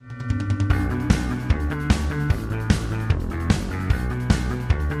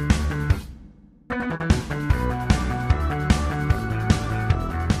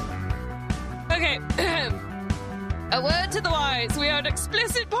Guys, we are an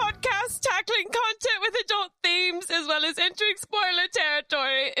explicit podcast tackling content with adult themes as well as entering spoiler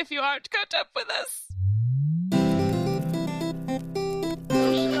territory if you aren't caught up with us.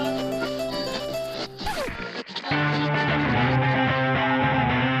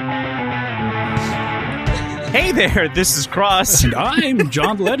 Hey there, this is Cross. And I'm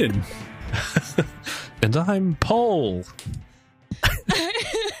John Lennon. And I'm Paul.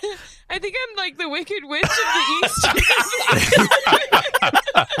 I think I'm like the Wicked Witch of the East.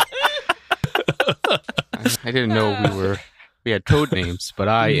 I didn't know we had code names, but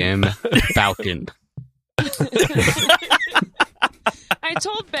I am Falcon. I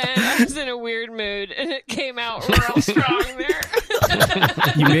told Ben I was in a weird mood, and it came out real strong there.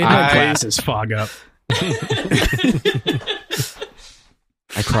 You made my glasses fog up. I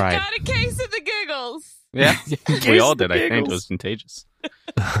cried. Got a case of the giggles. Yeah, we all did. I think it was contagious.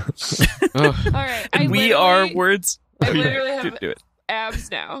 All right, And we are words. I literally have Do it. abs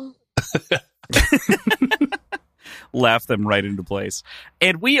now. Laugh them right into place.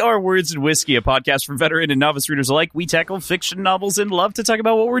 And we are Words and Whiskey, a podcast for veteran and novice readers alike. We tackle fiction novels and love to talk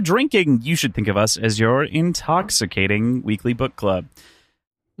about what we're drinking. You should think of us as your intoxicating weekly book club.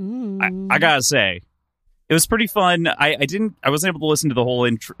 I gotta say, it was pretty fun. I wasn't able to listen to the whole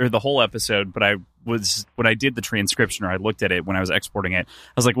the whole episode, but when I did the transcription, or I looked at it when I was exporting it,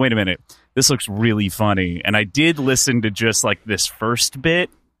 I was like, wait a minute, this looks really funny. And I did listen to just like this first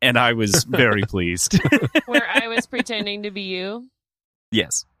bit, and I was very pleased. Where I was pretending to be you.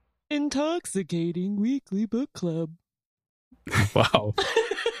 Yes. Intoxicating weekly book club. Wow.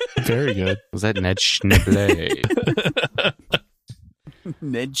 Very good. Was that Ned Schneble?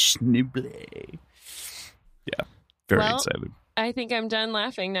 Ned Schneble. Yeah. Very excited. I think I'm done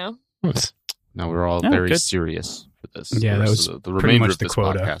laughing now. Now we're all Oh, very good. serious for this. Yeah, that was the pretty remainder much of the this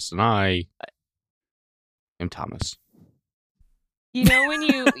quota. podcast, and I am Thomas. You know when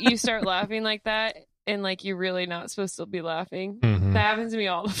you start laughing like that and like you're really not supposed to be laughing? Mhm. That happens to me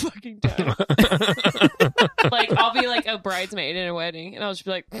all the fucking time. Like I'll be like a bridesmaid in a wedding and I'll just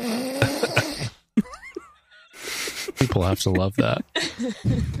be like People have to love that.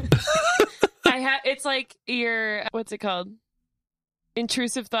 it's like your what's it called?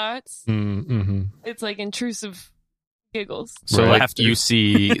 Intrusive thoughts. Mm-hmm. It's like intrusive giggles. So Right. like you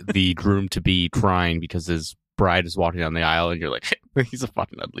see the groom to be crying because his bride is walking down the aisle, and you're like, he's a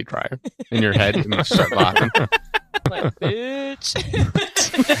fucking ugly crier in your head, and you start laughing. Like, bitch.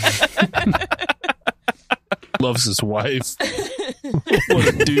 Loves his wife. What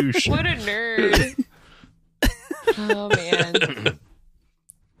a douche. What a nerd. Oh, man.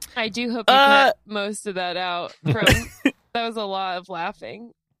 I do hope you cut most of that out. That was a lot of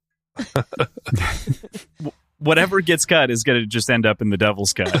laughing. Whatever gets cut is going to just end up in the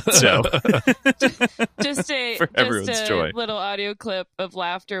devil's cut. So For everyone's just a joy. little audio clip of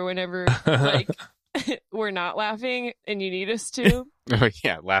laughter whenever like we're not laughing and you need us to. Oh,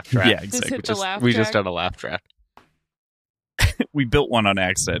 yeah, laugh track. Yeah, Just exactly. hit the laugh We track. just done a laugh track. We built one on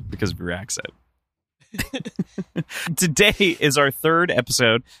accident because of your accent. Today is our third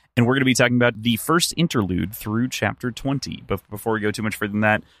episode, and we're going to be talking about the first interlude through chapter 20. But before we go too much further than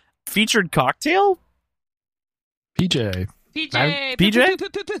that, featured cocktail? PJ. PJ.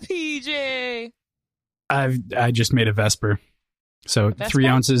 PJ? PJ. I just made a Vesper. So Vesper? 3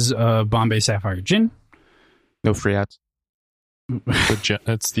 ounces of Bombay Sapphire gin, No free ads.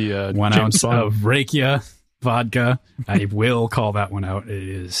 That's the 1 James ounce Bond. of Rakia vodka. I will call that one out. It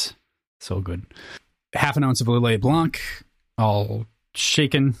is so good. Half an ounce of Lillet Blanc, all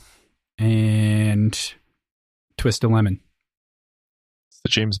shaken, and twist of lemon. It's the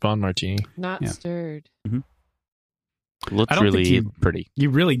James Bond martini. Not Yeah. stirred. Looks I don't think really pretty. You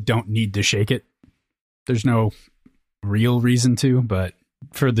really don't need to shake it. There's no real reason to, but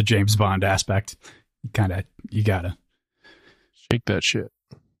for the James Bond aspect, you gotta. Shake that shit.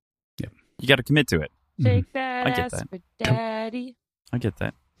 You got to commit to it. Shake that I get ass that. for daddy. I get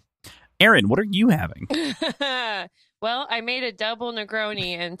that. Aaron, what are you having? Well, I made a double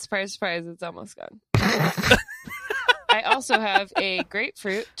Negroni, and surprise, surprise, it's almost gone. I also have a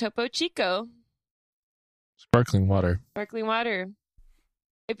grapefruit Topo Chico Sparkling water. sparkling water.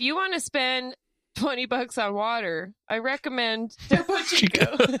 If you want to spend $20 on water, I recommend Topo Chico.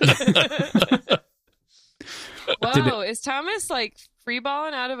 Whoa, is Thomas like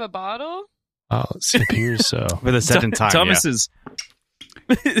freeballing out of a bottle? Oh, it appears so. For the second time, Thomas yeah. is...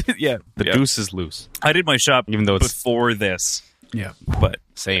 yeah. The yeah. goose is loose. I did my shop Even though it's before this, Yeah. but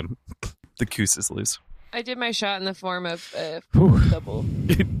same. the goose is loose. I did my shot in the form of double.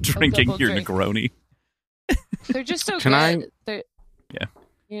 Drinking double your drink. Negroni. They're just so Can good. I- They're, Yeah.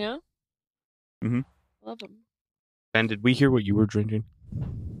 You know? Mhm. Love them. Ben, did we hear what you were drinking?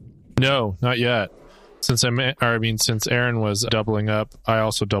 No, not yet. Since Aaron was doubling up, I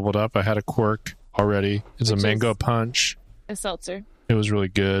also doubled up. I had a quirk already. It's a mango punch. A seltzer. It was really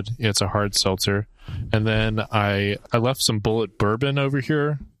good. It's a hard seltzer. And then I left some bullet bourbon over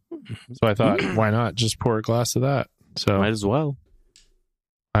here. So I thought, why not just pour a glass of that? So Might as well.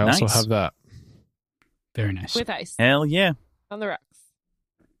 I also Nice. have that. Very nice. With ice. Hell yeah. On the rocks.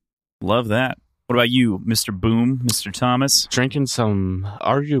 Love that. What about you, Mr. Boom, Mr. Thomas? Drinking some,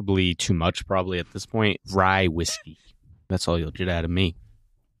 arguably too much probably at this point, rye whiskey. That's all you'll get out of me.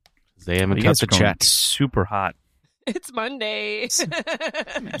 They haven't You guys touched are the going chat. super hot. It's Monday.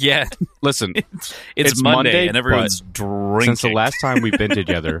 Yeah. Listen, It's Monday and but everyone's drinking. since the last time we've been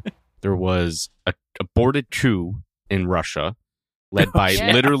together, there was a aborted coup in Russia led by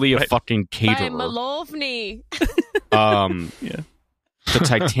Yeah. literally a Right. fucking By caterer. Malovny. Yeah. The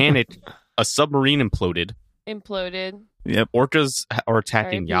Titanic, a submarine imploded. Imploded. Yep. Orcas are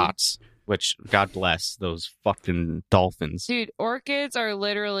attacking R.I.P. yachts, which, God bless those fucking dolphins. Dude, orchids are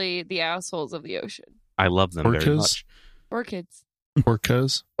literally the assholes of the ocean. I love them very Orcas? much. Orchids.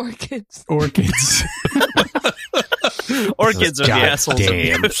 Orcas. Orchids. Orchids. Orchids are the assholes of the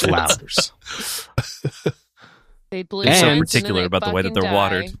Goddamn ocean. flowers. They blew They're so once and then particular they about the way that fucking they're die.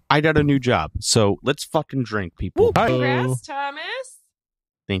 watered. I got a new job, so let's fucking drink, people. Congrats, Thomas.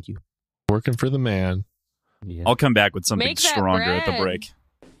 Thank you. Working for the man. Yeah. I'll come back with something Make that stronger at the bread. break.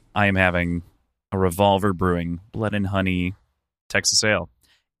 I am having a Revolver Brewing Blood and Honey Texas Ale.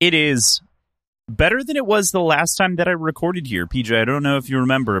 It is better than it was the last time that I recorded here. PJ, I don't know if you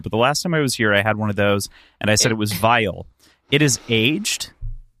remember, but the last time I was here, I had one of those, and I said it was vile. It is aged.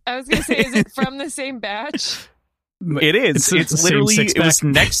 I was going to say, is it from the same batch? It is. It's the same literally, it six-pack. was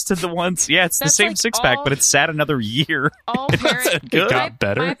next to the ones. Yeah, it's That's the same like six-pack, all- but it's sat another year. All parents. good. Got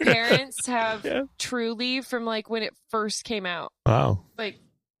better. My parents have Yeah. Truly from like when it first came out. Wow. Like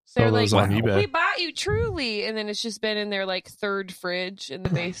Saw they're those like, on wow. eBay. we bought you Truly, and then it's just been in their like third fridge in the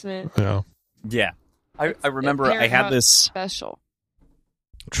basement. Yeah. Yeah. I remember I Parent had Hut this. special.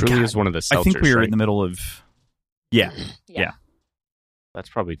 Truly God, is one of the seltzers, I think we were right? in the middle of. Yeah. Yeah. That's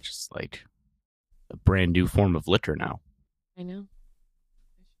probably just like a brand new form of liquor now. I know.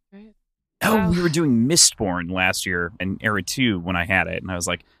 Right. Oh, Wow. we were doing Mistborn last year in Era 2 when I had it, and I was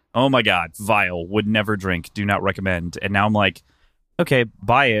like, oh my god, vile, would never drink, do not recommend. And now I'm like, okay,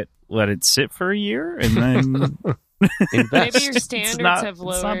 buy it, let it sit for a year, and then invest. Maybe your standards have It's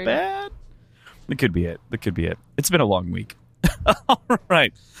not lowered. bad. That could be it. That could be it. It's been a long week. All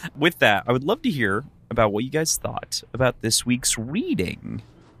right. With that, I would love to hear about what you guys thought about this week's reading.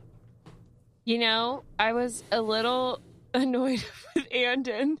 You know, I was a little annoyed with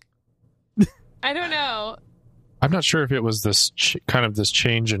Andon. I don't know. I'm not sure if it was this kind of this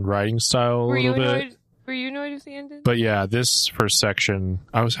change in writing style a Were you little bit. annoyed? Were you annoyed with Andon? But yeah, this first section,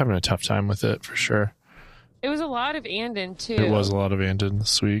 I was having a tough time with it for sure. It was a lot of Andon too. It was a lot of Andon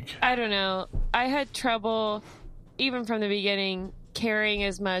this week. I don't know. I had trouble, even from the beginning, caring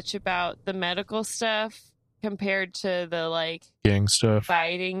as much about the medical stuff compared to the like Gang stuff.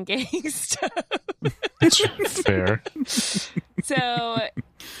 fighting gang stuff. It's fair. So,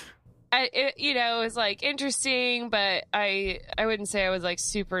 it was like interesting, but I wouldn't say I was like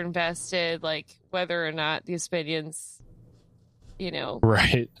super invested, like whether or not the Aspidians,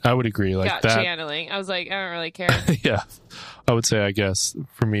 Right. I would agree. Like got that. channeling. I was like, I don't really care. Yeah. I would say, I guess,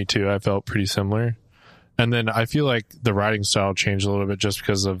 for me too, I felt pretty similar. And then I feel like the writing style changed a little bit just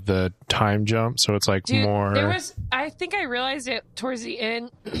because of the time jump. So it's like Dude, more. I think I realized it towards the end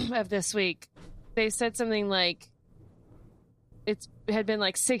of this week. They said something like it had been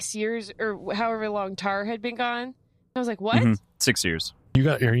like 6 years or however long Tar had been gone. I was like, what? Mhm. 6 years.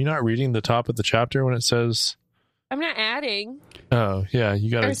 Are you not reading the top of the chapter when it says, I'm not adding oh, yeah, you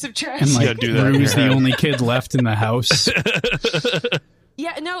or gotta. subtracting. And like Yeah, do that in Rue's your the head. only kid left in the house.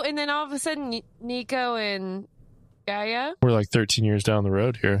 Yeah, no, and then all of a sudden Nico and Gaia? We're like 13 years down the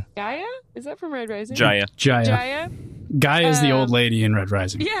road here. Gaia? Is that from Red Rising? Jaya. Jaya. Jaya? Guy is the old Um, lady in Red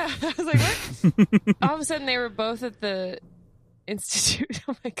Rising. Yeah. I was like, what? All of a sudden they were both at the Institute.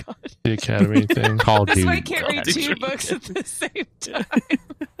 Oh my god. The Academy thing. Call That's why I dude. can't read God. two books at the same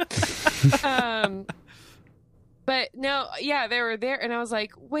time. But no, yeah, they were there, and I was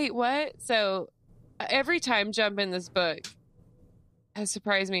like, wait, what? So every time jump in this book has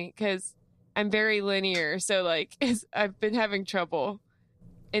surprised me because I'm very linear. So like, I've been having trouble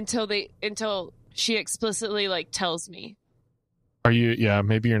until she explicitly like tells me. Are you, yeah,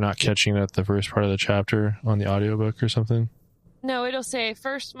 maybe you're not catching it at the first part of the chapter on the audiobook or something. No, it'll say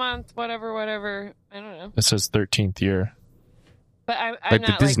first month, whatever. I don't know. It says 13th year. but I'm Like the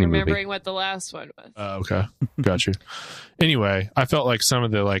not Disney movie. remembering what the last one was. Okay. Got you. Anyway, I felt like some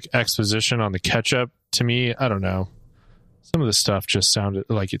of the exposition on the catch up to me, I don't know. Some of the stuff just sounded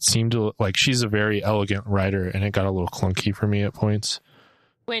like it seemed to like she's a very elegant writer, and it got a little clunky for me at points.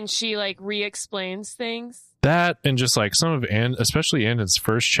 When she re-explains things. That and just some of especially Andon's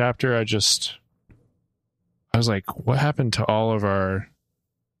first chapter, I was like, what happened to all of our,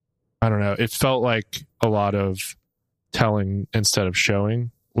 I don't know. It felt like a lot of telling instead of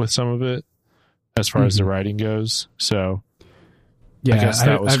showing with some of it as far as the writing goes. So yeah, I guess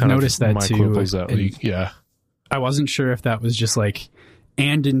that was I've noticed that my too. quibble was that week. Yeah. I wasn't sure if that was just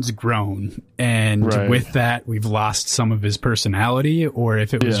Andon's grown, and Right. with that we've lost some of his personality, or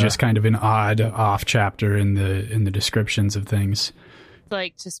if it was just kind of an odd off chapter in the descriptions of things.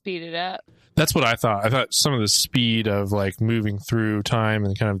 To speed it up. That's what I thought. I thought some of the speed of moving through time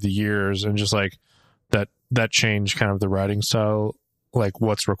and kind of the years and just that changed kind of the writing style,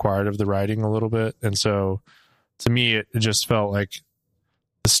 what's required of the writing a little bit. And so to me, it just felt like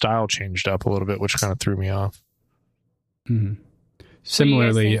the style changed up a little bit, which kind of threw me off. Mm-hmm.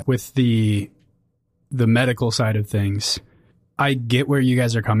 Similarly, with the medical side of things, I get where you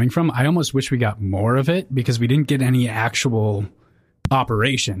guys are coming from. I almost wish we got more of it because we didn't get any actual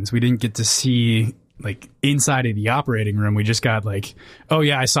operations. We didn't get to see inside of the operating room. We just got oh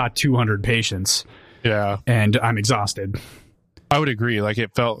yeah, I saw 200 patients. Yeah. And I'm exhausted. I would agree.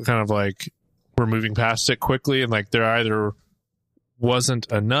 It felt kind of like we're moving past it quickly, and there either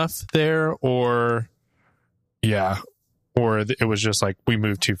wasn't enough there or it was just we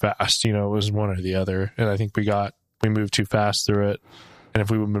moved too fast. It was one or the other. And I think we moved too fast through it. And if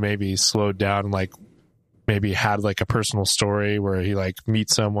we would maybe slowed down and maybe had a personal story where he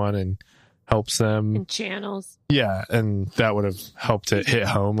meets someone and helps them And channels. Yeah, and that would have helped it hit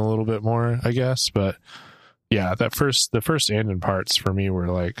home a little bit more, I guess. But yeah, the first Andon parts for me were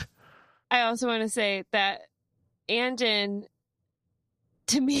I also want to say that Andon,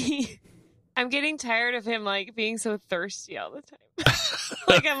 to me, I'm getting tired of him being so thirsty all the time.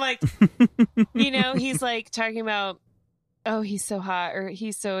 I'm he's talking about, oh, he's so hot or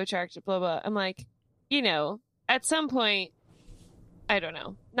he's so attractive, blah, blah. I'm at some point, I don't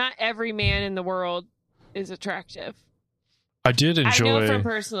know. Not every man in the world is attractive. I did enjoy. I know from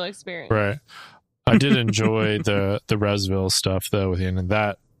personal experience. Right. I did enjoy the Resville stuff though with Andon.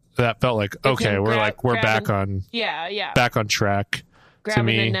 That felt like okay, we're back on back on track. Grabbing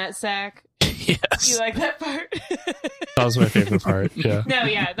to me. the nut sack. Yes. You like that part? That was my favorite part. Yeah. No,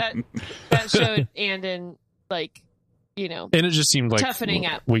 yeah, that showed Andon and it just seemed like toughening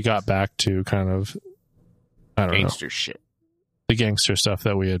up. We got back to kind of Gangster shit. The gangster stuff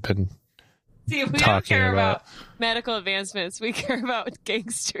that we had been See, we don't care about medical advancements. We care about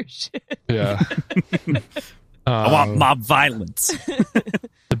gangster shit. Yeah. I want mob violence.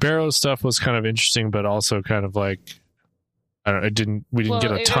 The Barrow stuff was kind of interesting, but also kind of I don't know, we didn't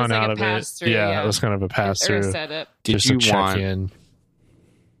get a ton out of it. Yeah, it was kind of a pass through. Did you want in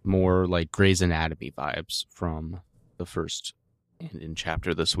more Grey's Anatomy vibes from the first in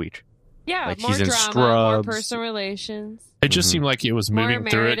chapter this week? Yeah, more he's in drama, Scrubs. more personal relations. It just seemed like it was moving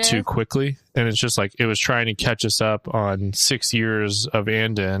through it too quickly, and it's just it was trying to catch us up on 6 years of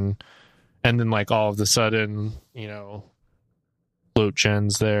Andon, and then all of a sudden, Float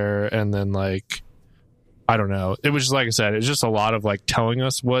Jen's there, and then I don't know. It was just like I said, it's just a lot of telling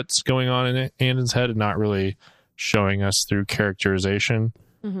us what's going on in Andon's head and not really showing us through characterization.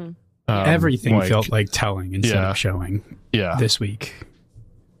 Mm-hmm. Everything felt like telling instead of showing. Yeah, this week.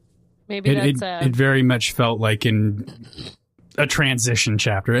 Maybe it very much felt like in a transition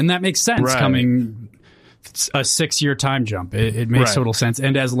chapter, and that makes sense. Coming a 6-year time jump, it makes total sense.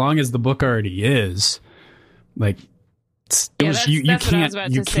 And as long as the book already is you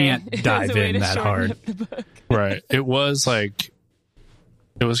can't dive in that hard. Right. It was kind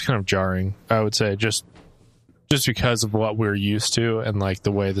of jarring, I would say, just because of what we're used to and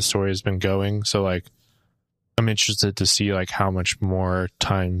the way the story has been going. So I'm interested to see how much more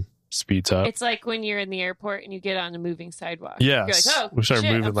time speeds up. It's like when you're in the airport and you get on a moving sidewalk. Yes. You're we start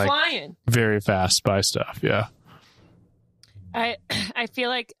moving I'm flying. Very fast by stuff. Yeah. I feel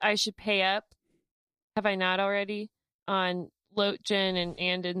like I should pay up. Have I not already? On Loetjen and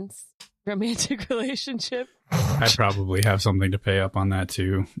Andon's romantic relationship. I probably have something to pay up on that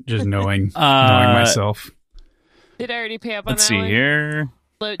too. Just knowing myself. Did I already pay up on Let's that see one? here.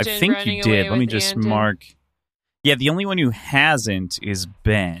 Loetjen I think you did. Let me just Andon. mark. Yeah, the only one who hasn't is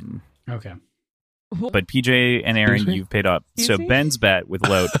Ben. Okay. But PJ and Aaron, you've paid up. So Ben's bet with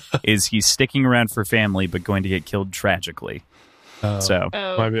Lote is he's sticking around for family, but going to get killed tragically. We should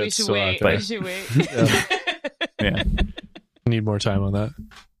wait. We should wait. Yeah. Need more time on that.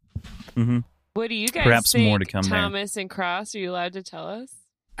 Mm-hmm. What do you guys Perhaps think, more to come there. Thomas and Cross? Are you allowed to tell us?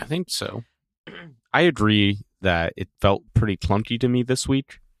 I think so. I agree that it felt pretty clunky to me this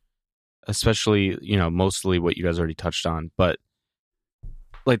week, especially, mostly what you guys already touched on. But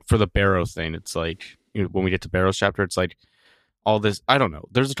like for the Barrow thing, it's like, when we get to Barrow's chapter, it's like all this, I don't know.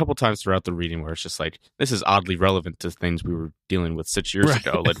 There's a couple times throughout the reading where it's just like, this is oddly relevant to things we were dealing with 6 years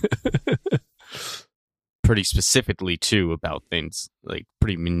ago. Like pretty specifically too about things, like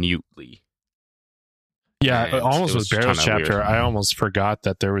pretty minutely. Yeah, And almost it with was Barrow's kinda chapter, weird. I almost forgot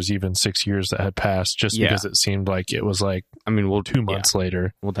that there was even 6 years that had passed just Yeah. because it seemed like it was like I mean, we'll 2 months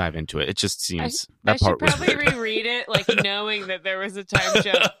later. We'll dive into it. It just seems I that should part was probably weird. reread it, like knowing that there was a time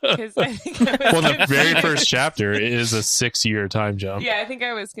jump. Because I think I was Well, the confused. very first chapter is a 6-year time jump. Yeah, I think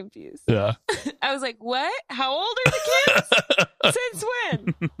I was confused. Yeah. I was like, "What? How old are the kids? Since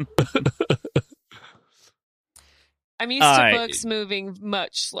when?" I'm used to books moving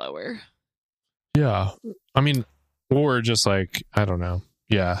much slower. Yeah. I mean, or just like, I don't know.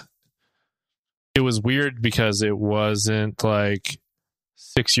 Yeah. It was weird because it wasn't like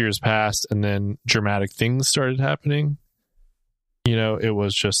 6 years passed and then dramatic things started happening. It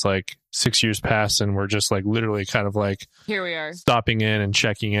was just like 6 years passed and we're just like literally kind of like Here we are. stopping in and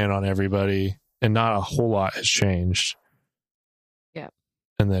checking in on everybody, and not a whole lot has changed. Yeah.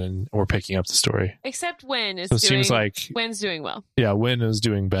 And then we're picking up the story. Except Wynn is So it doing. seems like, Wynn's doing well. yeah, Wynn is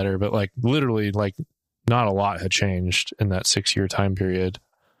doing better, but like literally like not a lot had changed in that 6-year time period.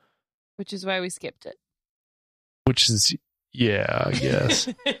 Which is why we skipped it. Which is, yeah, I guess.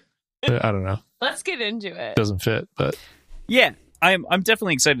 I don't know. Let's get into it. Doesn't fit, but Yeah, I'm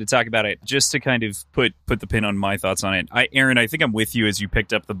definitely excited to talk about it. Just to kind of put the pin on my thoughts on it. Aaron, I think I'm with you as you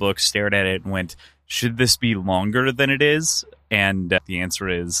picked up the book, stared at it, and went, "Should this be longer than it is?" And the answer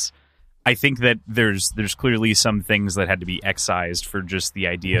is, I think that there's clearly some things that had to be excised for just the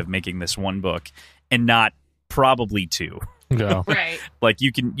idea of making this one book, and not probably two. no. Right. Like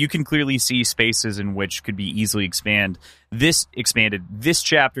you can clearly see spaces in which could be easily expanded. This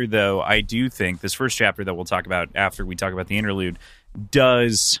chapter, though, I do think this first chapter that we'll talk about after we talk about the interlude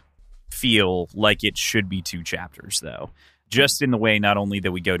does feel like it should be 2 chapters, though. Just in the way not only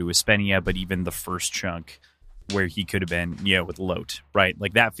that we go to Espenia, but even the first chunk where he could have been, with Lot, right?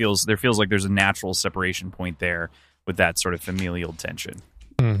 Like there feels like there's a natural separation point there with that sort of familial tension.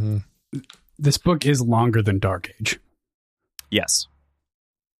 Mm-hmm. This book is longer than Dark Age. Yes.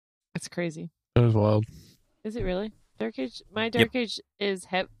 That's crazy. That was wild. Is it really? Dark Age. My Dark Age is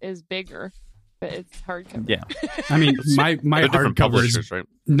bigger, but it's hardcover. Yeah. I mean, my They're different hardcover is publishers, right?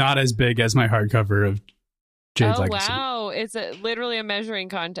 not as big as my hardcover of Jade's Oh Legacy. wow! It's literally a measuring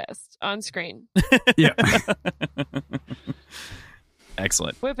contest on screen. Yeah.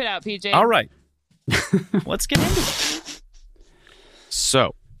 Excellent. Whip it out, PJ. All right. Let's get into it.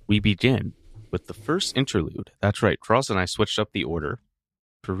 So we begin with the first interlude. That's right. Cross and I switched up the order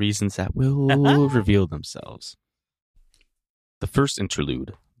for reasons that will reveal themselves. The first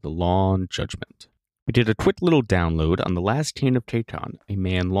interlude, The Long Judgment. We did a quick little download on the last king of Taytan, a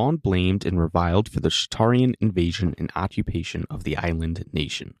man long blamed and reviled for the Shatarian invasion and occupation of the island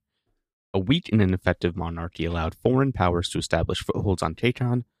nation. A weak and ineffective monarchy allowed foreign powers to establish footholds on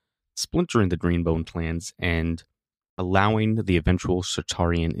Taytan, splintering the Greenbone clans, and allowing the eventual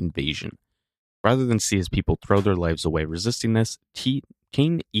Shatarian invasion. Rather than see his people throw their lives away resisting this,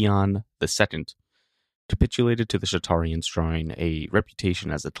 King Eon II capitulated to the Shatarians, drawing a reputation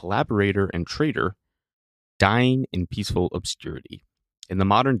as a collaborator and traitor, dying in peaceful obscurity. In the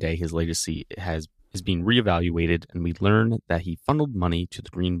modern day, his legacy is being reevaluated, and we learn that he funneled money to the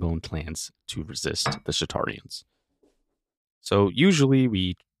Greenbone clans to resist the Shatarians. So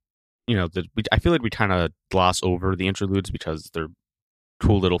usually I feel like we kind of gloss over the interludes because they're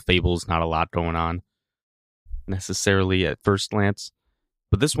cool little fables, not a lot going on necessarily at first glance.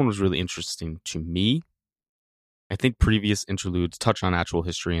 But this one was really interesting to me. I think previous interludes touch on actual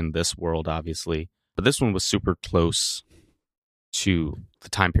history in this world, obviously, but this one was super close to the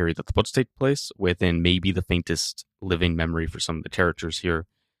time period that the books take place, within maybe the faintest living memory for some of the characters here.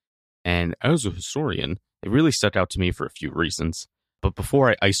 And as a historian, it really stuck out to me for a few reasons. But before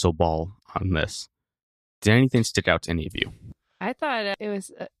I iso ball on this, did anything stick out to any of you? I thought it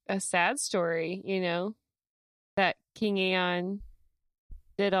was a sad story, that King Aeon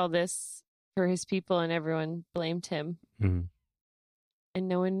did all this for his people and everyone blamed him. Mm. And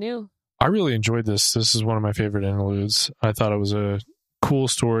no one knew. I really enjoyed this. This is one of my favorite interludes. I thought it was a cool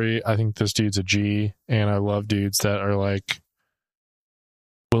story. I think this dude's a G, and I love dudes that are like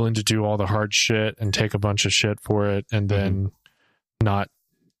willing to do all the hard shit and take a bunch of shit for it, and then not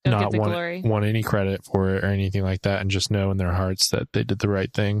don't not get the glory. want any credit for it or anything like that, and just know in their hearts that they did the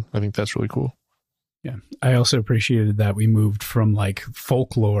right thing. I think that's really cool. Yeah. I also appreciated that we moved from like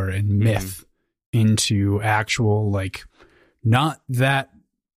folklore and myth into actual, like, not that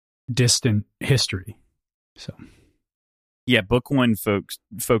distant history. So, yeah, book 1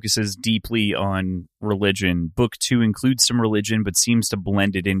 focuses deeply on religion. Book 2 includes some religion, but seems to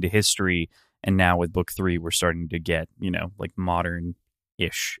blend it into history. And now with book 3, we're starting to get, like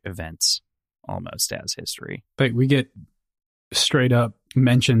modern-ish events almost as history. Like, we get straight up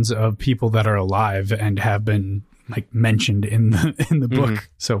mentions of people that are alive and have been like mentioned in the book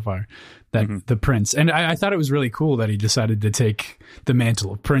so far, that the prince. And I thought it was really cool that he decided to take the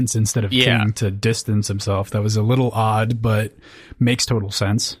mantle of prince instead of king to distance himself. That was a little odd, but makes total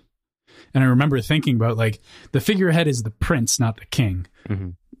sense. And I remember thinking about, like, the figurehead is the prince, not the king.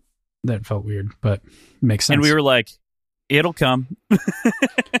 That felt weird, but makes sense. And we were like, it'll come.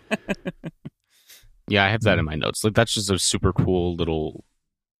 Yeah, I have that in my notes. Like, that's just a super cool little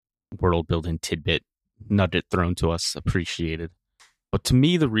world building tidbit nugget thrown to us. Appreciated. But to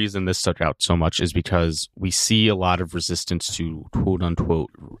me, the reason this stuck out so much is because we see a lot of resistance to quote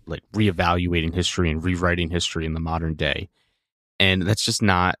unquote, like, reevaluating history and rewriting history in the modern day. And that's just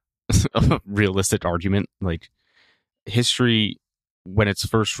not a realistic argument. Like, history, when it's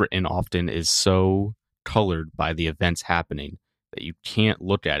first written, often is so colored by the events happening that you can't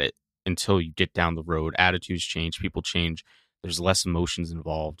look at it until you get down the road. Attitudes change, people change, there's less emotions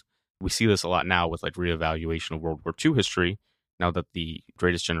involved. We see this a lot now with, like, reevaluation of World War II history. Now that the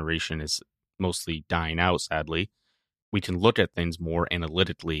greatest generation is mostly dying out, sadly, we can look at things more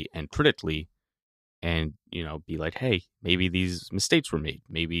analytically and critically and, be like, hey, maybe these mistakes were made.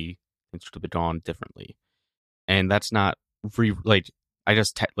 Maybe things could have gone differently. And that's not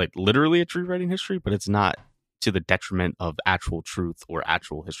literally it's rewriting history, but it's not to the detriment of actual truth or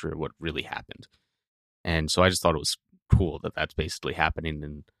actual history of what really happened. And so I just thought it was cool that that's basically happening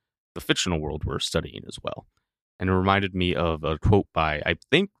in the fictional world we're studying as well. And it reminded me of a quote by, I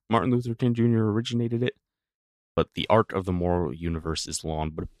think Martin Luther King Jr. originated it, but the arc of the moral universe is long,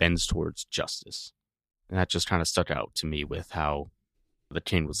 but it bends towards justice. And that just kind of stuck out to me with how the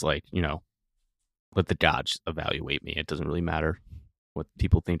king was like, let the gods evaluate me. It doesn't really matter what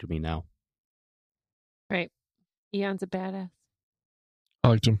people think of me now. Right. Eon's a badass. I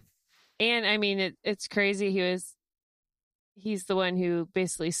liked him. And I mean, it's crazy. He's the one who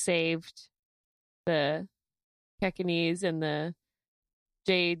basically saved the Pekingese and the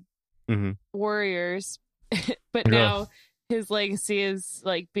Jade warriors. But now his legacy is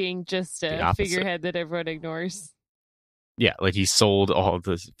like being just a figurehead that everyone ignores. Yeah, like, he sold all of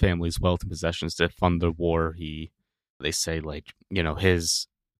the family's wealth and possessions to fund the war. They say, like, his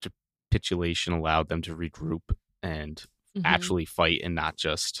capitulation allowed them to regroup and actually fight and not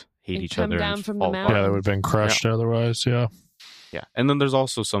just hate each other. Down from the mountain. Yeah, they would have been crushed otherwise. Yeah. Yeah. And then there's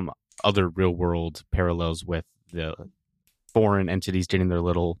also some other real world parallels with the foreign entities getting their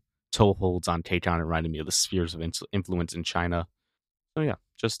little toeholds on Taitan. It reminded me of the spheres of influence in China. So yeah,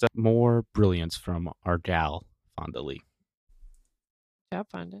 just more brilliance from our gal, Fonda Lee. Job,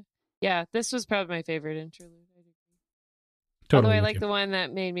 Fonda. Yeah, this was probably my favorite interlude. Totally. Although I like the one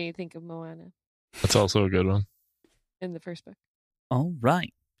that made me think of Moana That's also a good one. in the first book. All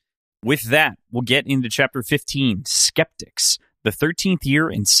right. With that, we'll get into chapter 15, Skeptics, the 13th year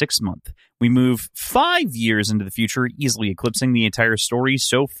and 6th month. We move 5 years into the future, easily eclipsing the entire story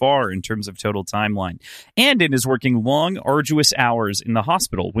so far in terms of total timeline. Andon is working long, arduous hours in the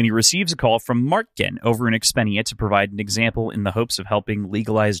hospital when he receives a call from Martgen over in Expenia to provide an example in the hopes of helping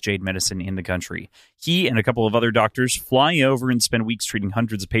legalize jade medicine in the country. He and a couple of other doctors fly over and spend weeks treating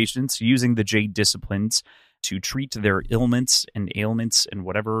hundreds of patients using the jade disciplines to treat their ailments and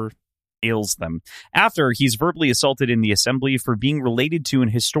whatever ails them. After, he's verbally assaulted in the assembly for being related to and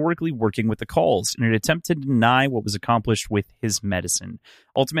historically working with the Calls in an attempt to deny what was accomplished with his medicine.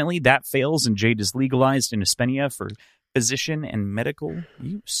 Ultimately, that fails and Jade is legalized in Espenia for physician and medical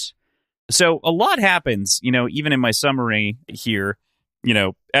use. So a lot happens, even in my summary here.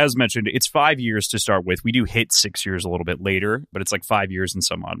 As mentioned, it's 5 years to start with. We do hit 6 years a little bit later, but it's like 5 years and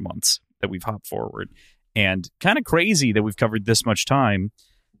some odd months that we've hopped forward. And kind of crazy that we've covered this much time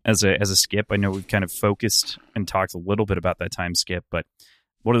as a skip. I know we've kind of focused and talked a little bit about that time skip, but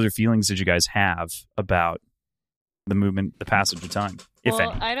what other feelings did you guys have about the movement, the passage of time, if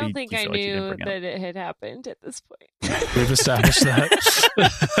any? I don't think I knew that it had happened at this point. We've established that.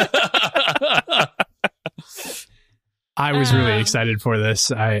 I was really excited for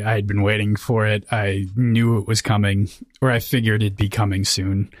this. I had been waiting for it. I knew it was coming, or I figured it'd be coming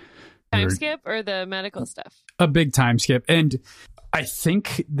soon. Time skip or the medical stuff? A big time skip. And I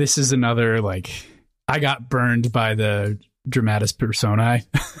think this is another, like, I got burned by the dramatis personae.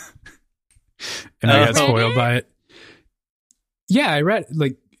 And I got spoiled by it. Yeah, I read,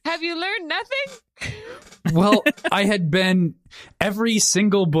 like... Have you learned nothing? Well, I had been... Every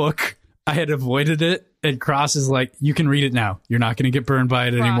single book, I had avoided it. And Cross is like, you can read it now. You're not going to get burned by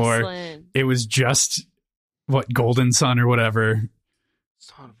it anymore. Crossland. It was just, Golden Sun or whatever.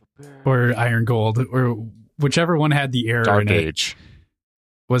 Son of a bitch. Or Iron Gold. Or whichever one had the error Dark in it. Age.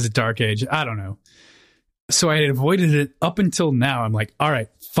 Was it Dark Age? I don't know. So I had avoided it up until now. I'm like, all right,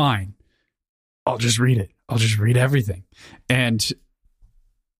 fine. I'll just read it. I'll just read everything. And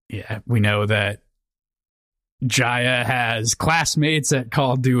yeah, we know that Jaya has classmates at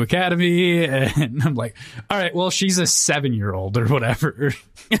Call Do Academy. And I'm like, all right, well, she's a 7-year-old or whatever.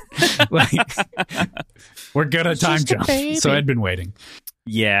 Like, we're good at time jump. So I'd been waiting.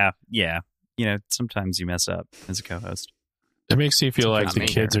 Yeah. Sometimes you mess up as a co-host. It makes you feel like Not the me,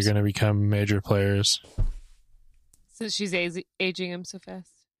 kids are going to become major players. So she's aging him so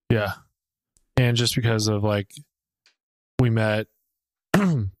fast. Yeah. And just because of, like, we met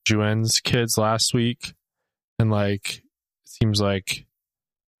Juen's kids last week, and, like, it seems like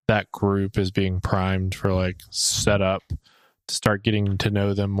that group is being primed for, like, set up to start getting to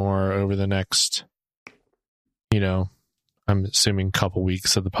know them more over the next, I'm assuming couple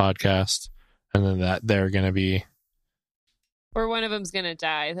weeks of the podcast. And then that they're going to be... Or one of them's going to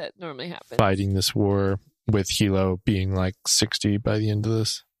die. That normally happens. Fighting this war with Hilo being, like, 60 by the end of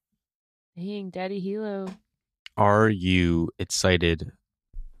this. Dang, Daddy Hilo. Are you excited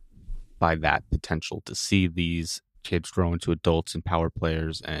by that potential to see these kids grow into adults and power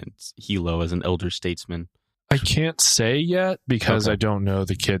players and Hilo as an elder statesman? I can't say yet because Okay. I don't know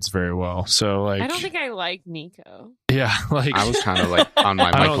the kids very well. So, like, I don't think I like Nico. yeah, like, I was kind of like on my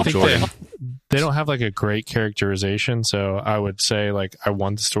I Michael don't think Jordan. they don't have, like, a great characterization. So I would say, like, I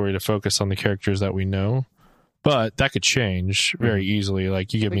want the story to focus on the characters that we know, but that could change very easily.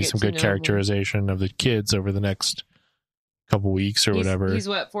 Like, you give We me get some to good know characterization of the kids over the next couple weeks or whatever. He's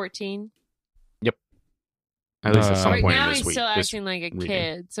what, 14? At least at some Right point now in this he's week. still this acting like a reading.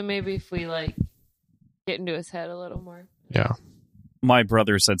 kid. So maybe if we, like, get into his head a little more. Yeah. My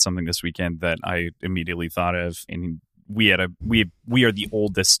brother said something this weekend that I immediately thought of, and we are the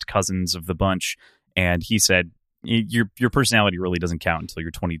oldest cousins of the bunch, and he said your personality really doesn't count until you're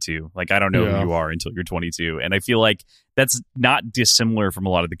 22. Like, I don't know who you are until you're 22, and I feel like that's not dissimilar from a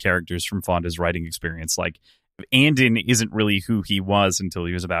lot of the characters from Fonda's writing experience. Like, Andon isn't really who he was until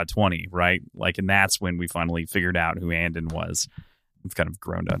he was about 20, right? Like, and that's when we finally figured out who Andon was. We've kind of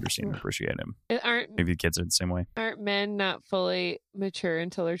grown to understand and appreciate him. Maybe the kids are the same way. Aren't men not fully mature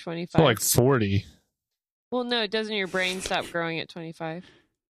until they're 25? So, like, 40. Well, no, doesn't your brain stop growing at 25?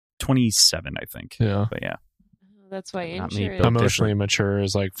 27, I think. Yeah. But yeah. That's why Not me, insurance Bill. Emotionally mature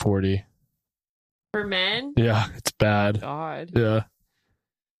is like 40. for men. Yeah, it's bad. God, Yeah.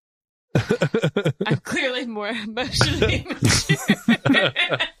 I'm clearly more emotionally mature.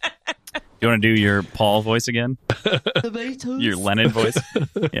 You want to do your Paul voice again? Your Lennon voice?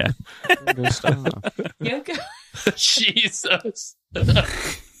 Yeah. Yoko, Jesus. you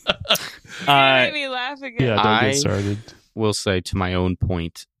made me laugh again. Yeah, don't I- get started. Will say to my own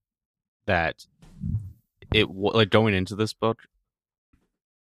point that like going into this book,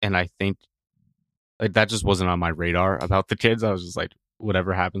 and I think like that just wasn't on my radar about the kids. I was just like,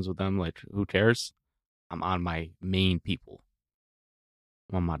 whatever happens with them, like, who cares? I'm on my main people.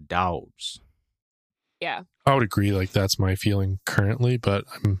 I'm on my dogs. Yeah. I would agree. Like, that's my feeling currently, but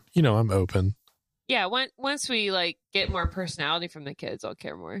I'm open. Yeah, once we, like, get more personality from the kids, I'll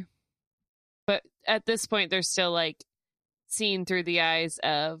care more. But at this point, they're still, like, seen through the eyes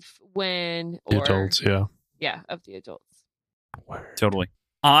of Wen The or adults, yeah. yeah, of the adults. Totally.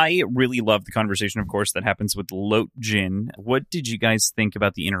 I really love the conversation, of course, that happens with Lot Jin. What did you guys think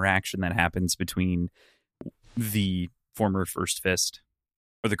about the interaction that happens between the former First Fist,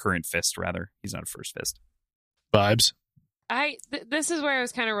 or the current Fist, rather? He's not a First Fist. Vibes. This is where I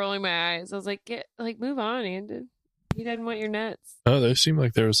was kind of rolling my eyes. I was like, move on, Andon. He doesn't want your nuts. Oh, there seemed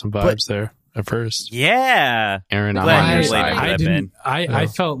like there was some vibes there at first. Yeah. Aaron, I'm Glad on your you're side. later. I that, didn't. I Yeah.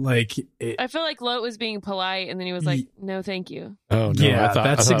 felt like it, I feel like Lot was being polite, and then he was like, "No, thank you." Oh, no. Yeah, I thought,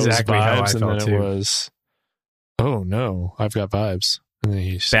 that's I thought exactly it was how I vibes, and felt, then too. it was, oh, no, I've got vibes. And then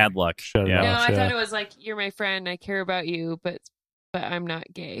he Bad luck. shut it Yeah. No, off. I yeah. thought it was like, "You're my friend. I care about you, but I'm not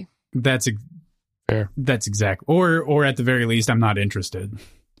gay." that's Fair. that's exact. Or at the very least, I'm not interested.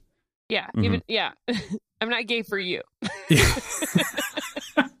 Yeah, Mhm. even yeah, I'm not gay for you.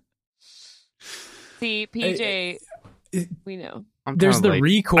 See, PJ, we know. I'm There's kinda the like,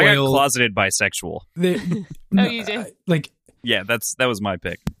 I got recoil. closeted bisexual. Oh, you did? Like, Yeah, that was my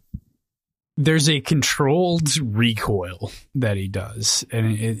pick. There's a controlled recoil that he does,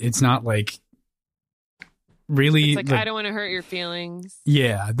 and it's not like really. It's like, I don't want to hurt your feelings.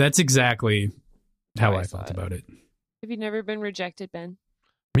 Yeah, that's exactly how I saw felt it. about it. Have you never been rejected, Ben?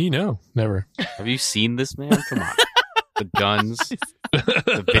 Me, no, never. Have you seen this man? Come on. The guns,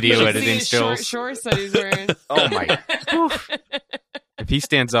 the video editing skills. Shorts that he's wearing. Oh my! If he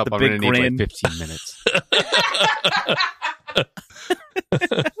stands up, The I'm big going to need grin. like 15 minutes.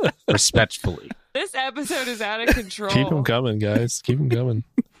 Respectfully. This episode is out of control. Keep them coming, guys. Keep them coming.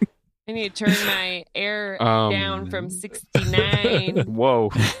 I need to turn my air down from 69. Whoa.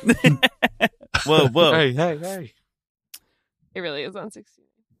 Whoa. Hey. It really is on 69.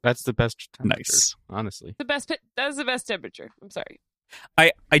 That's the best temperature, Nice. honestly. That's the best temperature. I'm sorry.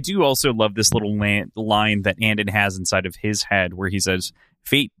 I do also love this little line that Andon has inside of his head where he says,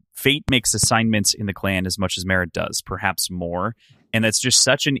 Fate makes assignments in the clan as much as merit does, perhaps more. And that's just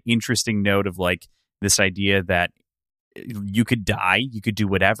such an interesting note of like this idea that you could die, you could do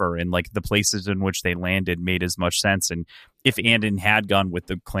whatever, and like the places in which they landed made as much sense. And if Andon had gone with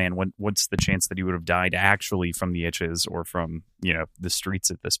the clan, what's the chance that he would have died actually from the itches or from, the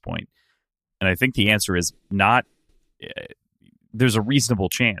streets at this point? And I think the answer is not. There's a reasonable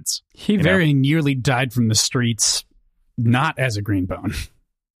chance. He very nearly died from the streets, not as a greenbone.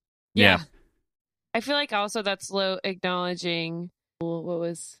 Yeah. I feel like also that's low acknowledging what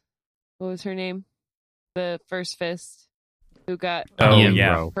was her name? The first fist who got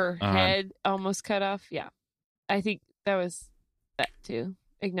her head almost cut off. Yeah. I think that was that too.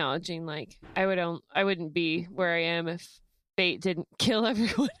 Acknowledging like I wouldn't be where I am if Fate didn't kill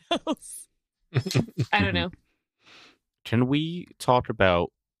everyone else. I don't know. Can we talk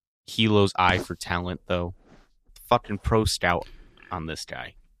about Hilo's eye for talent, though? Fucking pro scout on this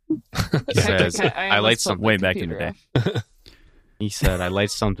guy. He says, I like something way back in the day. He said, I like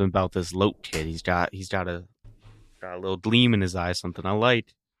something about this Lote kid. He's got a little gleam in his eye, something I like.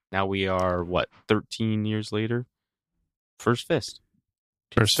 Now we are, 13 years later? First fist.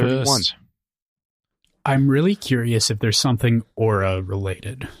 First 31. fist. I'm really curious if there's something aura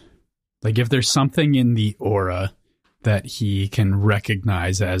related. Like if there's something in the aura that he can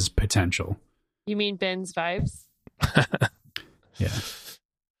recognize as potential. You mean Ben's vibes? Yeah.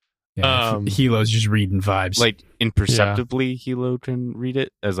 Hilo's just reading vibes. Like imperceptibly, Hilo can read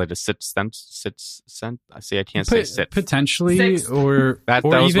it as like a sixth sense. I see. I can't say sixth. Potentially, Sixth. or That or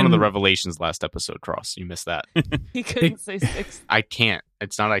was one of even- the revelations last episode, Cross. You missed that. He couldn't say six. I can't.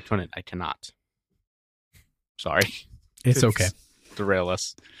 It's not I couldn't. I cannot. Sorry. It's okay. Derail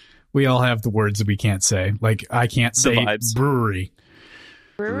us. We all have the words that we can't say. Like I can't say vibes. brewery.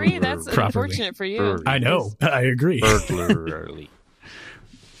 Brewery? That's Properly. unfortunate for you. Brewery. I know. I agree. Burglary.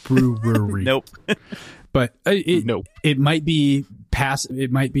 Brewery. Nope. But Nope. it might be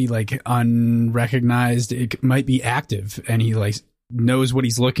it might be like unrecognized. It might be active, and he like knows what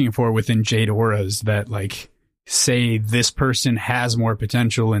he's looking for within Jade auras that like say this person has more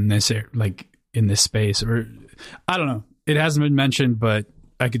potential in this in this space, or I don't know. It hasn't been mentioned, but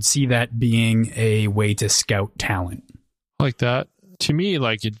I could see that being a way to scout talent. Like that. To me,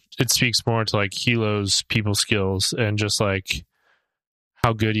 like it speaks more to like Hilo's people skills and just like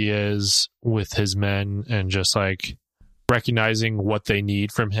how good he is with his men and just like recognizing what they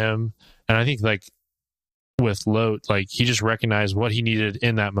need from him. And I think like with Lote, like he just recognized what he needed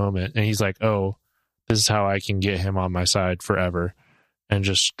in that moment. And he's like, oh, this is how I can get him on my side forever. And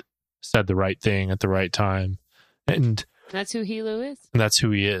just said the right thing at the right time. And That's who Hilo is. that's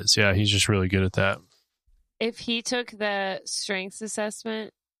who he is. Yeah, he's just really good at that. If he took the strengths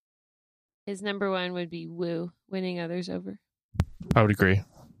assessment, his number one would be Woo, winning others over. I would agree.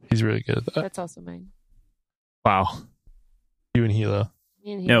 He's really good at that. That's also mine. Wow. You and Hilo.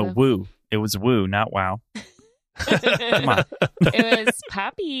 Me and No, Hilo. woo. It was woo, not wow. Come on. It was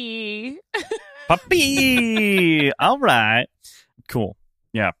Poppy. Puppy. All right. Cool.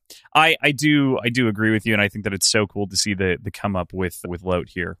 Yeah. I do agree with you, and I think that it's so cool to see the come up with Lote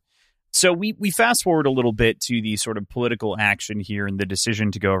here. So we fast forward a little bit to the sort of political action here and the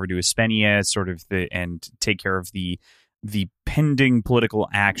decision to go over to Espenia, and take care of the pending political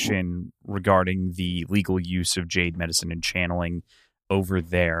action regarding the legal use of Jade medicine and channeling over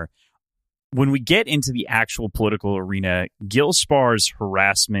there. When we get into the actual political arena, Gilspar's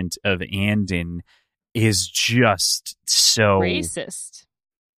harassment of Andon is just so Racist.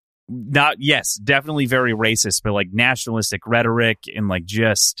 Definitely very racist, but like nationalistic rhetoric and like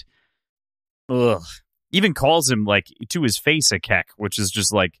just even calls him like to his face a keck, which is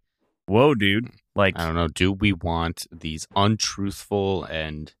just like, whoa, dude. Like, I don't know. Do we want these untruthful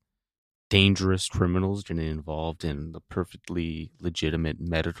and dangerous criminals getting involved in the perfectly legitimate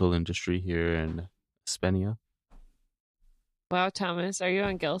medical industry here in Spenia. Wow, Thomas, are you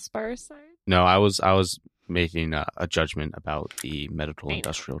on Gelspar's side? No, I was making a judgment about the medical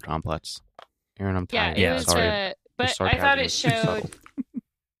industrial complex. Aaron, I'm tired. Yeah, it was. Sorry. But I thought it showed.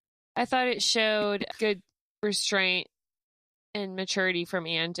 I thought it showed good restraint and maturity from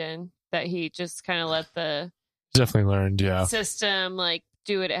Andon, that he just kind of let the Definitely learned, yeah. system like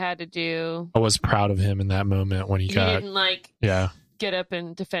do what it had to do. I was proud of him in that moment when he didn't yeah, get up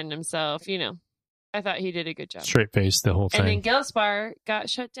and defend himself. You know, I thought he did a good job. Straight faced the whole thing. And then Gelspar got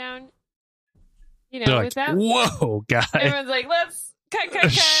shut down. You know, with that. Whoa, guy! Everyone's like, "Let's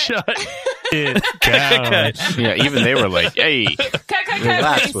cut." Shut it down. Yeah, even they were like, "Hey, cut,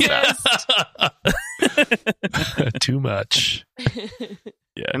 relax with that." Too much.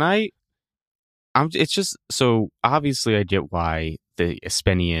 Yeah, and it's just so obviously I get why the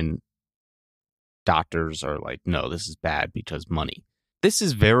Espenian doctors are like, no, this is bad because money. This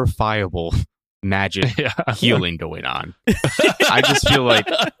is verifiable magic healing going on. I just feel like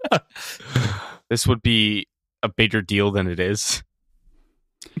this would be a bigger deal than it is.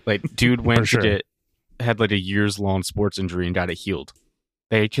 Like, dude went had like a years-long sports injury and got it healed.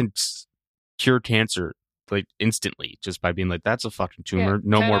 They can cure cancer like instantly just by being like, that's a fucking tumor,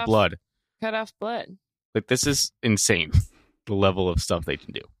 no more blood. Cut off blood. Like, this is insane. The level of stuff they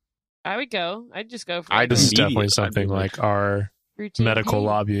can do. I would go. I'd just go for This is definitely something like our medical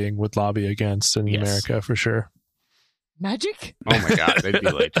lobbying would lobby against in America for sure. Magic? Oh my god, they'd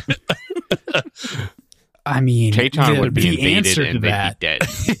be like, I mean, Tayton would be invaded and they'd be dead.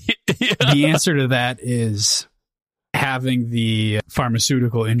 The answer to that is having the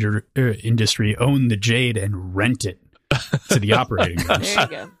pharmaceutical industry own the Jade and rent it to the operating rooms. There you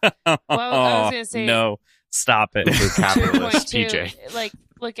go. Well, I was going to say, no, stop it. Capitalist too, PJ. like,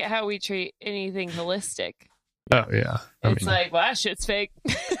 look at how we treat anything holistic. Oh yeah, It's like, well, that shit's fake.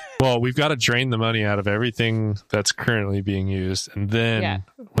 Well, we've got to drain the money out of everything that's currently being used, and then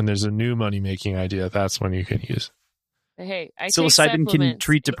when there's a new money making idea, that's when you can use. Hey, psilocybin can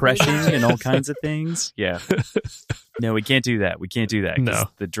treat depression and all kinds of things. Yeah. No, we can't do that. We can't do that. No,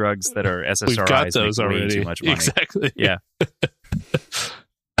 the drugs that are SSRIs we've got those make already. Way too much money. Exactly. Yeah.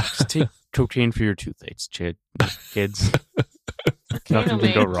 Just take cocaine for your toothaches, kids. Cocaine will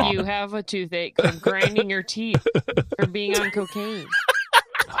make you have a toothache from grinding your teeth or being on cocaine.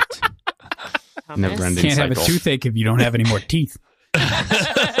 Never-ending Can't have a toothache if you don't have any more teeth.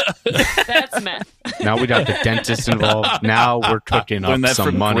 That's meth. Now we got the dentist involved. Now we're cooking up that some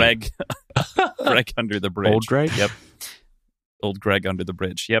from money. Greg under the bridge. Old Greg? Yep. Old Greg under the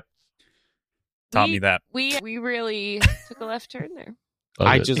bridge. Yep. Taught me that. We really took a left turn there.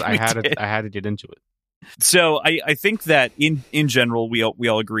 I had to get into it. So I think that in general we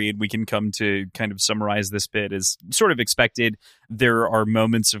all agreed. We can come to kind of summarize this bit as sort of expected. There are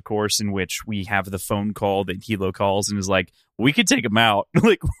moments, of course, in which we have the phone call that Hilo calls and is like, we could take him out.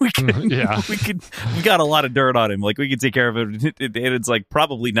 Like we got a lot of dirt on him. Like we could take care of it. And it's like,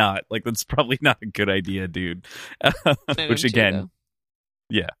 probably not. Like that's probably not a good idea, dude. Which again,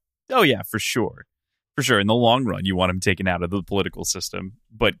 yeah. Oh yeah, for sure. For sure, in the long run, you want him taken out of the political system.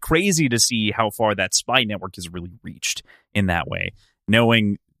 But crazy to see how far that spy network has really reached in that way.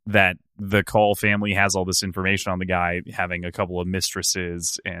 Knowing that the Call family has all this information on the guy, having a couple of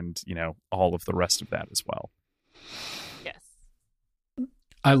mistresses, and, you know, all of the rest of that as well. Yes.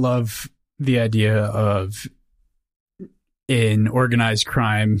 I love the idea of an organized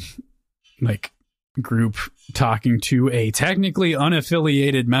crime, like, group talking to a technically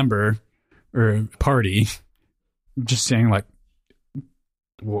unaffiliated member or party, just saying like,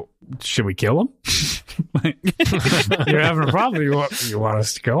 well, should we kill him? Like, you're having a problem. You want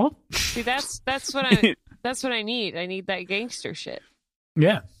us to kill him? See, that's what I need. I need that gangster shit.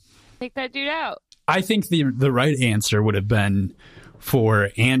 Yeah, take that dude out. I think the right answer would have been for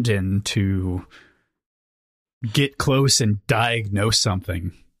Andon to get close and diagnose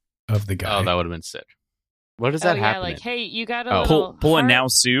something of the guy. Oh, that would have been sick. What does that happen? Like, hey, you got a little pull a now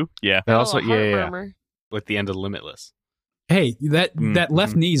Sue. Yeah. But also, like the end of Limitless. Hey, that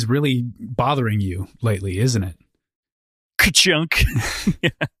left knee's really bothering you lately, isn't it? Ka-chunk.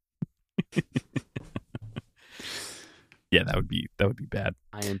 Yeah, that would be bad.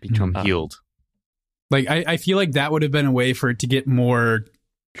 I am become healed. Like I feel like that would have been a way for it to get more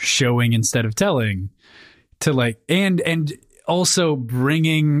showing instead of telling, to like and also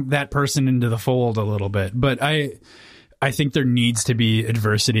bringing that person into the fold a little bit. But I think there needs to be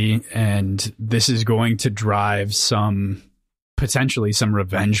adversity, and this is going to drive potentially some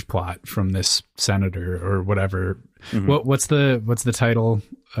revenge plot from this senator or whatever. Mm-hmm. What's the title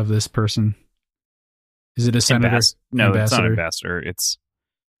of this person? Is it a senator? No, it's not ambassador? ambassador. It's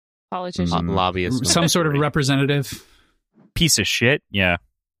Politician. Lobbyist. Some sort of representative. piece of shit. Yeah.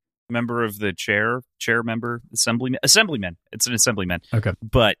 Member of the chair member, assemblyman. It's an assemblyman. Okay.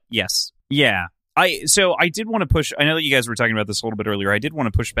 But yes. Yeah. I did want to push. I know that you guys were talking about this a little bit earlier. I did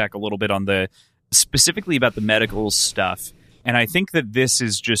want to push back a little bit on specifically about the medical stuff. And I think that this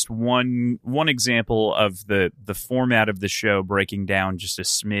is just one example of the format of the show breaking down just a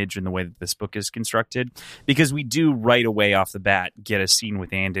smidge in the way that this book is constructed. Because we do right away off the bat get a scene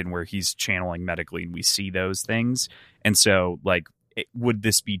with Andon where he's channeling medically and we see those things. And so, like, would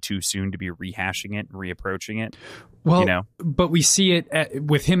this be too soon to be rehashing it and reapproaching it? Well, but we see it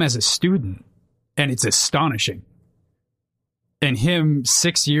with him as a student, and it's astonishing. And him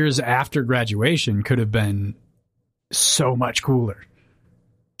 6 years after graduation could have been so much cooler.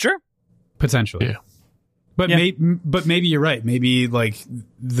 Sure. Potentially. Yeah. But maybe you're right. Maybe like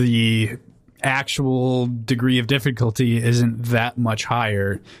the actual degree of difficulty isn't that much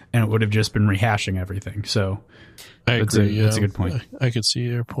higher, and it would have just been rehashing everything. So I agree. That's a good point. I could see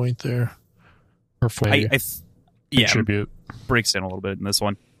your point there. Or contribute. Breaks in a little bit in this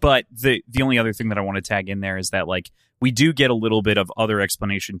one. But the only other thing that I want to tag in there is that, like, we do get a little bit of other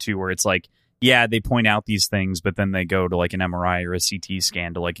explanation too, where it's like, yeah, they point out these things, but then they go to like an MRI or a CT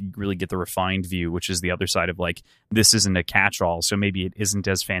scan to like really get the refined view, which is the other side of like, this isn't a catch-all, so maybe it isn't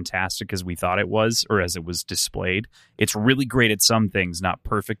as fantastic as we thought it was or as it was displayed. It's really great at some things, not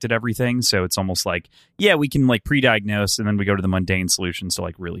perfect at everything. So it's almost like, yeah, we can like pre-diagnose and then we go to the mundane solutions to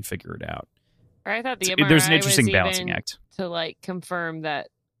like really figure it out. Or I thought the MRI there's an interesting was balancing even act to like confirm that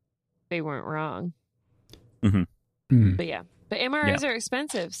they weren't wrong. Mm-hmm. But yeah, but MRIs are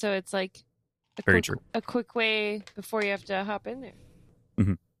expensive, so it's like a quick way before you have to hop in there.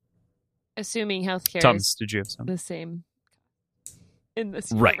 Mm-hmm. Assuming healthcare Thomas, did you have some? the same in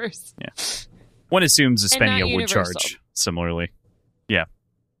this universe. Right. Yeah. One assumes Aspenia would charge similarly. Yeah.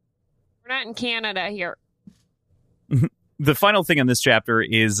 We're not in Canada here. The final thing on this chapter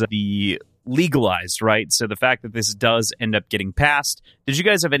is the legalized, right? So the fact that this does end up getting passed. Did you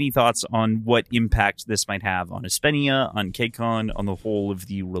guys have any thoughts on what impact this might have on Aspenia, on KCON, on the whole of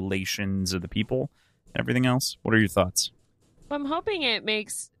the relations of the people, and everything else? What are your thoughts? Well, I'm hoping it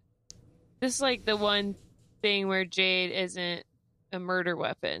makes this like the one thing where Jade isn't a murder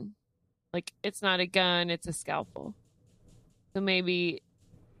weapon. Like, it's not a gun, it's a scalpel. So maybe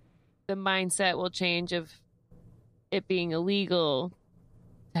the mindset will change of it being illegal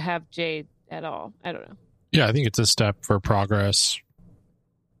to have Jade at all. I don't know. Yeah, I think it's a step for progress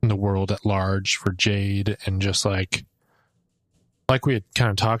in the world at large for Jade, and just like we had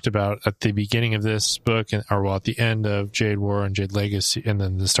kind of talked about at the beginning of this book, or at the end of Jade War and Jade Legacy, and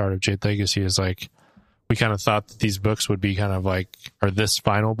then the start of Jade Legacy, is like we kind of thought that these books would be kind of like, or this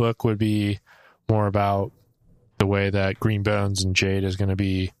final book would be more about the way that Green Bones and Jade is going to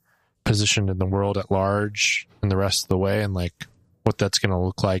be positioned in the world at large and the rest of the way, and like what that's going to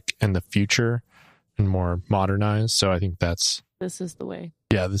look like in the future and more modernized. So I think this is the way.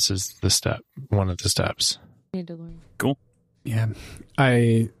 Yeah, this is the step, one of the steps. Need to learn. Cool. Yeah.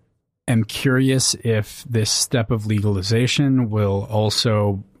 I am curious if this step of legalization will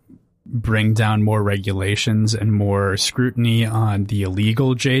also bring down more regulations and more scrutiny on the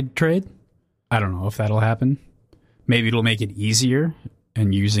illegal jade trade. I don't know if that'll happen. Maybe it'll make it easier,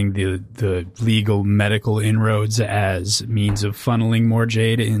 and using the legal medical inroads as means of funneling more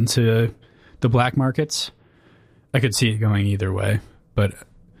jade into the black markets. I could see it going either way, but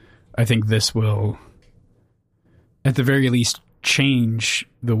I think this will, at the very least, change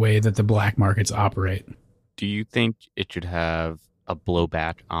the way that the black markets operate. Do you think it should have a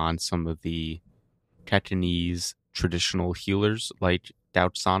blowback on some of the Ketanese traditional healers like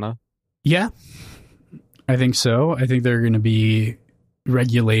Doutsana? Yeah, I think so. I think there are going to be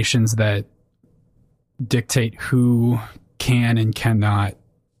regulations that dictate who can and cannot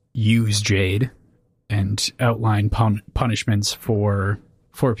use jade, and outline punishments for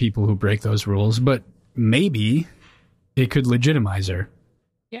people who break those rules. But maybe it could legitimize her.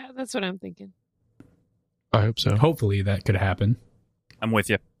 Yeah, that's what I'm thinking. I hope so. Hopefully that could happen. I'm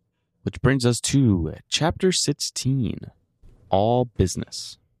with you. Which brings us to chapter 16, All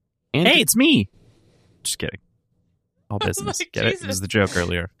Business. And hey, it's me. Just kidding. All business. Like, Get Jesus. it? It was the joke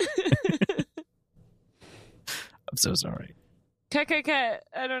earlier. I'm so sorry. Cut.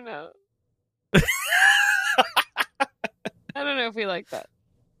 I don't know. I don't know if we like that.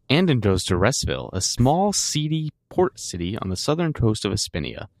 Andon goes to Restville, a small, seedy port city on the southern coast of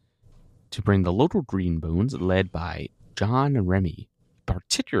Aspenia, to bring the local Greenbones led by John Remy, a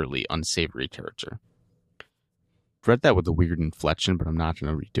particularly unsavory character. read that with a weird inflection, but I'm not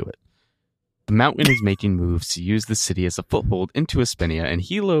going to redo it. The mountain is making moves to use the city as a foothold into Espenia, and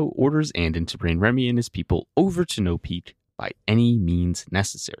Hilo orders Andon to bring Remy and his people over to No Peak by any means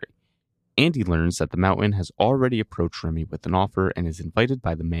necessary. Andy learns that the mountain has already approached Remy with an offer and is invited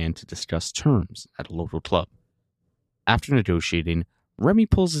by the man to discuss terms at a local club. After negotiating, Remy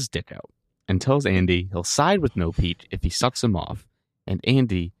pulls his dick out and tells Andy he'll side with No Peak if he sucks him off, and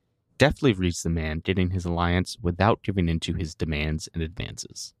Andy deftly reads the man, getting his alliance without giving in to his demands and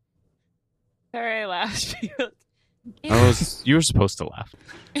advances. Sorry, I laughed. You were supposed to laugh.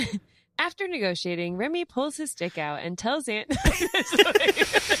 After negotiating, Remy pulls his dick out and tells Aunt.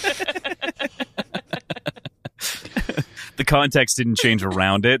 The context didn't change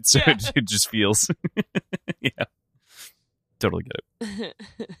around it, so it just feels. Yeah. Totally get it.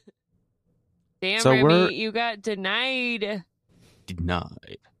 Damn, So Remy, you got denied.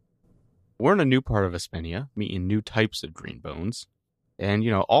 Denied. We're in a new part of Espenia, meeting new types of green bones. And,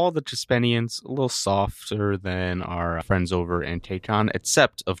 all the Chispenians, a little softer than our friends over in Tayton,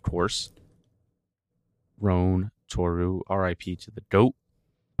 except, of course, Roan, Toru, R.I.P. to the goat.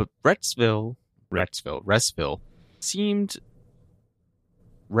 But Restville seemed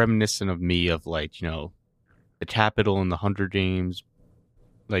reminiscent of me of, the capital in the Hunger Games.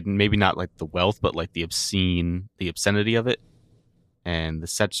 Like, maybe not like the wealth, but like the obscenity of it. And the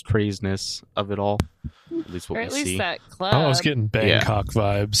sex craziness of it all. At least what or we at least see. that club. I was getting Bangkok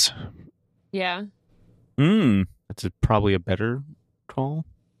vibes. Yeah. That's probably a better call.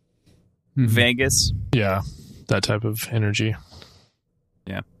 Vegas. Yeah, that type of energy.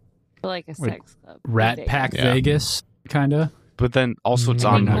 Like a sex club. Rat Pack Vegas, kind of. But then also it's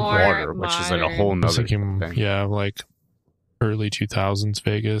on More water, which is like a whole I was nother thinking, thing. yeah, like early 2000s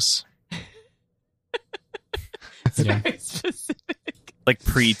Vegas. Yeah. Very specific. Like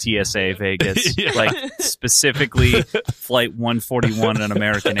pre-TSA Vegas. Yeah. Like specifically Flight 141 on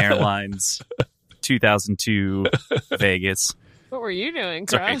American Airlines, 2002 Vegas. What were you doing,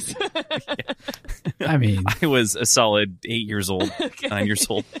 Sorry. Cross? I mean, I was a solid 8 years old, Okay. 9 years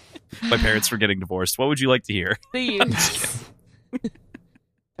old. My parents were getting divorced. What would you like to hear? The youth.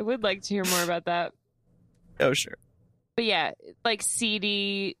 I would like to hear more about that. Oh, sure. But yeah, like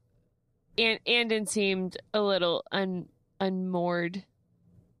seedy. Andon seemed a little unmoored.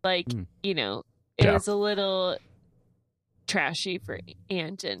 Like, it Yeah. was a little trashy for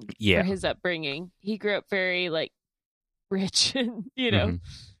Andon Yeah. for his upbringing. He grew up very, like, rich and,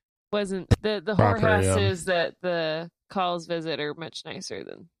 wasn't the Proper, whorehouses that the calls visit are much nicer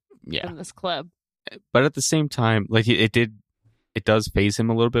than this club. But at the same time, like it does phase him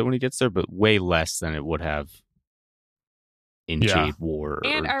a little bit when he gets there, but way less than it would have in Jade War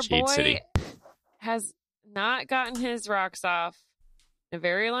And or our Jade boy City. has not gotten his rocks off in a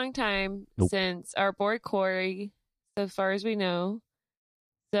very long time since our boy Corey, so far as we know.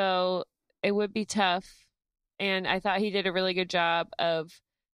 So it would be tough. And I thought he did a really good job of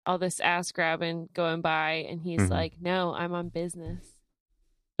all this ass grabbing going by. And he's like, no, I'm on business.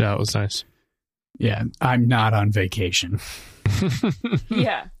 Yeah, it was nice. yeah, I'm not on vacation.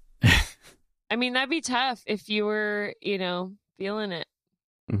 Yeah. I mean, that'd be tough if you were, feeling it.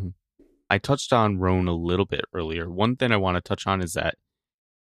 I touched on Roan a little bit earlier. One thing I want to touch on is that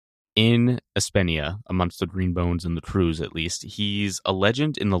in Espenia, amongst the Green Bones and the crews at least, he's a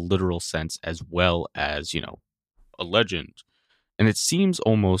legend in the literal sense as well as, a legend. And it seems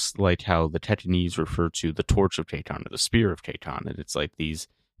almost like how the Tetanese refer to the Torch of Tayton or the Spear of Tayton. And it's like these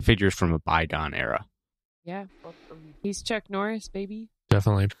figures from a bygone era. Yeah. He's Chuck Norris, baby.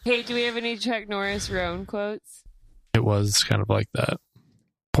 Definitely. Hey, do we have any Chuck Norris Roan quotes? It was kind of like that.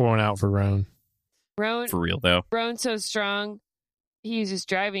 Pouring out for Roan. Roan, For real, though. Roan's so strong, he uses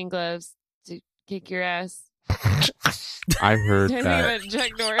driving gloves to kick your ass. I heard Tell me that. about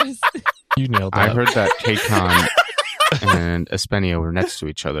Chuck Norris. You nailed that. I heard that Tayton and Espenia were next to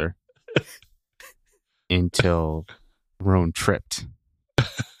each other until Roan tripped.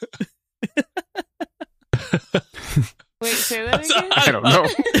 Wait, say that again? I don't know.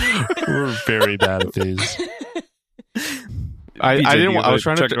 We're very bad at these. I didn't. I was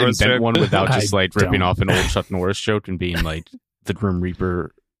trying to Chuck Norris invent joke? one without just I like ripping don't. off an old Chuck Norris joke and being like the Grim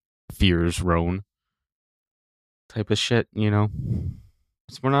Reaper fears Roan type of shit. So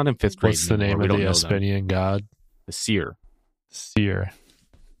we're not in fifth grade. What's the name anymore. of We the don't know them. Espenian god? The seer. Seer.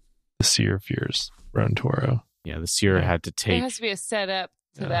 The seer fears Roan Toro. Yeah, the seer had to There take. has to be a setup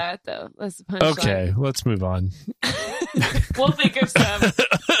to Yeah. that, though. That's the punchline. Okay, let's move on. We'll think of some.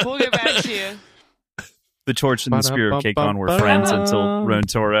 We'll get back to you. The Torch and the Spear of Kakon were friends until Roan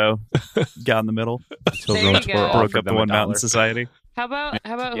Toro got in the middle. Until There Roan you Toro go. Broke offered up the them One $1. Mountain Society. How about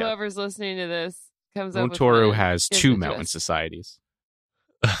Yeah. whoever's listening to this comes up with Toro one, has gives 2 it to mountain us. societies.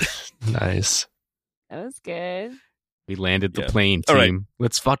 Nice. That was good. We landed the Yeah. plane, All right. team.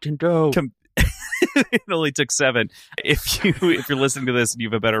 Let's fucking go. It only took 7. If you're listening to this and you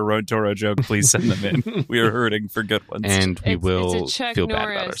have a better Ron Toro joke, please send them in. We are hurting for good ones. And we It's will a Chuck feel bad about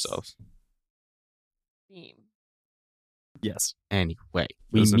Norris ourselves. theme. yes, Anyway,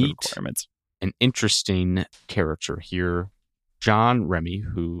 we those are the meet requirements. an interesting character here, John Remy,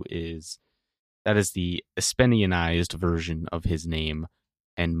 that is the Espenianized version of his name,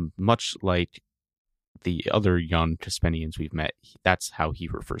 and much like the other young Caspenians we've met, that's how he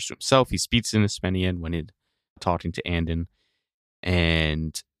refers to himself. He speaks in Espenian when talking to Andon,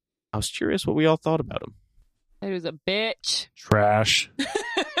 and I was curious what we all thought about him. He was a bitch. Trash.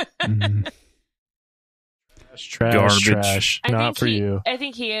 Mhm. Trash. Garbage. Trash. Not for you. I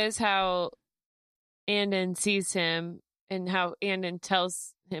think he is how Andon sees him and how Andon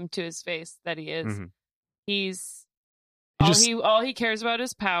tells him to his face that he is. Mhm. He's He all he cares about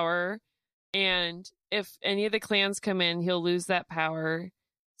is power, and if any of the clans come in, he'll lose that power.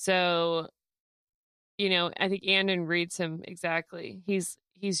 So, I think Andon reads him exactly. He's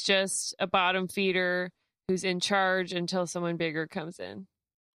just a bottom feeder who's in charge until someone bigger comes in.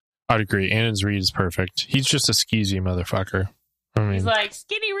 I'd agree. Annan's read is perfect. He's just a skeezy motherfucker. I mean, He's like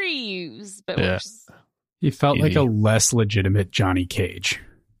Skinny Reeves, but Yeah. worse. He felt like Easy. a less legitimate Johnny Cage.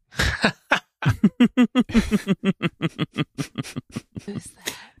 Who's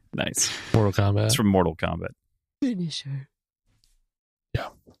that? Nice. Mortal Kombat. It's from Mortal Kombat. Finisher.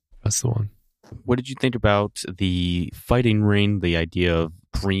 That's the one. What did you think about the fighting ring, the idea of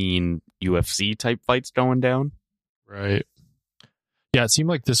green UFC type fights going down? Right. Yeah, it seemed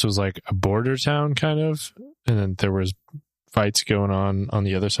like this was like a border town kind of, and then there was fights going on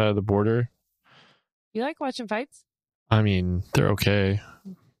the other side of the border. You like watching fights? I mean, they're okay.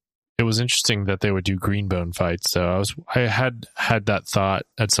 It was interesting that they would do greenbone fights, though. I had that thought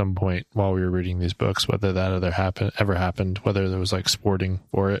at some point while we were reading these books, whether that ever happened, whether there was like sporting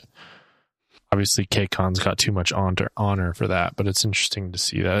for it. Obviously, K-Con's got too much honor for that, but it's interesting to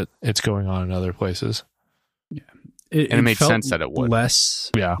see that it's going on in other places. It made felt sense that it would. less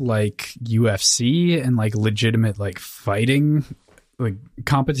Yeah. like UFC and like legitimate like fighting like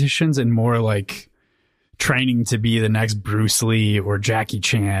competitions, and more like training to be the next Bruce Lee or Jackie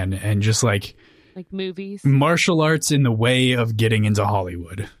Chan, and just like Movies. martial arts in the way of getting into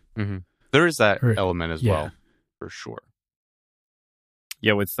Hollywood. Mm-hmm. There is that Or- element as yeah. well, for sure.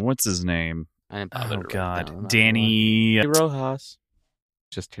 Yeah, with what's his name? I didn't bother to Oh write God, down, I'm not Danny. gonna lie. Rojas.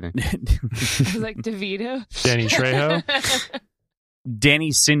 Just kidding. I was like DeVito. Danny Trejo?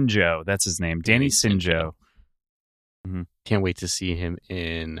 Danny Sinjo. That's his name. Danny Sinjo. Can't wait to see him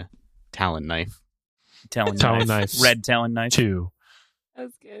in Talon Knife. Talon Talon knife. knife. Red Talon knife. 2. That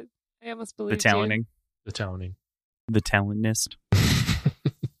was good. I almost The believed you. Taloning. The Towning. The Talonist.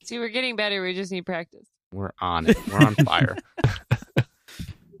 See, we're getting better. We just need practice. We're on it. We're on fire.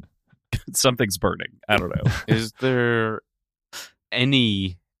 Something's burning. I don't know. Is there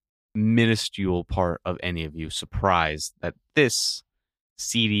any minuscule part of any of you surprised that this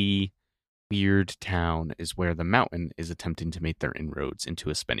seedy, weird town is where the mountain is attempting to make their inroads into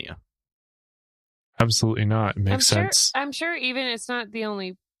Espenia? Absolutely not. It makes sense. I'm sure even it's not the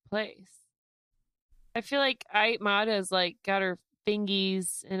only place. I feel like Mata's like got her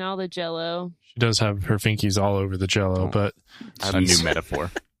fingies and all the jello. She does have her finkies all over the jello, but I have a new metaphor.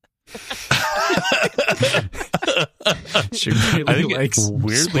 She really I think likes it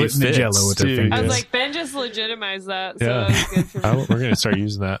weirdly splitting the fits, jello with her too. fingers. I was Yeah. like, Ben just legitimized that. So Yeah. that was good for me. we're going to start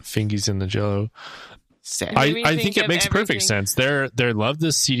using that. Fingies in the jello. Sad. made me I think think it of makes perfect everything. sense. They love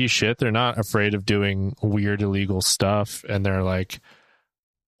this seedy shit. They're not afraid of doing weird illegal stuff, and they're like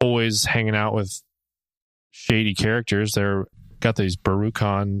always hanging out with shady characters. They're got these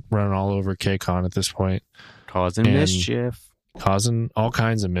Baruchan running all over K-Con at this point, Causing And- mischief. causing all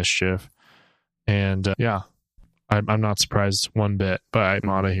kinds of mischief. And I'm not surprised one bit by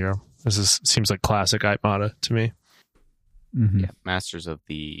Aitmata here. Seems like classic Aitmata to me. Mhm. Yeah, masters of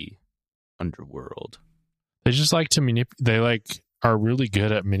the underworld. They just like to they are really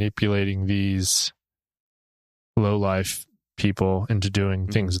good at manipulating these low life people into doing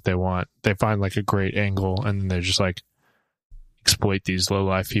things that they want. They find like a great angle, and then they just like exploit these low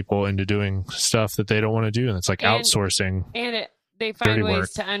life people into doing stuff that they don't want to do, and it's like And- outsourcing. And they find Dirty ways work.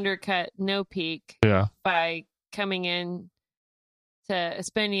 to undercut No Peak Yeah, by coming in to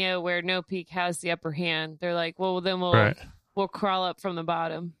Espenia where No Peak has the upper hand. They're like, well, then right. we'll crawl up from the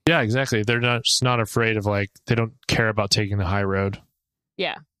bottom. Yeah, exactly. They're not afraid of they don't care about taking the high road.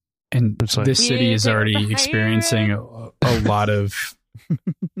 Yeah. And It's like- this city is Yeah, already the higher experiencing a lot of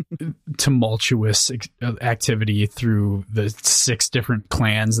tumultuous activity through the 6 different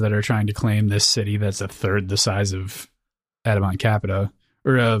clans that are trying to claim this city that's a third the size of Adamant Capita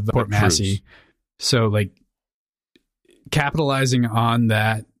or of Port Massey. So like capitalizing on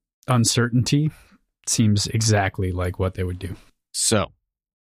that uncertainty seems exactly like what they would do. So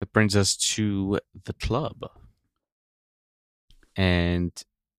that brings us to the club. And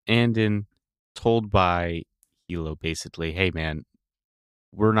Andon told by Hilo basically, hey man,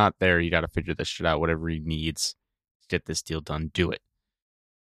 we're not there. You got to figure this shit out. Whatever he needs to get this deal done, do it.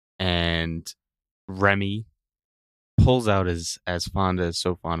 And Remy pulls out as Fonda is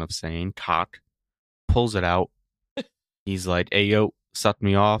so fond of saying, cock, pulls it out. He's like, hey, yo, suck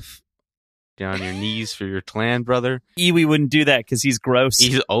me off. Get on your knees for your clan, brother. Iwi wouldn't do that because he's gross.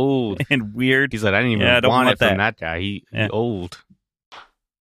 He's old and weird. He's like, I didn't even want it from that guy. He old.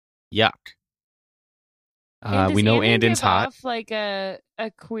 Yuck. We know Andon's hot. Off like a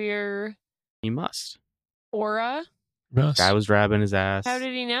queer. He must. Aura. Yes. Guy was grabbing his ass. How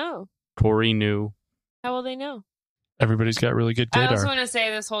did he know? Corey knew. How will they know? Everybody's got really good gaydar. I also want to say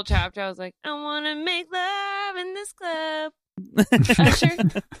this whole chapter, I was like, I want to make love in this club. Usher.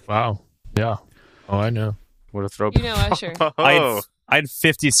 Wow. Yeah. Oh, I know. What a throw. You know Usher. I had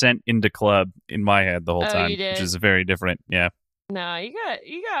 50 Cent into club in my head the whole time, you did? which is very different. Yeah. No, you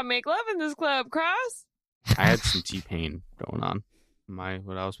got to make love in this club, Cross. I had some T-Pain going on.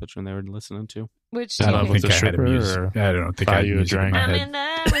 What I was picturing they were listening to. Which I don't T-Pain? think I had a music. I don't think I had you a music in drink. my I'm head. in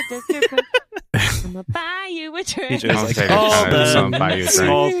love with this stripper. I'm gonna buy you a drink. He was I'll like, take all it. Some the buy you a drink.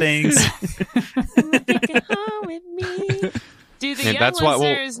 small things. I'ma take it home with me. Dude, the And young that's why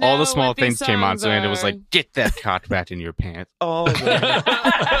listeners all know the small what these things came on. songs So Andon was are. like, get that cock back in your pants. Oh,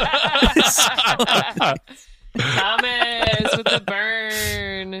 Thomas with the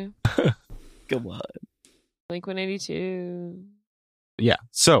burn. Come on. Blink 182. yeah.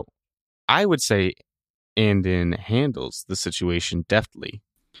 So I would say Andon handles the situation deftly.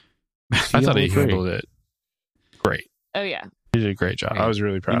 I thought he handled it great. Oh, yeah. He did a great job. I was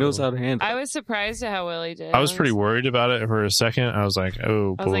really proud He knows of him. how to handle I it. was surprised at how well he did. I was pretty worried about it for a second. I was like,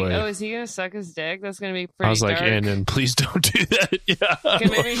 oh, I was boy. like, oh, is he going to suck his dick? That's going to be pretty I was like, dark. Andon, please don't do that. Yeah.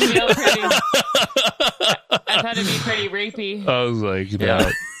 Can make me feel pretty. I thought it'd be pretty rapey. I was like,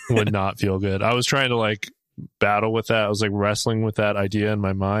 that would not feel good. I was trying to like battle with that. I was like wrestling with that idea in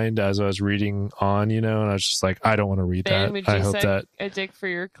my mind as I was reading on, and I was just like, I don't want to read Ben, that. would you I hope suck that a dick for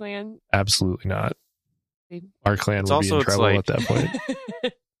your clan? absolutely not. Our clan would be in It's trouble like- at that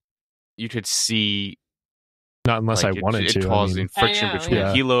point. You could see Not unless like, I wanted it to. causing friction I know, between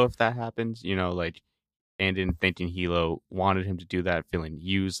yeah. Hilo if that happens. Like Andon thinking Hilo wanted him to do that, feeling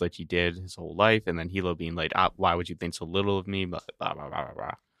used like he did his whole life, and then Hilo being like, why would you think so little of me? Blah, blah, blah, blah,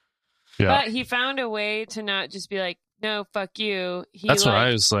 blah. Yeah. But he found a way to not just be like, no, fuck you. That's what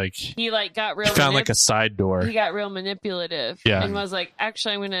I was like. He like got real. He found like a side door. He got real manipulative. Yeah. And was like,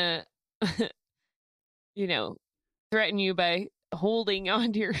 actually, I'm gonna, threaten you by holding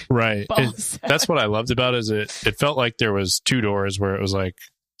onto your Right. balls. That's what I loved about it, is it felt like there was 2 doors where it was like,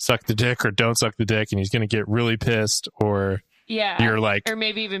 suck the dick or don't suck the dick, and he's going to get really pissed, or yeah. you're like Or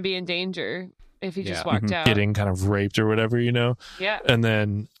maybe even be in danger if he just Yeah. walked Mhm. out. getting kind of raped or whatever, Yeah. And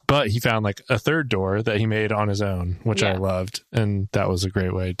then, but he found like a 3rd door that he made on his own, which I Yeah. loved. And that was a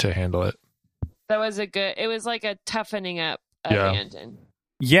great way to handle it. It was like a toughening up of Yeah. Andon.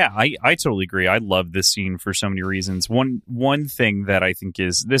 Yeah, I totally agree. I love this scene for so many reasons. One thing that I think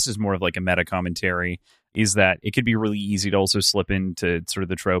this is more of like a meta commentary, is that it could be really easy to also slip into sort of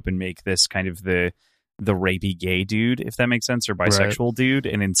the trope and make this kind of the rapey gay dude, if that makes sense, or bisexual dude,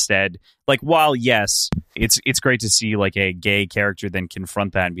 and instead, like, while yes, it's great to see like a gay character then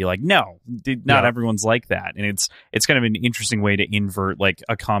confront that and be like, no, not everyone's like that, and it's kind of an interesting way to invert like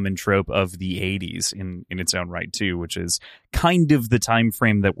a common trope of the 80s in its own right too, which is kind of the time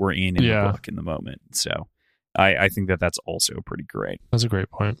frame that we're in the book in the moment. So I think that's also pretty great. That's a great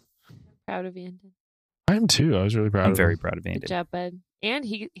point. Proud of Andon. I am too. I was really proud I'm of very him. proud of Good Andy. job, bud. And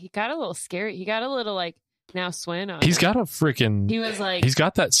he got a little scary. He got a little like now Swin on. He's it. got a freaking. He was like, He's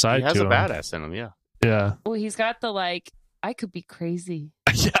got that side He has to a him. badass in him, yeah. Yeah. well, he's got the like, I could be crazy.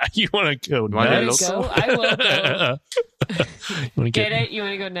 Yeah. You want to go wanna Wanna nuts? go? I will go. You want to Get it? You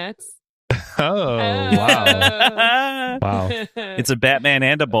want to go nuts? Oh, wow. Wow. It's a Batman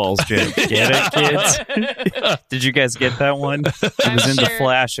and a balls joke. Get it, kids? Did you guys get that one? It I'm was in the sure-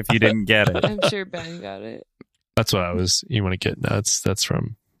 Flash if you didn't get it. I'm sure Ben got it. That's what I was. You want to get nuts? That's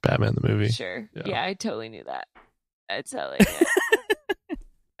from Batman the movie. Sure. Yeah. Yeah, I totally knew that. I totally knew it.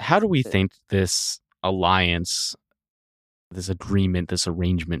 How do we think this alliance, this agreement, this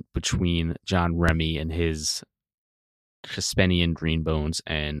arrangement between John Remy and his Hespenian Greenbones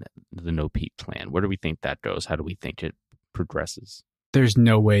and the No Peak clan. Where do we think that goes? How do we think it progresses? There's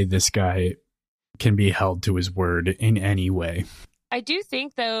no way this guy can be held to his word in any way. I do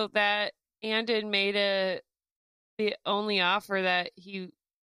think, though, that Andon made the only offer that he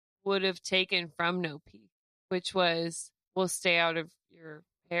would have taken from No Peak, which was, we'll stay out of your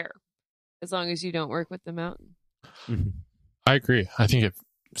hair as long as you don't work with the mountain. Mm-hmm. I agree. I think it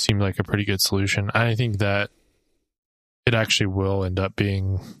seemed like a pretty good solution. I think that it actually will end up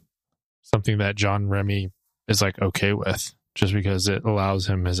being something that John Remy is like okay with, just because it allows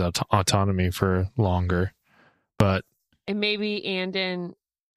him his autonomy for longer. But And maybe Andon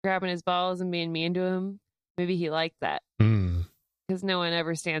grabbing his balls and being mean to him, maybe he liked that. Because no one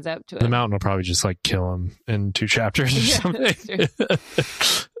ever stands up to him. The mountain will probably just like kill him in 2 chapters or something.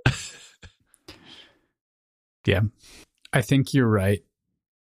 Yeah. I think you're right.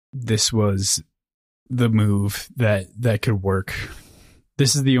 This was the move that could work.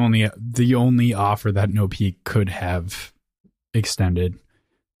 This is the only offer that No Peak could have extended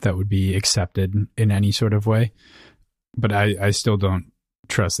that would be accepted in any sort of way. But I still don't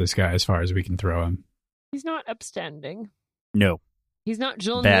trust this guy as far as we can throw him. He's not upstanding. No. He's not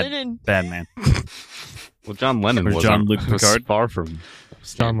John Lennon. Bad man. Well, John Lennon Or was Jean-Luc Picard. far from.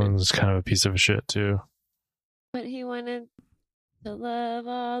 John Lennon's kind of a piece of shit too. But he wanted to love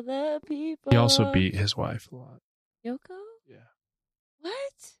all the people. He also beat his wife a lot. Yoko? Yeah. What?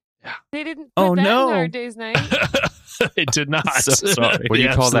 Yeah. They didn't put Oh, that no. in Hard Day's Night. It did not. So sorry. What do you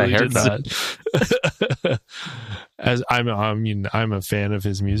He call that, absolutely did not. As I'm a fan of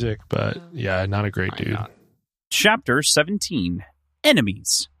his music, but yeah, not a great dude. Chapter 17,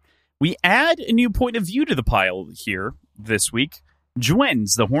 Enemies. We add a new point of view to the pile here this week.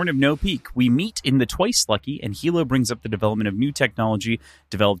 Juen's the Horn of No Peak. We meet in the Twice Lucky, and Hilo brings up the development of new technology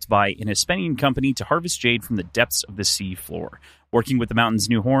developed by an Hespenian company to harvest jade from the depths of the sea floor. Working with the mountain's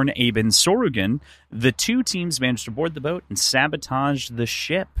new horn, Abe and Sorugan, the two teams manage to board the boat and sabotage the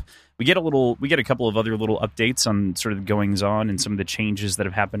ship. We get a couple of other little updates on sort of the goings on and some of the changes that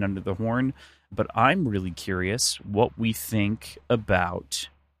have happened under the horn. But I'm really curious what we think about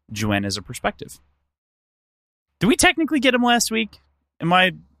Juen as a perspective. Did we technically get him last week? Am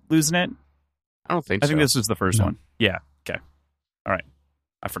I losing it? I don't think I so. think this was the first No. one. Yeah. Okay. All right.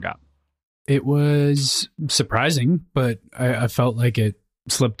 I forgot. It was surprising, but I felt like it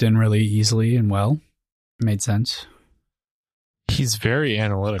slipped in really easily and well. It made sense. He's very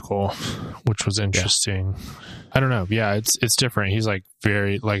analytical, which was interesting. I don't know. Yeah, it's different. He's like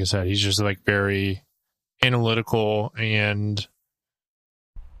very, like I said, he's just like very analytical and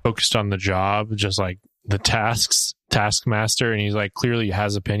focused on the job, just like the taskmaster. And he's like clearly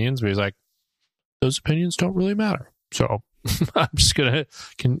has opinions, but he's like, those opinions don't really matter. So I'm just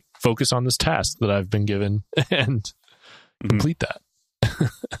can focus on this task that I've been given and complete that.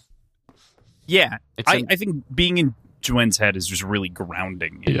 Yeah. I think being in Juen's head is just really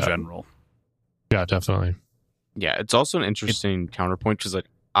grounding in general. Yeah, definitely. Yeah, it's also an interesting counterpoint because, like,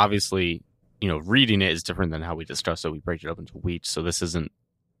 obviously, reading it is different than how we discuss it. We break it up into weeks, so this isn't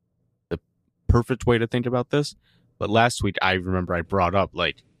the perfect way to think about this. But last week, I remember I brought up,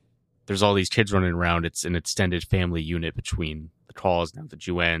 like, there's all these kids running around. It's an extended family unit between the Calls, now the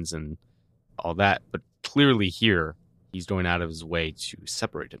Juens, and all that. But clearly here, he's going out of his way to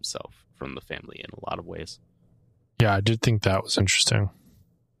separate himself from the family in a lot of ways. Yeah, I did think that was interesting.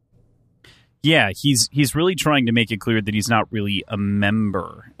 Yeah, he's really trying to make it clear that he's not really a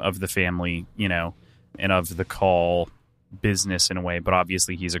member of the family, and of the Call business in a way, but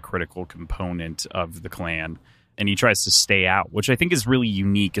obviously he's a critical component of the clan, and he tries to stay out, which I think is really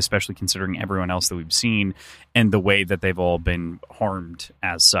unique, especially considering everyone else that we've seen and the way that they've all been harmed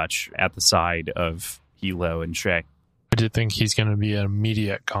as such at the side of Hilo and Shay. I did think he's going to be an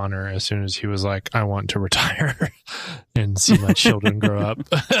immediate goner as soon as he was like, I want to retire and see my children grow up.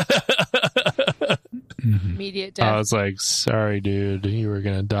 Immediate death. I was like, sorry, dude, you were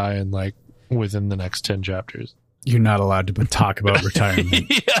going to die in like within the next 10 chapters. You're not allowed to talk about retirement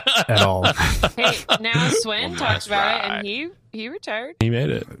at all. Hey, now Swen talks about it, and he retired. He made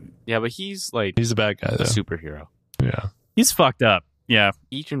it. Yeah, but he's like He's a bad guy, a though. superhero. Yeah. He's fucked up. Yeah.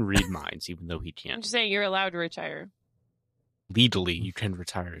 He can read minds, even though he I'm can't. just saying, you're allowed to retire. Legally, you can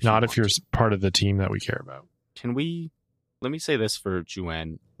retire. Not if you you're want to. part of the team that we care about. Let me say this for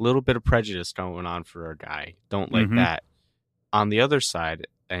Juen. A little bit of prejudice going on for our guy. Don't like that. On the other side,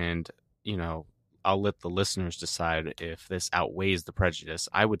 and, I'll let the listeners decide if this outweighs the prejudice.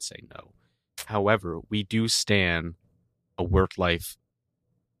 I would say no. However, we do stand a work-life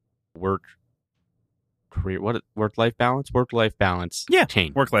balance Yeah,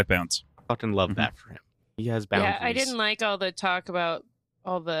 change. work-life balance. Fucking love that for him. He has boundaries. Yeah, I didn't like all the talk about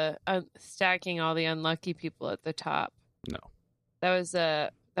all the stacking all the unlucky people at the top. No. That was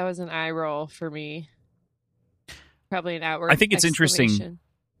an eye roll for me. Probably an outward. I think it's interesting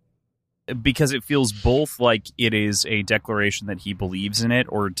because it feels both like it is a declaration that he believes in it,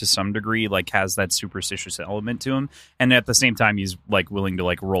 or to some degree like has that superstitious element to him, and at the same time he's like willing to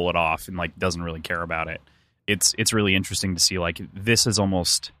like roll it off and like doesn't really care about it. It's really interesting to see like this is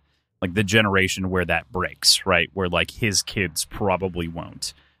almost like the generation where that breaks, right? Where like his kids probably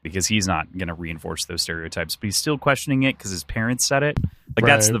won't, because he's not going to reinforce those stereotypes, but he's still questioning it because his parents said it. Like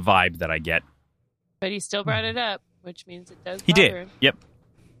that's the vibe that I get. But he still brought it up, which means it does. He did. Him. Yep.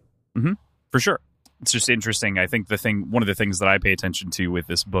 Mm-hmm. For sure. It's just interesting. I think one of the things that I pay attention to with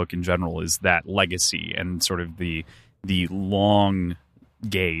this book in general is that legacy and sort of the long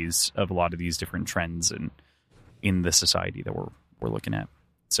gaze of a lot of these different trends and in the society that we're looking at.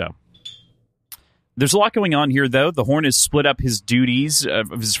 So there's a lot going on here, though. The Horn has split up his duties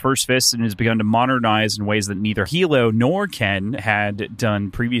of his First Fist and has begun to modernize in ways that neither Hilo nor Ken had done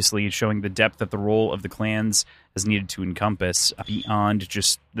previously, showing the depth that the role of the clans has needed to encompass beyond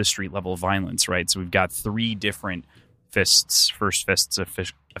just the street level violence, right? So we've got 3 different fists, First Fists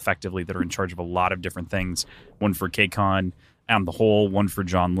effectively, that are in charge of a lot of different things. One for K-Con and the whole, one for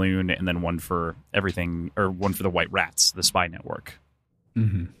John Loon, and then one for everything, or one for the White Rats, the spy network.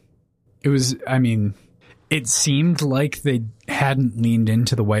 Mm-hmm. It was, I mean, it seemed like they hadn't leaned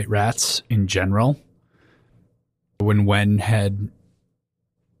into the White Rats in general when Wen had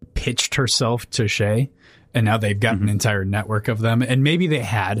pitched herself to Shay, and now they've got an entire network of them. And maybe they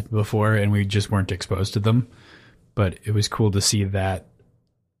had before and we just weren't exposed to them. But it was cool to see that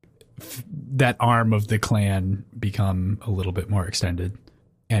arm of the clan become a little bit more extended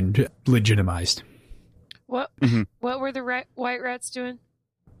and legitimized. What were the White Rats doing?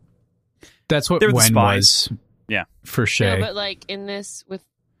 That's what They're the Wen spies. was. Yeah, for Shay. No, but like in this with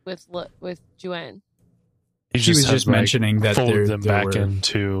Juan. She was just mentioning that folded them there back were...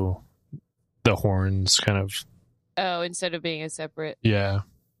 into the Horns, kind of. Oh, instead of being a separate. Yeah.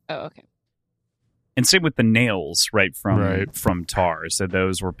 Oh, okay. And same with the nails, right, from Tar. So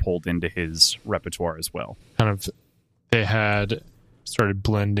those were pulled into his repertoire as well. Kind of, they had started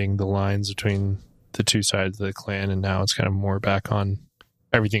blending the lines between the two sides of the clan, and now it's kind of more back on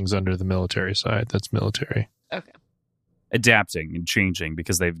everything's under the military side. That's military. Okay. Adapting and changing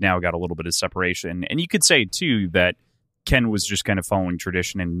because they've now got a little bit of separation. And you could say, too, that Ken was just kind of following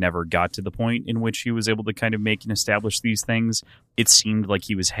tradition and never got to the point in which he was able to kind of make and establish these things. It seemed like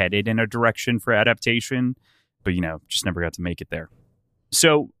he was headed in a direction for adaptation, but, just never got to make it there.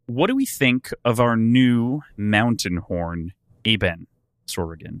 So what do we think of our new mountain horn, Aben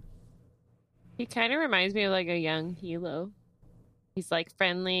Sorrigan? He kind of reminds me of like a young Hilo. He's like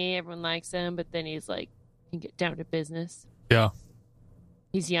friendly, everyone likes him, but then he's like, can get down to business. Yeah.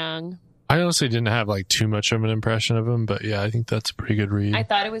 He's young. I honestly didn't have like too much of an impression of him, but yeah, I think that's a pretty good read. I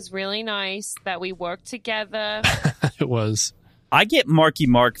thought it was really nice that we worked together. It was. I get Marky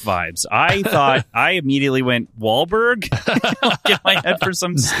Mark vibes. I thought I immediately went Wahlberg in my head for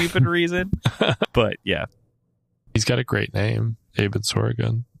some stupid reason. But yeah. He's got a great name, Aben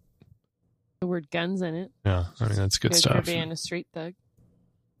Sorrigan. The word guns in it. Yeah, I mean, that's good stuff. For being a street thug.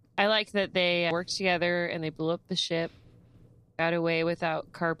 I like that they worked together and they blew up the ship, got away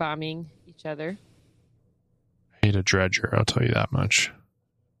without car bombing each other. I hate a dredger, I'll tell you that much.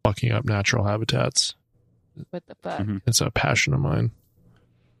 Fucking up natural habitats. What the fuck? Mm-hmm. It's a passion of mine.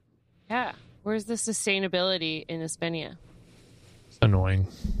 Yeah. Where's the sustainability in Espenia? It's annoying.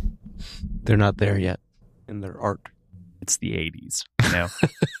 They're not there yet in their art. It's the 80s,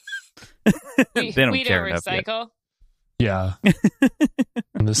 They don't we care don't enough yet. recycle. Yeah.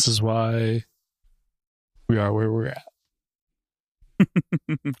 And this is why we are where we're at.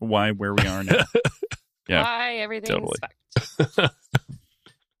 Why where we are now. Yeah, why everything's totally. fucked.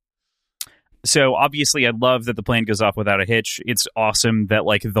 So obviously I love that the plan goes off without a hitch. It's awesome that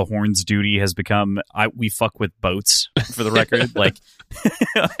like the Horn's duty has become we fuck with boats, for the record. Like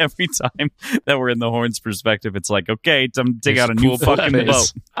every time that we're in the Horn's perspective, it's like, okay, time to take out a new fucking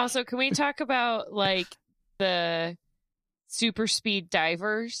boat. Also, can we talk about like the super speed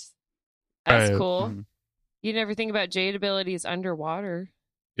divers? That's Right. cool. Mhm. You never think about Jade abilities underwater.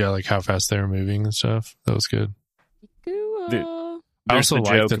 Yeah, like how fast they were moving and stuff. That was good. Cool. Dude. I There's also the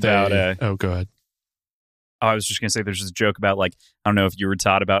like joke that about they... Oh, go ahead. I was just gonna say there's this joke about like, I don't know if you were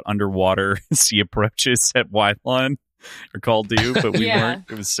taught about underwater sea approaches at Wylawn or Call Do, but we Yeah.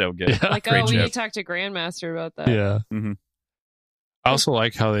 weren't. It was so good. Yeah. Like, Great we need joke. to talk to Grandmaster about that. Yeah. Mhm. I also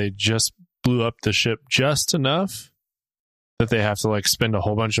like how they just blew up the ship just enough that they have to like spend a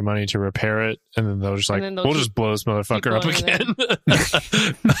whole bunch of money to repair it, and then they'll just like, we'll just blow this motherfucker up again.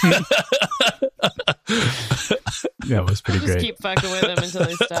 That was pretty Just great. keep fucking with them until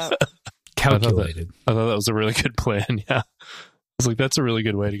they stop. Calculated. I thought that was a really good plan. Yeah, I was like, that's a really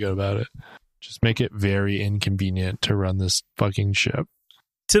good way to go about it. Just make it very inconvenient to run this fucking ship.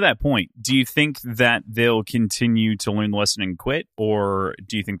 To that point, do you think that they'll continue to learn the lesson and quit, or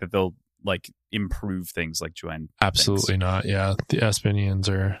do you think that they'll like improve things like Joanne? Absolutely not. Yeah, the Espinians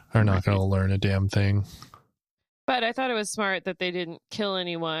are not going to learn a damn thing. But I thought it was smart that they didn't kill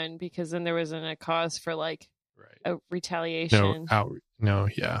anyone, because then there wasn't a cause for like a retaliation.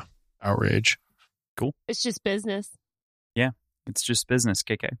 Outrage. Cool. It's just business. Yeah, it's just business,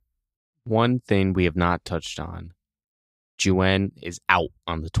 KK. One thing we have not touched on, Juan is out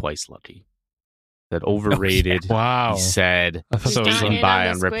on the Twice Lucky. That overrated. Wow. He said, I thought that was skating in by on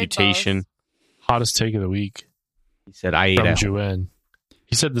on the squid reputation. balls. Hottest take of the week He said, I ate from at Juan.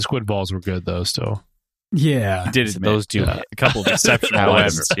 He said the squid balls were good though. Still, Yeah. He did So admit those do a couple of exceptional However,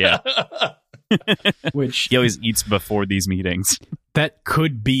 ones. Yeah, Which he always eats before these meetings. that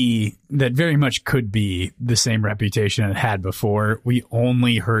very much could be the same reputation it had before. We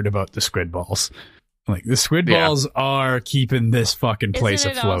only heard about the squid balls. Like, the squid balls are keeping this fucking place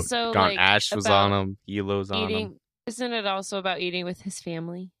Isn't it afloat. also Gone like Ash was about on him. Elo's on him. eating? Isn't it also about eating with his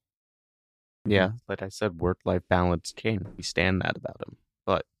family? Yeah, like I said, work-life balance king. We stand that about him.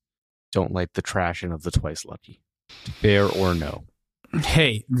 But don't like the trashing of the Twice Lucky. Fair or no?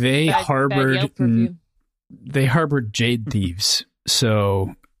 Hey, they Bad Yelp review. harbored Jade thieves.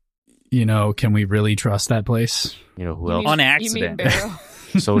 So, can we really trust that place? You know who You else? mean- On You accident. mean Barrow?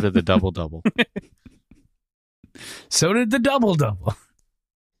 So did the double-double. So did the double.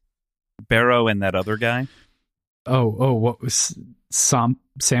 Barrow and that other guy. Oh, what was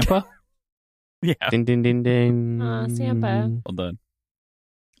Sampa? Yeah, Ding, ding, ding, ding. Sampa. well done.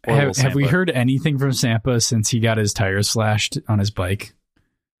 Horrible Have we Sampa. heard anything from Sampa since he got his tires slashed on his bike?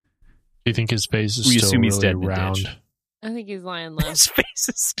 do you think his face is We still assume he's really dead in the round? ditch. I think he's lying low. His face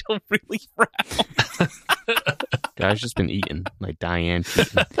is still really round. Guy's just been eating like Diane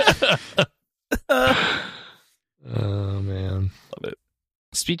Keaton. Oh man. Love it.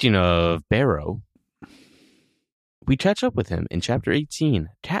 Speaking of Barrow, we catch up with him in Chapter 18,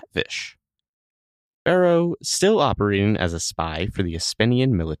 Catfish. Barrow, still operating as a spy for the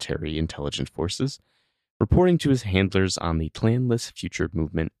Espinian military intelligence forces, reporting to his handlers on the clanless future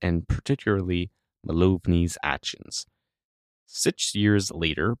movement and particularly Malovny's actions. 6 years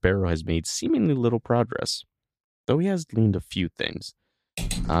later, Barrow has made seemingly little progress, though he has gleaned a few things.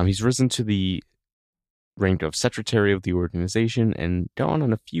 He's risen to the rank of secretary of the organization and gone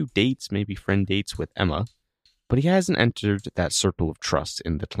on a few dates, maybe friend dates with Emma, but he hasn't entered that circle of trust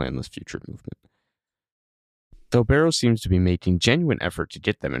in the clanless future movement. Though Barrow seems to be making genuine effort to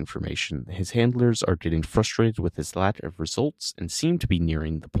get them information, his handlers are getting frustrated with his lack of results and seem to be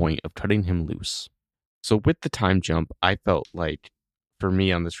nearing the point of cutting him loose. So with the time jump, I felt like, for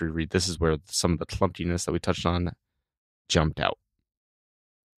me on this reread, this is where some of the clunkiness that we touched on jumped out.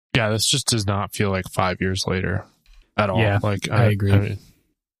 Yeah, this just does not feel like 5 years later at all. Yeah, Like I agree. mean,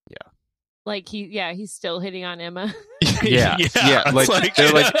 Like he's still hitting on Emma. Yeah. Like, it's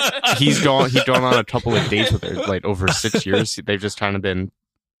they're like, he's gone on a couple of dates with her, like over 6 years. They've just kind of been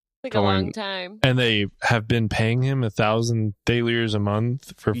Like Going- a long time. and they have been paying him 1,000 thalers a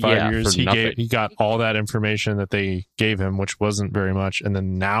month for 5 Yeah, years. for nothing. He got all that information that they gave him, which wasn't very much. And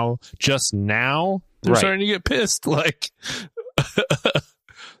then just now, they're Right. starting to get pissed. Like,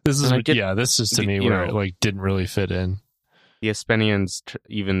 this is, And I get- this is to me you where know- it like didn't really fit in. the Espinians,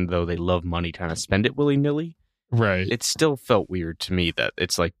 even though they love money, kind of spend it willy-nilly. Right. It still felt weird to me that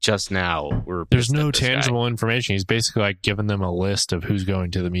it's like just now we're There's pissed no at this guy. tangible information. He's basically like giving them a list of who's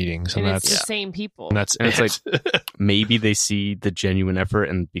going to the meetings, and And it's that's the same people. and that's And it's it. Maybe they see the genuine effort,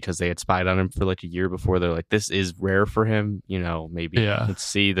 and because they had spied on him for like a year before, they're like, this is rare for him. Maybe Yeah. let's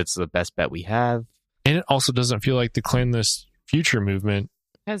see. That's the best bet we have. And it also doesn't feel like the clanless future movement.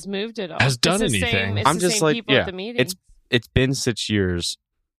 Has moved at all. Has done It's the anything. Same, it's I'm the just same like, people yeah, at the meeting. It's been 6 years.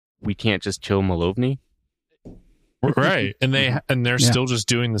 We can't just kill Malovny. Right. And they're Yeah. still just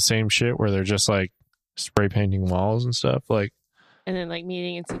doing the same shit where they're just like spray painting walls and stuff, like, and then like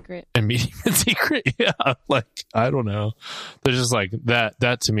meeting in secret. and meeting in secret. Yeah. Like, I don't know. There's just like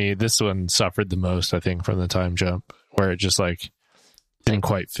that to me, this one suffered the most, I think, from the time jump, where it just like didn't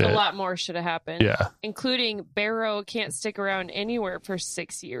quite fit. A lot more should have happened. Yeah. Including Barrow can't stick around anywhere for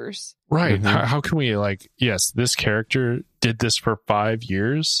 6 years. Right. Mhm. How can we yes, this character did this for 5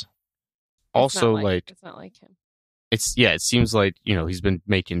 years. Also, It's not like him. it seems like, he's been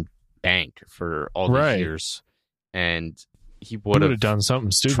making bank for all these Right. years. And he would have have done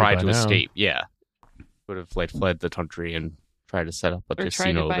something stupid. tried by to now. escape. Yeah, would have like fled the country and tried to set up a Or tried to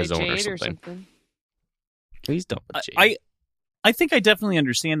casino of buy his own Jade or something. He's done with Jade. I think I definitely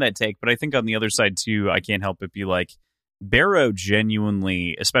understand that take, but I think on the other side too, I can't help but be like, Barrow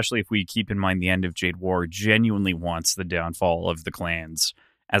genuinely, especially if we keep in mind the end of Jade War, genuinely wants the downfall of the clans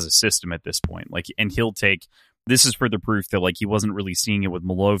as a system at this point. Like, and he'll take, this is further proof that like he wasn't really seeing it with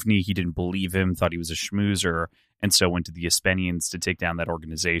Malovny. He didn't believe him, thought he was a schmoozer, and so went to the Uspenians to take down that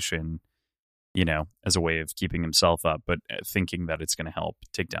organization, you know, as a way of keeping himself up, but thinking that it's going to help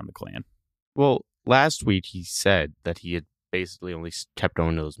take down the clan. Well, last week he said that he had basically only kept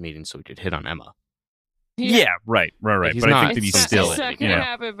going to those meetings so he could hit on Emma. Yeah, right. Like, he's but I not- think that he's it's still, It's not you gonna know,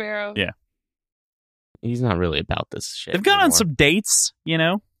 happen, Barrow. Yeah. He's not really about this shit. they've gone on anymore. some dates, you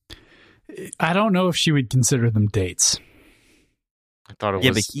know. I don't know if she would consider them dates. I thought it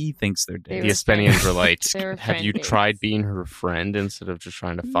Yeah, but was he thinks they're They the dates. were Uspenians were like, They were "Have you friend tried dates. being her friend instead of just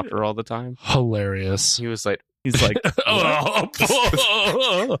trying to fuck her all the time?" Hilarious. He was like, He's like,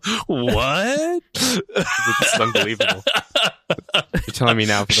 What? "This is unbelievable." You're telling me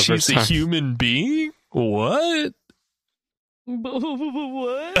now for the She's first a time. human being? What?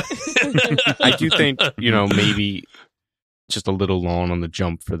 What? I do think, maybe just a little long on the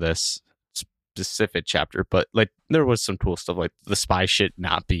jump for this specific chapter, but like there was some cool stuff, like the spy shit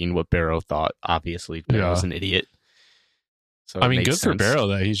not being what Barrow thought. Obviously, Barrow's an idiot. So I it mean, makes good for sense. Barrow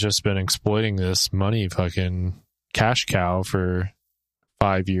that he's just been exploiting this money fucking cash cow for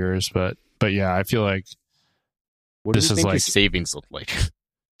 5 years. But yeah, I feel like What do this you is think like- his savings look like?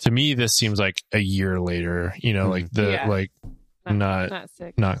 to me this seems like a year later. You know, like the Yeah. like Not- not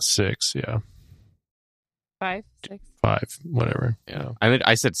 6. not 6, yeah, 5, 6. 5, whatever. Yeah,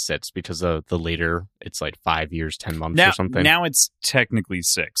 I said 6 because of the later. It's like 5 years, 10 months now, or something. now it's technically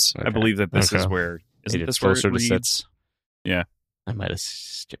 6. I Okay. believe that this is Okay. where, isn't Maybe this it's where closer it to reads? 6. I might have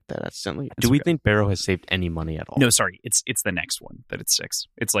skipped that accidentally. That's Do we okay. think Barrow has saved any money at all? No, sorry, it's the next one that it's 6.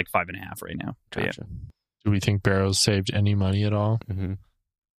 It's like 5.5 right now. But yeah. Gotcha. Do we think Barrow's saved any money at all? hmm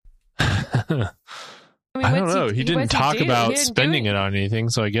I don't know. He didn't talk about He didn't do spending it on anything,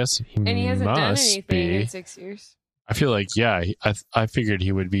 so I guess he And he hasn't done must anything be. in 6 years. I feel like, yeah, I figured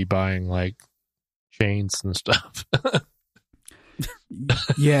he would be buying like chains and stuff.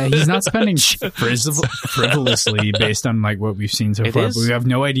 Yeah, he's not spending frivolously based on like what we've seen so It far. is- But we have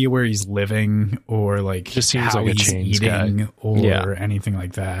no idea where he's living or like Just seems how like a he's chains eating or Yeah. anything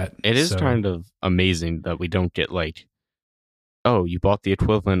like that. It is So- kind of amazing that we don't get like, oh, you bought the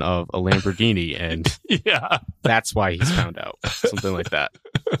equivalent of a Lamborghini, and Yeah. that's why he's found out. Something like that.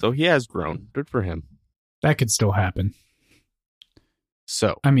 So he has grown. Good for him. that could still happen.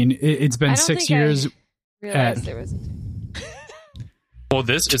 So I mean, it's I been don't 6 think years. Realized there was a Well,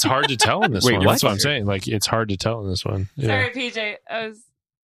 it's hard to tell in this Wait, one. what? That's what I'm saying. Like, it's hard to tell in this one. Yeah. Sorry, PJ.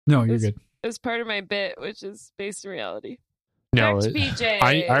 No, you're It's- good. It was part of my bit, which is based in reality. No, Back to it-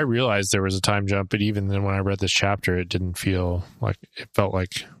 PJ. I realized there was a time jump, but even then when I read this chapter, it didn't feel like it felt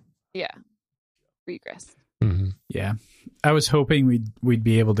like. regress. Mhm. Yeah, I was hoping we'd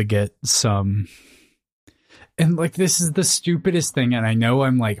be able to get some. And like, this is the stupidest thing, and I know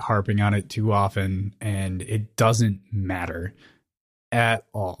I'm like harping on it too often, and it doesn't matter at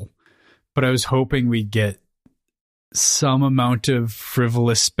all. But I was hoping we'd get some amount of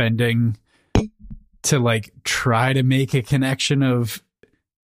frivolous spending to like try to make a connection of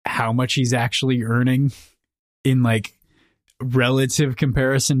how much he's actually earning in like relative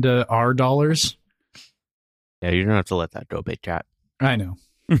comparison to our dollars. yeah, you don't have to let that go, Big Cat. I know.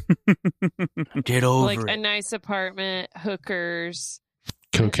 Get over Like it. a nice apartment, hookers,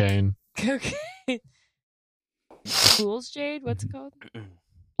 Cocaine, cocaine. Schools, Jade? What's it called?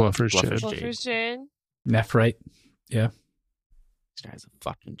 Bluffers, Bluffers. Jade. Jade. Wolfers, Jade. Nephrite. This guy's a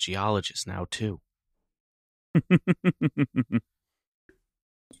fucking geologist now too.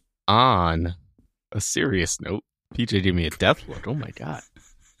 On a serious note, PJ gave me a death look. Oh my god.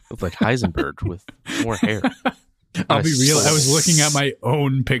 Looked like Heisenberg with more hair. I'll be real. I was saw- looking at my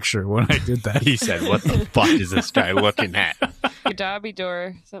own picture when I did that. He said, "What the fuck is this guy looking at?" Your Dobby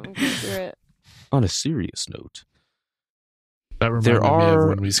door. Something came through it. On a serious note, That reminded there me of are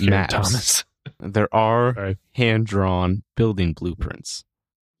when we scared maps. Thomas. There are Sorry. hand-drawn building blueprints.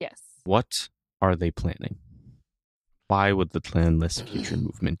 Yes. What are they planning? Why would the planless future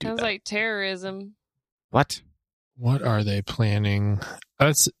movement do Sounds that? like terrorism. What? What are they planning?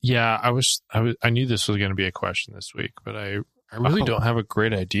 I knew this was going to be a question this week, but I really Oh. don't have a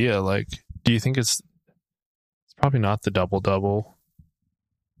great idea. Like, do you think it's probably not the double?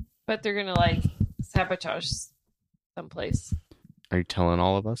 But they're gonna like sabotage someplace. Are you telling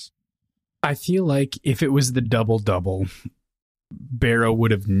all of us? I feel like if it was the double, Barrow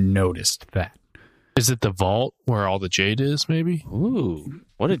would have noticed that. Is it the vault where all the jade is, maybe? Ooh,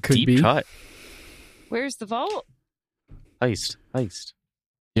 what a Could deep be. cut. Where's the vault? Heist.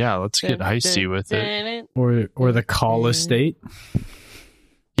 Yeah, let's get icy with it. Or the Call Estate.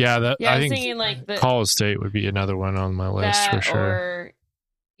 Yeah, that Yeah, I I was think thinking like the Call Estate would be another one on my list that, for sure. or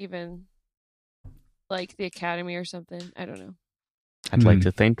even like the academy or something. I don't know. I'd like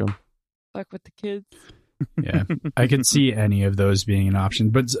to thank him. Fuck with the kids. Yeah, I can see any of those being an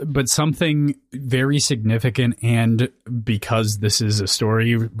option, but something very significant, and because this is a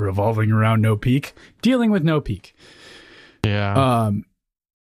story revolving around No Peak, dealing with No Peak. Yeah.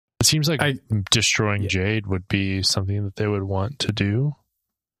 It seems like destroying Yeah. Jade would be something that they would want to do.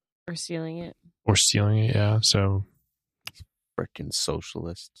 Or stealing it. Or stealing it, yeah. So Frickin'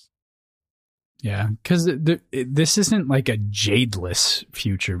 socialists. Yeah, because this isn't like a Jadeless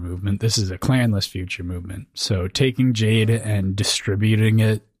future movement. This is a clanless future movement. So taking Jade and distributing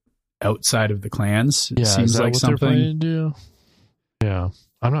it outside of the clans yeah, seems is that like what they're something. planning to do? Yeah.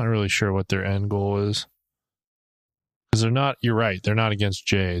 I'm not really sure what their end goal is. Because they're not, you're right, they're not against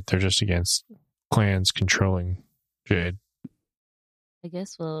Jade. They're just against clans controlling Jade. I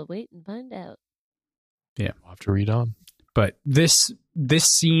guess we'll wait and find out. Yeah, We'll have to read on. but this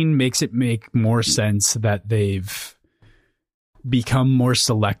scene makes it make more sense that they've become more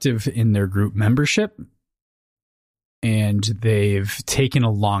selective in their group membership, and they've taken a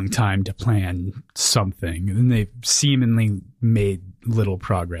long time to plan something, and they've seemingly made little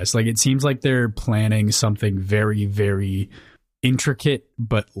progress. Like, it seems like they're planning something very, very intricate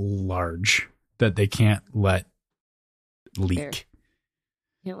but large that they can't let leak. Fair.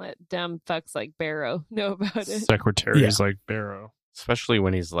 Can't let dumb fucks like Barrow know about it. Secretaries like Barrow. Especially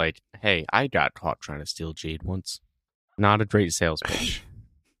when he's like, hey, I got caught trying to steal Jade once. Not a great sales pitch.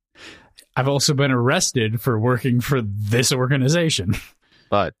 I've also been arrested for working for this organization.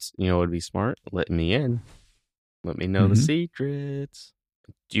 But, you know what would be smart? Let me in. Let me know the Mhm. secrets.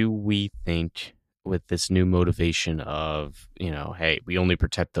 Do we think with this new motivation of, you know, hey, we only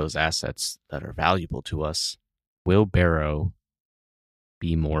protect those assets that are valuable to us, will Barrow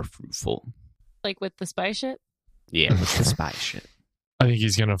be more fruitful? Like with the spy shit? Yeah, with the spy shit. I think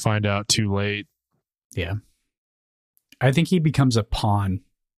he's going to find out too late. Yeah. I think he becomes a pawn.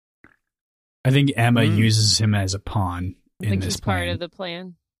 I think Emma uses him as a pawn I in think this he's part plan. of the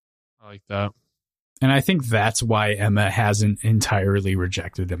plan. I like that. And I think that's why Emma hasn't entirely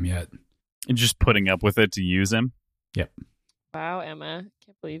rejected him yet. And just putting up with it to use him. Wow, Emma.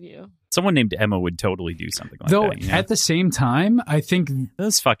 Can't believe you. Someone named Emma would totally do something like Though, that. You know? at the same time, I think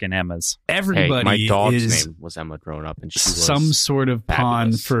Those fucking Emmas. everybody Hey, my dog's is name was Emma growing up, and she was some sort of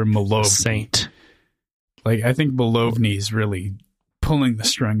pawn fabulous. for Malovny. Saint. Like, I think Malovny is really pulling the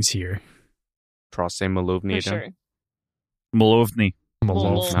strings here. Trosse Malovny For again. sure. Malovny.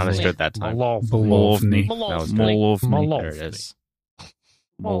 Malov. Not as good that time. Malovny. That was Malov. good. Malovny. There it is.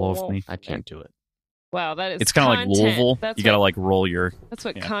 Malovny. I can't do it. Wow, that is It's kind of like content. Louisville. That's You got to what- like roll your. That's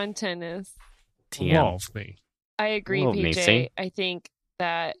what yeah. content is. TM. Love me. I agree, Malovny, PJ. see? I think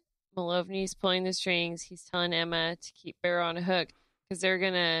that Malovny's pulling the strings. He's telling Emma to keep Barrow on a hook because they're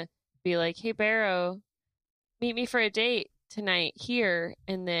going to be like, hey, Barrow, meet me for a date tonight here.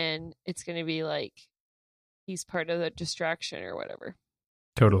 And then it's going to be like he's part of the distraction or whatever.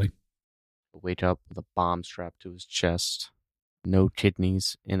 Totally. Wake up with a bomb strapped to his chest. No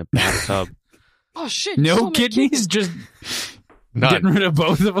kidneys in a bathtub. Oh, shit. No so many kidneys? Just None. getting rid of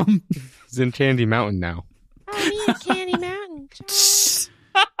both of them? He's in Candy Mountain now. I need Candy Mountain.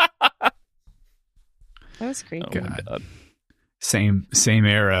 That was creepy. Oh, my God. God. Same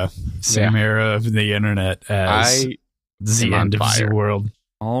era. Same era of the internet as I the am on end of the fire. world.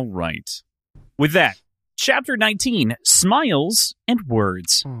 All right. With that, Chapter 19, Smiles and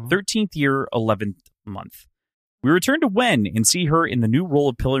Words, 13th year, 11th month. We return to Wen and see her in the new role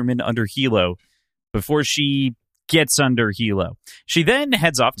of Pillarman under Hilo before she gets under Hilo. She then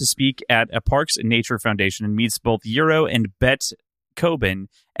heads off to speak at a Parks and Nature Foundation and meets both Yuro and Bet Kobin,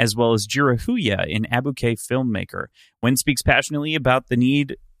 as well as Jirahuya, an Abuke filmmaker. Wen speaks passionately about the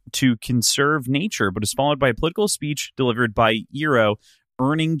need to conserve nature, but is followed by a political speech delivered by Yuro,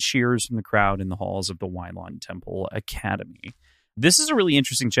 earning cheers from the crowd in the halls of the Wylon Temple Academy. This is a really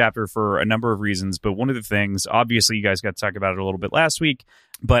interesting chapter for a number of reasons, but one of the things, obviously you guys got to talk about it a little bit last week,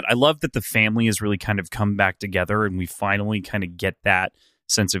 but I love that the family has really kind of come back together and we finally kind of get that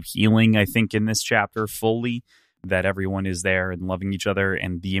sense of healing, I think, in this chapter fully, that everyone is there and loving each other,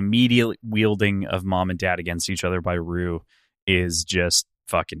 and the immediate wielding of mom and dad against each other by Rue is just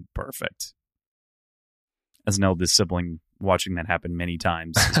fucking perfect. As an eldest sibling, watching that happen many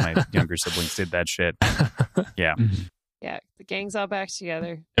times, as my younger siblings did that shit. Yeah. Yeah, the gang's all back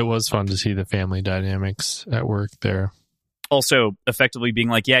together. It was fun to see the family dynamics at work there. Also, effectively being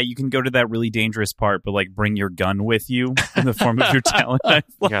like, yeah, you can go to that really dangerous part, but like bring your gun with you in the form of your talent knife.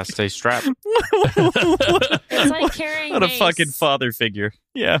 You gotta stay strapped. It's like carrying What a mace. fucking father figure.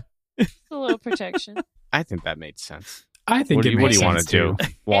 Yeah. It's a little protection. I think that made sense. I think What do it you makes want sense to do?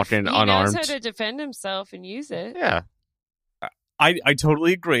 too. Walk If in he unarmed? knows how to defend himself and use it. Yeah, I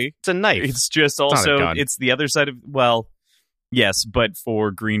totally agree. it's a knife. It's just not a also, gun. it's the other side of, well, yes, but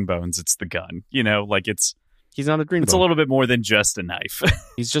for Green Bones, it's the gun. You know, like it's He's not a green. a little bit more than just a knife.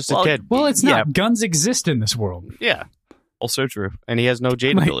 He's just Well, a kid. Well, it's Yeah. not. Guns exist in this world. Yeah, Also true. and he has no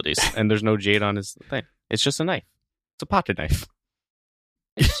jade Like- abilities, and there's no jade on his thing. It's just a knife. It's a pocket knife.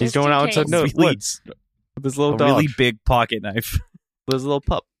 It's He's just going in out into case. the Really- woods with his little A dog, really big pocket knife. with his little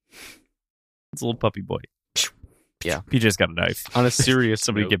pup. It's a little puppy boy. Yeah. PJ's got a knife. On a serious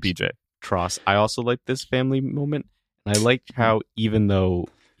Somebody note, get PJ. Tross. I also like this family moment, and I like how even though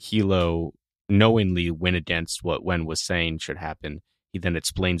Hilo knowingly went against what Wen was saying should happen, he then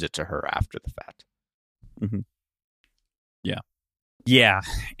explains it to her after the fact. Yeah,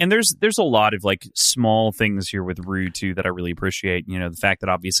 and there's a lot of like small things here with Rue too that I really appreciate. You know, the fact that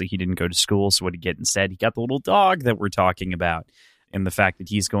obviously he didn't go to school, so what did he get instead? He got the little dog that we're talking about, and the fact that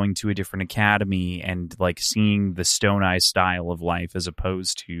he's going to a different academy and like seeing the Stone Eye style of life as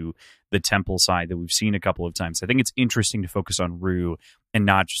opposed to the temple side that we've seen a couple of times. I think it's interesting to focus on Rue and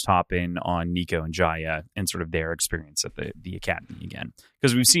not just hop in on Nico and Jaya and sort of their experience at the academy again,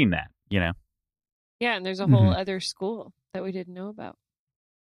 because we've seen that. You know, Yeah, and there's a whole Mhm. other school that we didn't know about.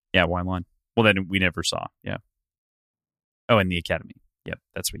 yeah, Wylon. Well, then we never saw. Yeah. Oh, in the academy. Yep,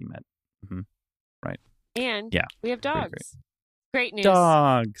 that's what you meant. And Yeah, we have very dogs. Great news.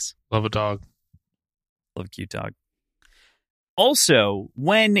 Dogs. Love a dog. Love a cute dog. Also,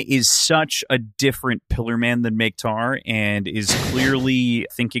 Wen is such a different pillar man than Mektar and is clearly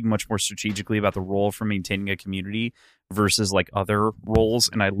thinking much more strategically about the role for maintaining a community versus like other roles.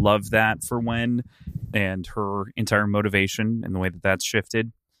 And I love that for Wen and her entire motivation and the way that that's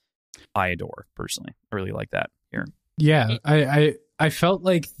shifted. I adore, personally. I really like that here. Yeah, I felt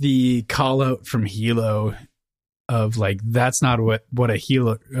like the call out from Hilo of like that's not what a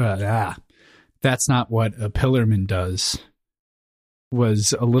Hilo that's not what a pillarman does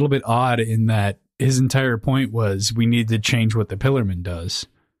was a little bit odd in that his entire point was we need to change what the pillarman does.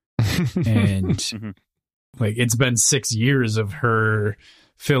 And Mhm. like it's been 6 years of her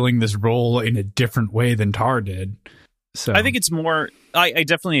filling this role in a different way than Tar did. So I think it's more. I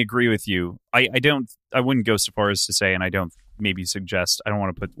definitely agree with you. I wouldn't go so far as to say, and I don't maybe suggest. I don't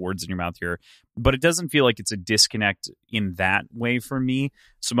want to put words in your mouth here, but it doesn't feel like it's a disconnect in that way for me,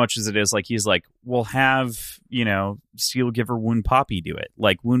 so much as it is like he's like, we'll have Steel Giver Wound Poppy do it.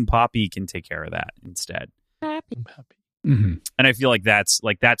 Like Wound Poppy can take care of that instead. Happy. I'm happy. Mhm. And I feel like that's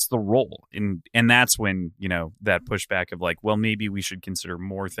the role, and that's when that pushback of like, well, maybe we should consider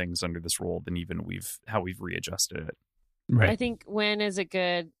more things under this role than even how we've readjusted it. Right. I think Wen is a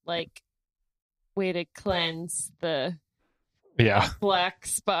good way to cleanse the Yeah, black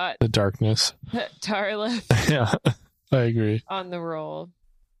spot the darkness. that Tar left Yeah, I agree. on the roll.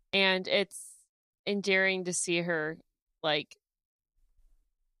 And it's endearing to see her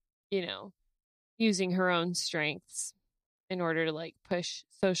using her own strengths in order to push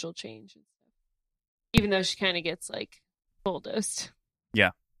social change and stuff. Even though she kind of gets bulldozed.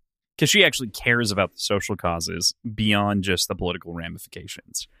 Because she actually cares about the social causes beyond just the political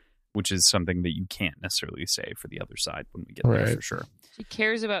ramifications, which is something that you can't necessarily say for the other side when we get there Right. for sure. She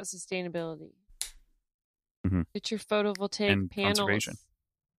cares about sustainability. Mhm. Get your photovoltaic And panels conservation.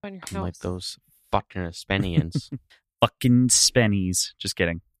 on your house. Unlike those fucking Espenians. Fucking spennies. Just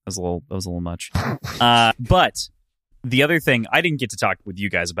kidding. That was a little much. But the other thing, I didn't get to talk with you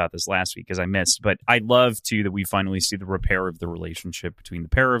guys about this last week because I missed, but I love too that we finally see the repair of the relationship between the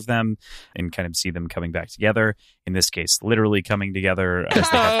pair of them and kind of see them coming back together. In this case, literally coming together as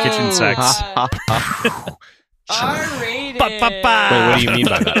they have kitchen sex. R-rated. Wait, what do you mean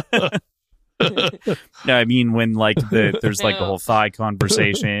by that? No, I mean when there's the No. whole thigh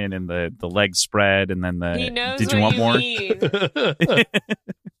conversation and the legs spread and then He the knows did you what want more? mean.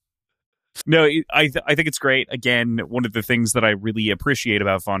 No, I think it's great. Again, one of the things that I really appreciate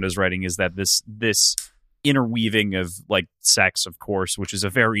about Fonda's writing is that this interweaving of sex, of course, which is a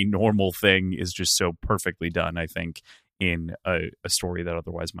very normal thing, is just so perfectly done, I think, in a story that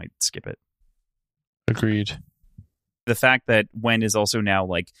otherwise might skip it. Agreed. The fact that Wen is also now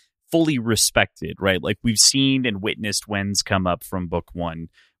fully respected, right? We've seen and witnessed Wen's come up from book one,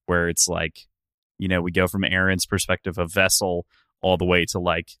 where it's we go from Aaron's perspective of Vessel all the way to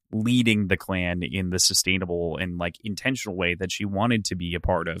like leading the clan in the sustainable and like intentional way that she wanted to be a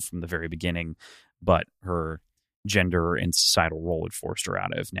part of from the very beginning, but her gender and societal role had forced her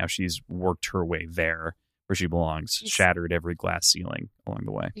out of. Now she's worked her way there where she belongs, shattered every glass ceiling along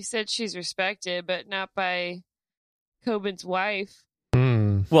the way. You said she's respected, but not by Coben's wife.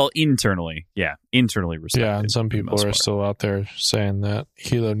 Well, internally, internally respected. Yeah, and some people are still out there saying that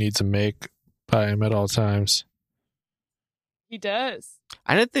Hilo needs a make by him at all times. He does.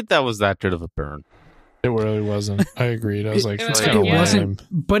 I didn't think that was that good of a burn. It really wasn't. I agreed. I was like, it's It kind of wasn't,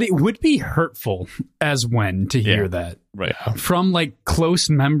 but it would be hurtful as when to hear that. Right. From like close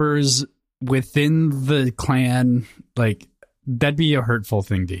members within the clan, like that'd be a hurtful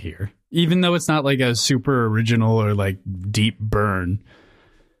thing to hear. Even though it's not like a super original or like deep burn,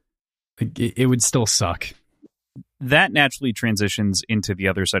 like, it would still suck. That naturally transitions into the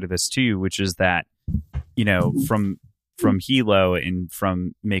other side of this too, which is that, you know, from Hilo and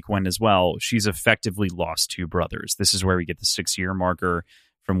from Make One as well, she's effectively lost 2 brothers. This is where we get the 6-year marker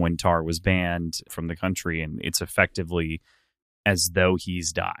from when Tar was banned from the country, and it's effectively as though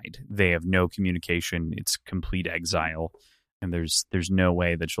he's died. They have no communication. It's complete exile, and there's no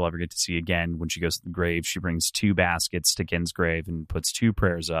way that she'll ever get to see again. When she goes to the grave, she brings 2 baskets to Gen's grave and puts 2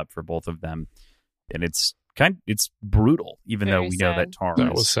 prayers up for both of them, and it's brutal, even Very though we know sad. that Tar that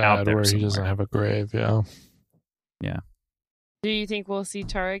is was sad out there where somewhere. he doesn't have a grave. Yeah. Do you think we'll see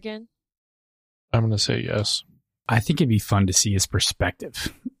Tara again? I'm going to say yes. I think it'd be fun to see his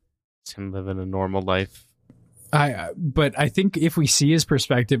perspective. It's him living a normal life. But I think if we see his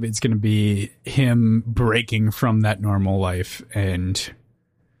perspective, it's going to be him breaking from that normal life and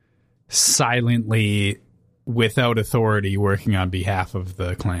silently, without authority, working on behalf of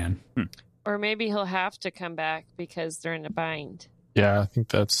the clan. Or maybe he'll have to come back because they're in a bind. Yeah, I think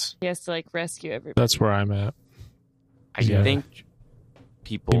that's He has to like rescue everybody. where I'm at. I Yeah. think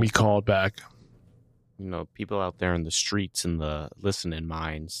people, Can be called back. you know, people out there in the streets and the listening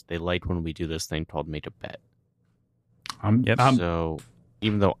minds, they like when we do this thing called Make a Bet. Yep. So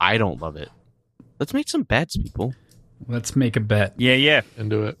even though I don't love it, let's make some bets, people. Let's make a bet. Yeah.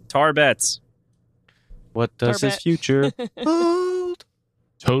 Into it. Tar bets. What does Tar his bet. future hold?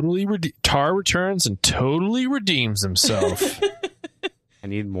 Tar returns and totally redeems himself. I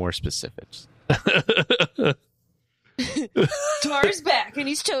need more specifics. Tar's back and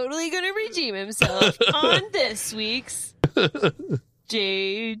he's totally going to redeem himself on this week's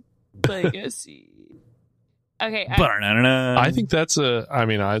Jade Legacy. Okay. I think that's a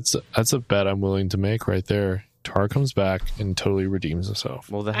bet I'm willing to make right there. Tar comes back and totally redeems himself.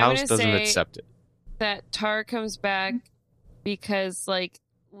 Well, the I'm house gonna doesn't say- accept it. that Tar comes back because, like,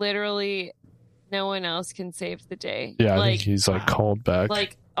 literally no one else can save the day. Yeah, I like, think he's like called back.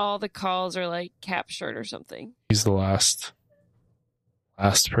 like all the calls are like captured or something. He's the last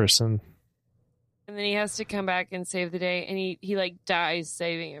person. And then he has to come back and save the day, and he like dies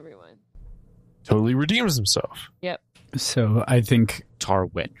saving everyone. Totally redeems himself. Yep. So I think Tar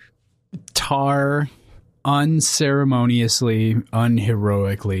witch. Tar unceremoniously,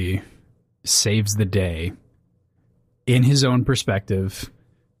 unheroically saves the day in his own perspective,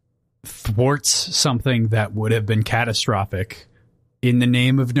 thwarts something that would have been catastrophic in the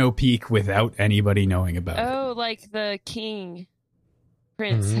name of No Peak without anybody knowing about it. Oh, like the king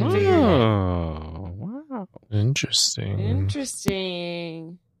prince had Mhm. figured it out. Oh, wow. Interesting.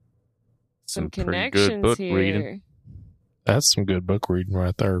 Interesting. Some pretty good connections book here. reading. That's some good book reading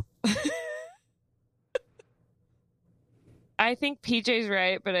right there. I think PJ's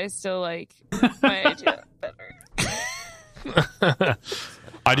right, but I still like my idea better.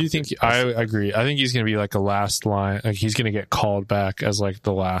 I do think I agree. I think he's going to be like a last line. Like he's going to get called back as like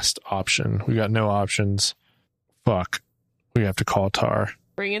the last option. We got no options. Fuck. We have to call Tar.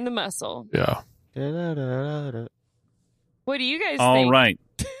 Bring in the muscle. Yeah. What do you guys All think? right.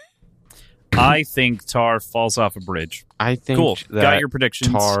 I think Tar falls off a bridge. I think Cool. that Got your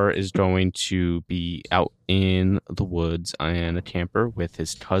predictions. Tar is going to be out in the woods in a camper with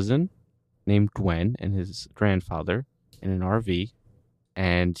his cousin named Gwen and his grandfather in an RV.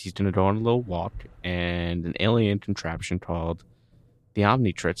 And he's going to go on a little walk, and an alien contraption called the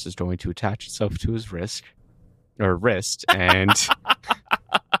Omnitrix is going to attach itself to his wrist, and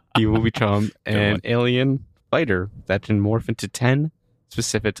he will become an alien fighter that can morph into 10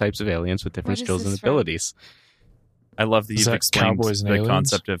 specific types of aliens with different What is skills and this from? abilities. I love that Is you've that explained Cowboys and the Aliens?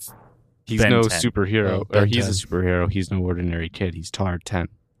 concept of He's Ben no 10. superhero, Oh, Ben or he's 10. a superhero. He's no ordinary kid. He's Tar 10.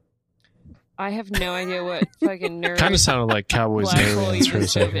 I have no idea what fucking nerd Kind of sounded like Cowboys and black hole Aliens you for a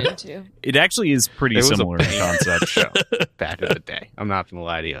just dove second. into. It actually is pretty It was a similar in concept. show back in the day. I'm not going to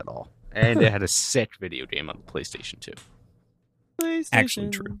lie to you at all. And it had a sick video game on the PlayStation 2. PlayStation. Actually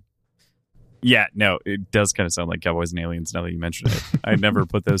true. Yeah, no, it does kind of sound like Cowboys and Aliens now that you mention it. I never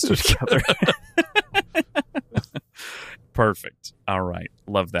put those two together. Perfect. All right.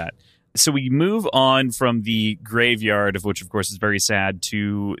 Love that. So we move on from the graveyard, of which, of course, is very sad,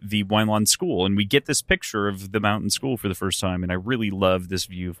 to the Wineland School. And we get this picture of the mountain school for the first time. And I really love this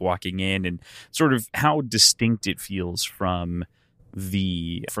view of walking in and sort of how distinct it feels from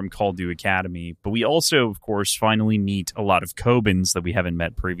Caldu Academy. But we also, of course, finally meet a lot of Cobans that we haven't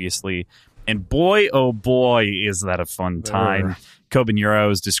met previously. And boy, oh boy, is that a fun time. Coban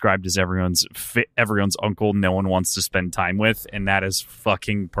Euro is described as everyone's uncle no one wants to spend time with, and that is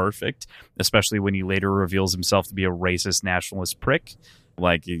fucking perfect, especially when he later reveals himself to be a racist nationalist prick.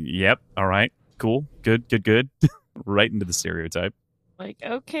 Like, yep, all right, cool, good. Right into the stereotype. Like,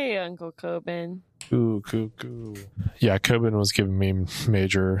 okay, Uncle Coban. Cool. Yeah, Coban was giving me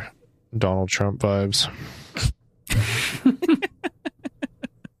major Donald Trump vibes.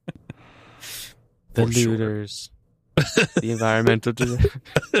 The looters. The environmental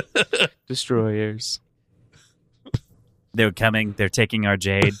destroyers. They're coming. They're taking our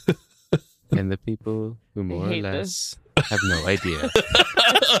Jade. And the people who more or hate less have no idea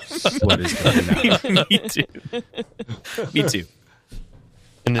what is going on. Me too. Me too.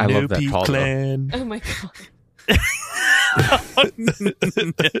 And the I love New that Peak call, Clan. Oh my god.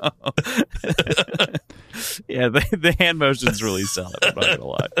 Yeah, the hand motions really sell it. I'm not gonna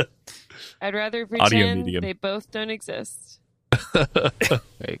lie. I'd rather Audio pretend medium. they both don't exist.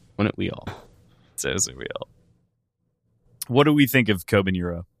 Hey, wouldn't we all? Says we all. What do we think of Coban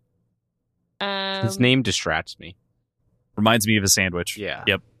Euro? His name distracts me. Reminds me of a sandwich. Yeah.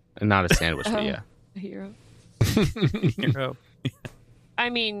 Yep. And not a sandwich, Oh. but yeah. A hero. Euro. I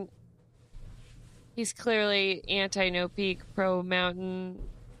mean, he's clearly anti-No Peak, pro-mountain,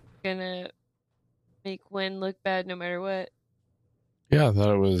 gonna make Wynn look bad no matter what. Yeah, I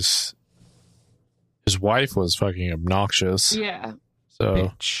thought it was. His wife was fucking obnoxious. Yeah. So,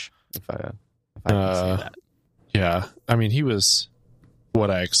 Bitch. If I can say that. yeah. I mean, he was what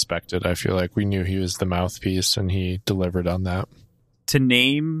I expected. I feel like we knew he was the mouthpiece and he delivered on that. To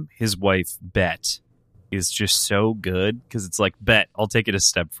name his wife Bet is just so good because it's like, Bet, I'll take it a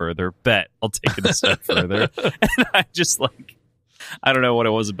step further. Bet, I'll take it a step further. And I just like, I don't know what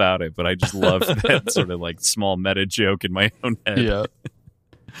it was about it, but I just love that sort of like small meta joke in my own head. Yeah.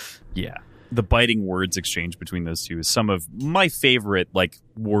 Yeah. The biting words exchange between those two is some of my favorite like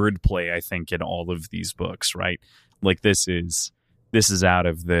wordplay, I think, in all of these books, right? Like this is out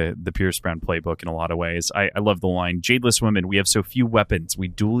of the Pierce Brown playbook in a lot of ways. I love the line, Jadeless women, we have so few weapons. We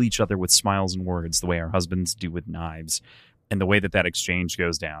duel each other with smiles and words the way our husbands do with knives. And the way that exchange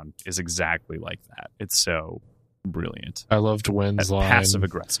goes down is exactly like that. It's so brilliant. I loved Wynn's line. Passive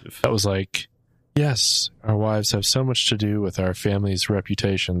aggressive. That was like, yes, our wives have so much to do with our family's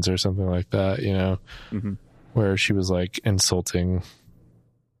reputations or something like that, you know, where she was like insulting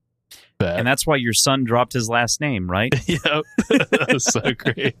Bet. And that's why your son dropped his last name, right? Yep. That was so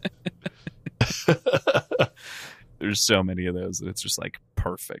great. There's so many of those that it's just like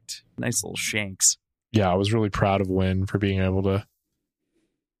perfect. Nice little shanks. Yeah, I was really proud of Wynn for being able to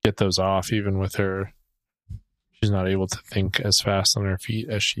get those off, even with her. She's not able to think as fast on her feet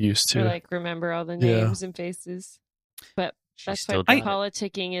as she used to. Or like remember all the names and faces. But that's why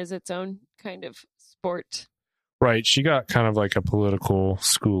politicking is its own kind of sport. Right. She got kind of like a political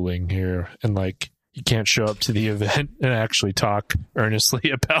schooling here. And like, you can't show up to the event and actually talk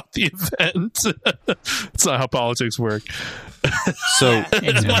earnestly about the event. That's not how politics work. So Yeah,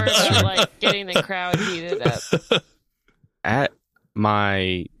 it's more about like getting the crowd heated up. at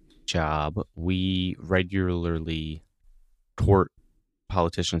my job, we regularly court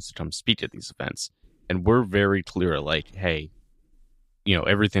politicians to come speak at these events. And we're very clear, like, hey, you know,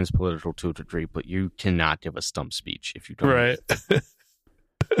 everything's political to a degree, but you cannot give a stump speech if you don't. Right.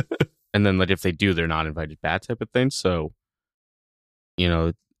 And then, like, if they do, they're not invited back type of thing. So, you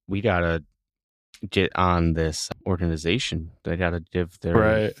know, we got to get on this organization. They got to give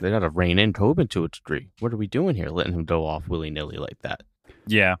their, they got to rein in Coban to a degree. What are we doing here? Letting him go off willy-nilly like that.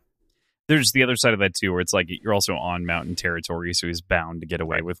 Yeah. There's the other side of that too, where it's like you're also on mountain territory, so he's bound to get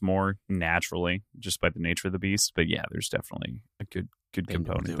away with more naturally, just by the nature of the beast. But yeah, there's definitely a good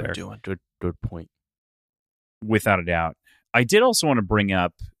component there. Good point. Without a doubt. I did also want to bring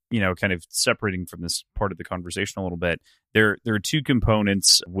up, you know, kind of separating from this part of the conversation a little bit. There are two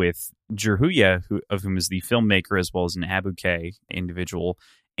components with Jerhuya, of whom is the filmmaker as well as an Abuke individual,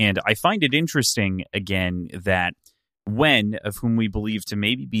 and I find it interesting again that Wen, of whom we believe to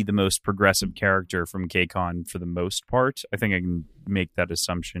maybe be the most progressive character from KCON for the most part, I think I can make that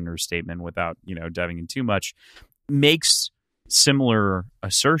assumption or statement without, you know, diving in too much, makes similar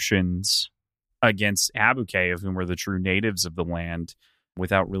assertions against Abuke, of whom were the true natives of the land,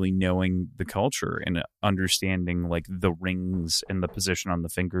 without really knowing the culture and understanding like the rings and the position on the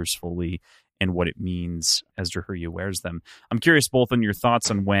fingers fully and what it means as Jerhuya wears them. I'm curious both on your thoughts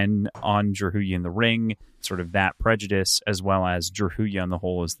on Jerhuya in the ring, sort of that prejudice, as well as Jerhuya on the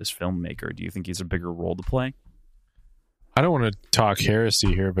whole as this filmmaker. Do you think he's a bigger role to play? I don't want to talk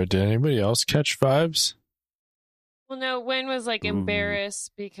heresy here, but did anybody else catch vibes? Well, no, Wen was like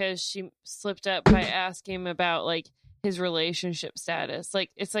embarrassed because she slipped up by asking him about like his relationship status. Like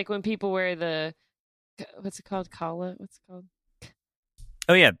it's like when people wear the what's it called? Kala? What's it called?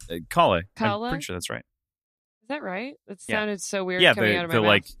 Oh yeah, Kala. Kala? I'm pretty sure that's right. Is that right? That Yeah. sounded so weird Yeah, coming out of my the mouth.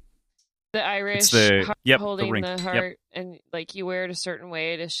 like The Irish holding the ring. the heart, and like you wear it a certain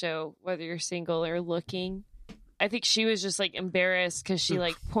way to show whether you're single or looking. I think she was just like embarrassed because she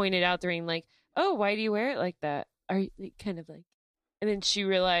like pointed out the ring, like, "Oh, why do you wear it like that? Are you kind of like?" And then she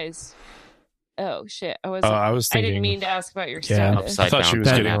realized, "Oh shit, I was thinking, I didn't mean to ask about your Yeah. status." I thought she was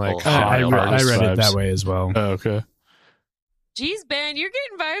getting like I read vibes. it that way as well. Oh, okay. Jeez, Ben, you're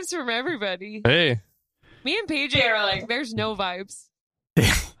getting vibes from everybody. Hey, Me and PJ are like, there's no vibes.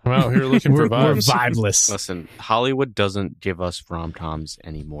 I'm out here looking for We're vibes. vibeless. Listen, Hollywood doesn't give us rom-coms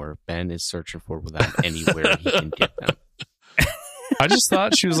anymore. Ben is searching for them anywhere he can get them. I just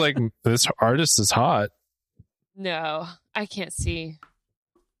thought she was like, this artist is hot. No, I can't see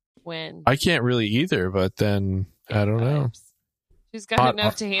when. I can't really either, but then I don't know. She's got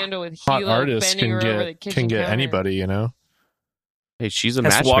enough to handle with Hot Hilo artists bending her over the kitchen can get counter. anybody, you know. Hey, she's a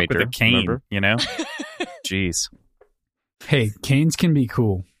has to walk with matchmaker. a cane, Remember? you know? Jeez. Hey, canes can be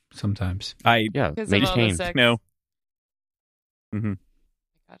cool sometimes. Yeah, Because make of a all the cane. sex. No. Mm-hmm.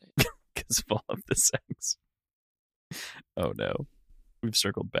 Got it. Because of all of the sex. Oh no. We've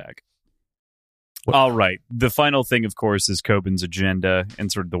circled back. All right. The final thing, of course, is Coben's agenda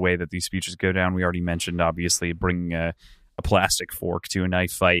and sort of the way that these speeches go down. We already mentioned, obviously, bringing a plastic fork to a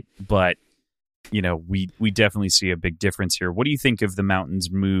knife fight, but you know, we definitely see a big difference here. What do you think of the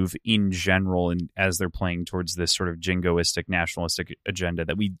Mountains' move in general, and as they're playing towards this sort of jingoistic, nationalistic agenda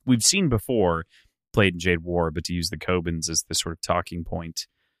that we've seen before, played in Jade War, but to use the Cobens as the sort of talking point?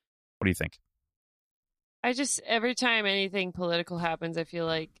 What do you think? I just, every time anything political happens, I feel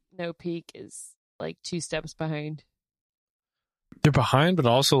like No Peak is like 2 steps behind. They're behind, but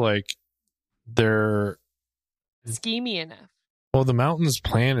also like they're Schemy enough. well. The Mountains'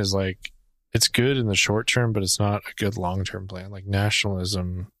 plan is like it's good in the short term, but it's not a good long term plan. Like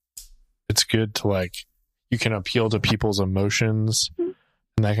nationalism, it's good to like you can appeal to people's emotions and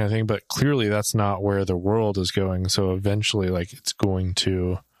that kind of thing, but clearly that's not where the world is going. So eventually, like it's going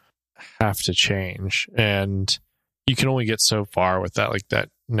to have to change, and you can only get so far with that, like that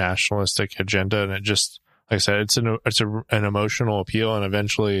nationalistic agenda, and it just, like I said, it's an emotional appeal, and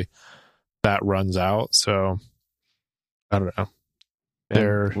eventually that runs out. So I don't know.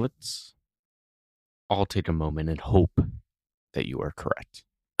 Ben, let's all take a moment and hope that you are correct.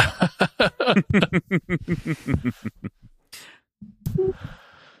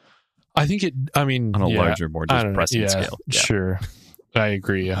 I think it. I mean, On a yeah, larger, more I don't know. depressing Yeah, scale. Yeah. Sure. I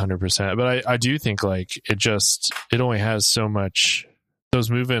agree 100%. But I do think like it only has so much. Those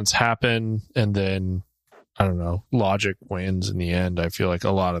movements happen, and then I don't know, logic wins in the end. I feel like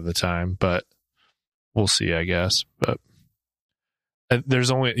a lot of the time, but we'll see, I guess. But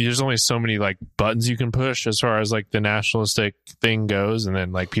there's only so many like buttons you can push as far as like the nationalistic thing goes, and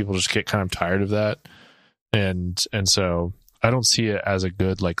then like people just get kind of tired of that, and so I don't see it as a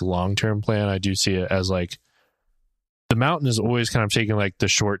good like long-term plan. I do see it as like the Mountain is always kind of taking like the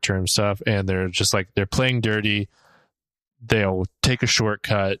short-term stuff, and they're just like they're playing dirty. They'll take a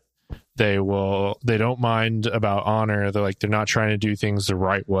shortcut. They don't mind about honor. They're not trying to do things the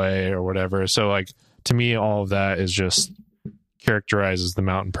right way or whatever. So like to me, all of that is just characterizes the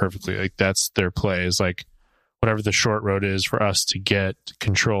Mountain perfectly. Like that's their play, is like whatever the short road is for us to get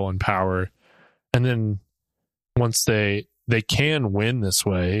control and power. And then once they can win this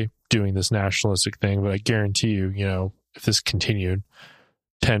way, doing this nationalistic thing, but I guarantee you, if this continued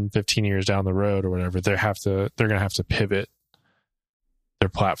 10, 15 years down the road or whatever, they're going to have to pivot their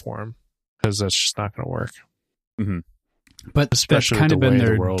platform, because that's just not going to work. Mm-hmm. But especially that's kind of been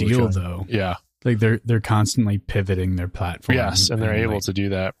their the deal, though. Yeah. Like they're constantly pivoting their platform. Yes, and they're able to do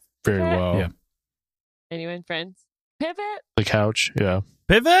that very well. Yeah. Anyone, friends? Pivot? The couch, yeah.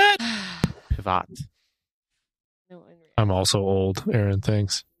 Pivot! Pivot. No one. I'm also old, Aaron,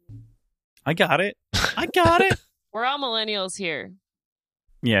 thanks. I got it. We're all millennials here.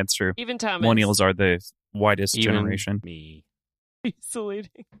 Yeah, it's true. Even Thomas. Millennials are the widest Even generation. me.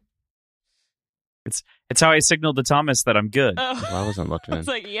 Isolating. It's how I signaled to Thomas that I'm good Oh. Well, I wasn't looking. It's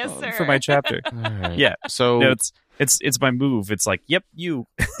like, yes, sir. for my chapter. All right. Yeah. So No, it's my move. It's like, yep, you.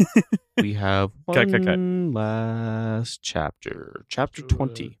 we have Cut, one cut, cut. last chapter. Chapter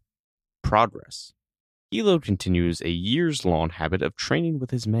 20. Progress. Hilo continues a years-long habit of training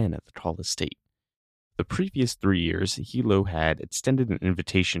with his men at the Tall Estate. The previous 3 years, Hilo had extended an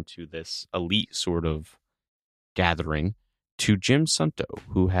invitation to this elite sort of gathering to Jim Sunto,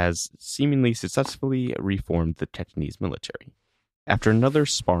 who has seemingly successfully reformed the Technese military. After another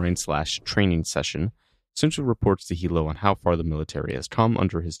sparring/training session, Sunto reports to Hilo on how far the military has come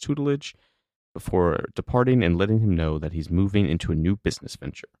under his tutelage before departing and letting him know that he's moving into a new business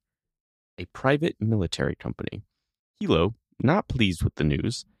venture, a private military company. Hilo, not pleased with the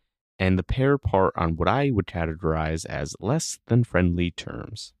news, and the pair part on what I would categorize as less than friendly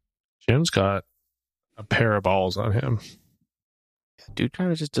terms. Jim's got a pair of balls on him. Dude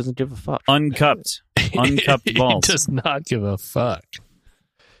kind of just doesn't give a fuck. Uncupped balls. He does not give a fuck.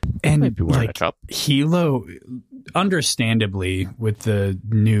 And Might be wearing a like cup. Hilo, understandably with the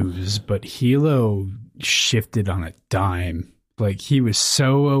news, but Hilo shifted on a dime. Like he was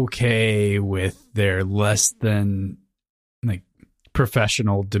so okay with their less than like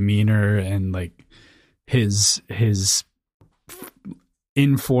professional demeanor and like his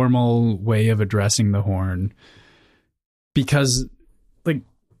informal way of addressing the horn because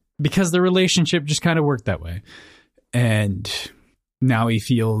the relationship just kind of worked that way. And now he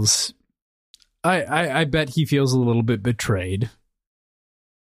feels I bet he feels a little bit betrayed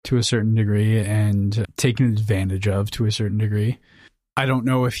to a certain degree and taken advantage of to a certain degree. I don't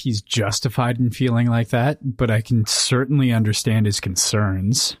know if he's justified in feeling like that, but I can certainly understand his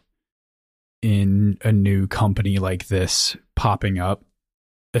concerns in a new company like this popping up,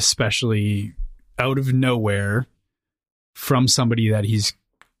 especially out of nowhere from somebody that he's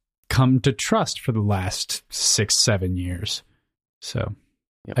come to trust for the last 6-7 years. So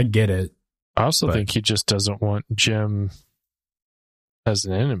Yep. I get it. I also But- think he just doesn't want Jim as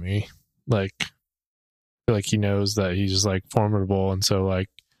an enemy. Like, I feel like he knows that he's like formidable, and so like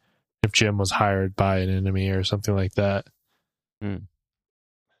if Jim was hired by an enemy or something like that,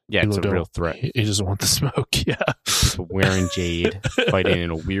 Yeah, it's a people real don't- threat. He doesn't want the smoke. Yeah, People wearing Jade, fighting in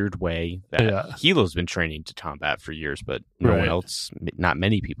a weird way that Yeah. Hilo's been training to combat for years, but no Right. one else, not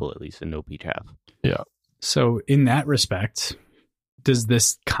many people at least in No Peak have. So in that respect, does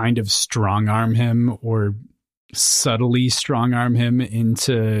this kind of strong arm him or subtly strong arm him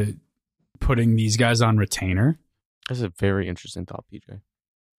into putting these guys on retainer? That's a very interesting thought, PJ.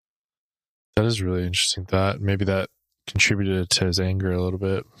 that is a really interesting thought. Maybe that contributed to his anger a little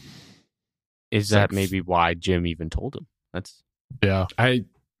bit. Is that maybe why Jim even told him? That's Yeah, I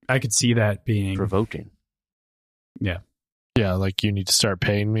could see that being provoking. yeah. like you need to start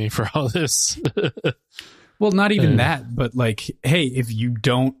paying me for all this. Well, not even Uh. that, but like, hey, if you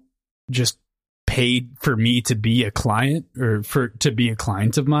don't just pay for me to be a client or to be a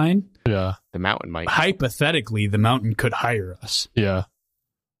client of mine, Yeah, The mountain might. hypothetically, the mountain could hire us. yeah.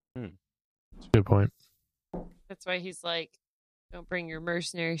 Hmm. That's a good point. That's why he's like, don't bring your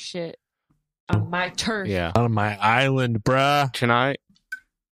mercenary shit on my turf. Yeah. On my island, bruh. Can I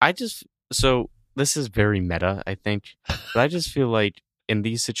just, so this is very meta, I think, but I just feel like in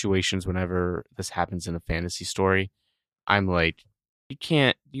these situations, whenever this happens in a fantasy story, I'm like,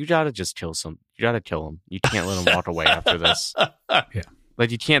 you gotta just kill you gotta kill him. You can't let him walk away after this.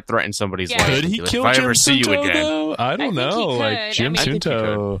 Like, you can't threaten somebody's Yeah. life. Could and he be like, kill if I Jim ever see you Sunto, again. though? I don't think he know. could. Like Jim I think he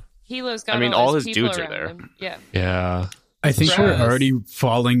Sunto. Hilo's got I mean, all his his people dudes are around there. him. Yeah. Yeah. I think Gross. we're already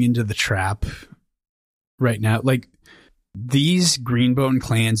falling into the trap right now. Like, these Greenbone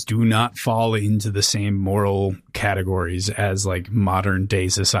clans do not fall into the same moral categories as like modern day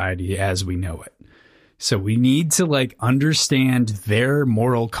society as we know it. So we need to like understand their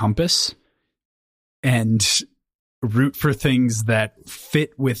moral compass and root for things that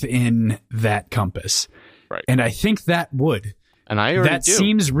fit within that compass. Right. And I think that would. And I already That do.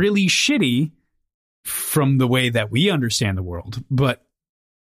 seems really shitty from the way that we understand the world, but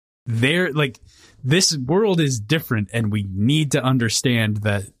they're like, this world is different and we need to understand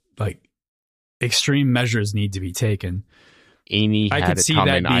that like extreme measures need to be taken. Amy I had could it see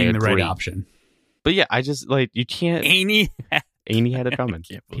coming. that I being the right agree. option. But yeah, I just like, you can't. Amy. Amy had it coming.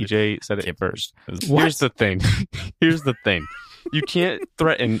 Can't believe PJ said it first. What? Here's the thing. Here's the thing. You can't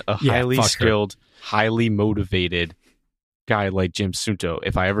threaten a Yeah, highly fuck her. skilled, highly motivated guy like Jim Sunto.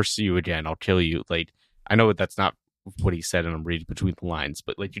 If I ever see you again, I'll kill you. Like, I know that's not what he said, and I'm reading between the lines,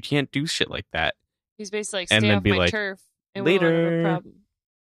 but like, you can't do shit like that. He's basically like, And stay then off be my like, turf and we won't have later. a problem.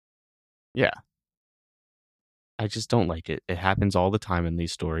 Yeah. I just don't like it. It happens all the time in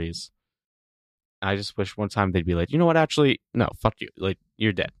these stories. I just wish one time they'd be like, you know what? Actually, no, fuck you. Like,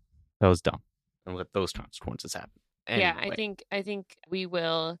 you're dead. That was dumb. And let those consequences happen. Yeah, Anyway. I think we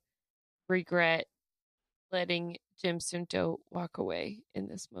will regret letting Jim Sunto walk away in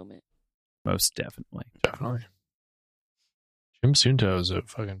this moment. Most definitely. Definitely. Jim Sunto is a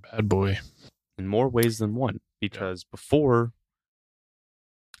fucking bad boy. In more ways than one. Because before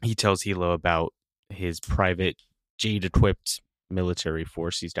he tells Hilo about his private Jade-equipped military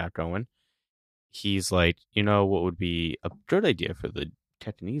force he's got going, he's like, you know what would be a good idea for the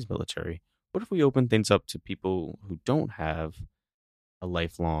Tetanese military? What if we open things up to people who don't have a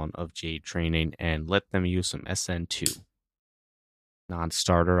lifelong of Jade training and let them use some SN2?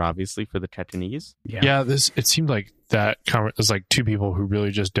 Non-starter, obviously, for the Tetanese. Yeah, it seemed like that was like two people who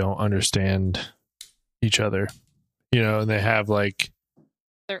really just don't understand each other. You know, and they have like...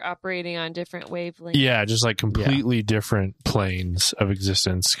 They're operating on different wavelengths. Yeah, just like completely different planes of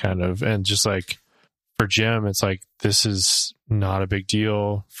existence, kind of. And just like for Jim, it's like, this is not a big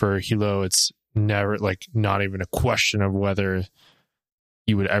deal. For Hilo, it's never like not even a question of whether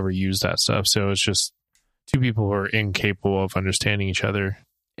he would ever use that stuff. So it's just two people who are incapable of understanding each other.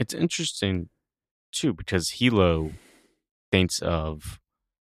 It's interesting, too, because Hilo thinks of...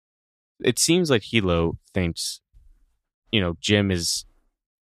 It seems like Hilo thinks, you know, Jim is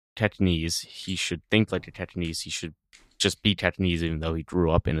Tetanese. He should think like a Tetanese. He should just be Tetanese, even though he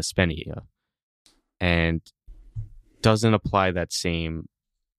grew up in Aspenia. And doesn't apply that same,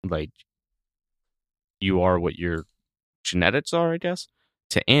 like, you are what your genetics are, I guess,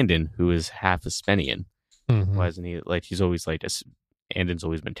 to Andon, who is half Aspenian. Mm-hmm. Why isn't he, like, he's always like, Andon's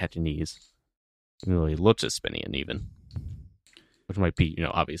always been Tetanese. Even though he looks Aspenian, even. Which might be, you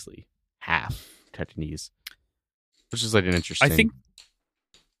know, obviously half Tetanese. Which is like an interesting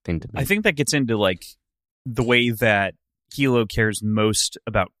thing to me. I think that gets into like the way that Hilo cares most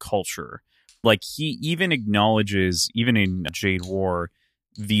about culture. Like he even acknowledges, even in Jade War,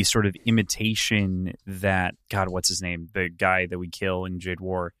 the sort of imitation that, God, what's his name? The guy that we kill in Jade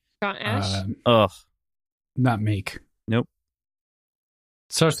War. Got Ash? Not Make. Nope.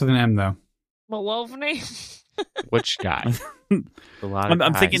 Starts with an M, though. Maloney? Which guy?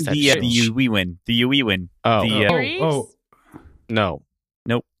 I'm thinking the Uewin. The Uewin. Oh. No.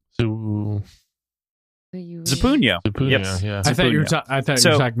 Nope. So, Zapunio. Yep. Yeah. I thought you were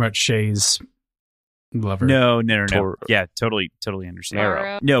talking about Shay's lover. No. Yeah, totally understand.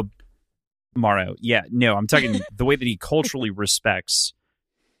 Maro. No, Maro. Yeah, no, I'm talking the way that he culturally respects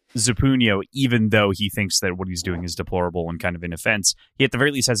Zapunio, even though he thinks that what he's doing is deplorable and kind of an offense. He at the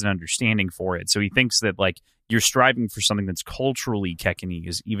very least has an understanding for it. So he thinks that like you're striving for something that's culturally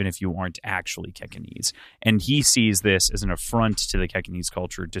Kekanese, even if you aren't actually Kekanese. And he sees this as an affront to the Kekanese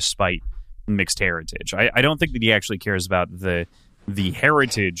culture, despite mixed heritage. I don't think that he actually cares about the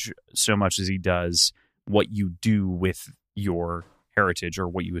heritage so much as he does what you do with your heritage or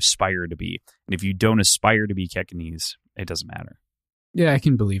what you aspire to be. And if you don't aspire to be Kekanese, it doesn't matter. Yeah, I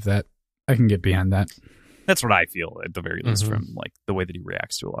can believe that. I can get behind that. That's what I feel, at the very least, from like the way that he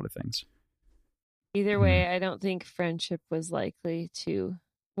reacts to a lot of things. Either way, I don't think friendship was likely to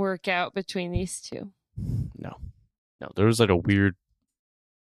work out between these two. No. There was like a weird,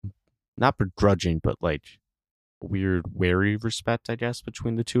 not begrudging, but like a weird, wary respect, I guess,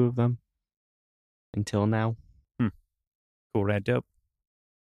 between the two of them until now. Cool, rad, dope.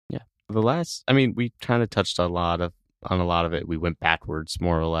 Yeah. We kind of touched on a lot of it. We went backwards,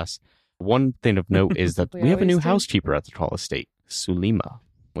 more or less. One thing of note is that we have a new housekeeper at the Tall Estate, Sulima,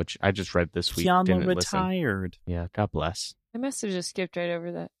 which I just read this week. Kiana retired. Listen. Yeah, God bless. I must have just skipped right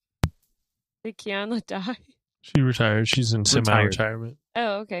over that. Did Kiana die? She retired. She's in semi-retirement.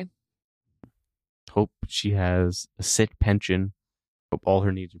 Oh, okay. Hope she has a sick pension. Hope all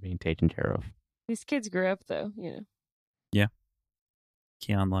her needs are being taken care of. These kids grew up, though, you know. Yeah.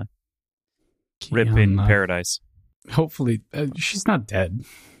 Kiana. Rip in paradise. Hopefully, she's not dead.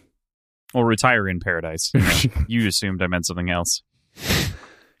 Or retire in paradise. You assumed I meant something else.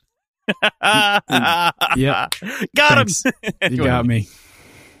 Yeah. Got Thanks. him. You got me.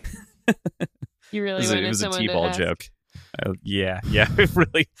 You really It wanted was a someone T-ball to ask. joke. Yeah.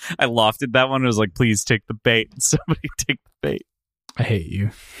 Really, I lofted that one. I was like, please take the bait. Somebody take the bait. I hate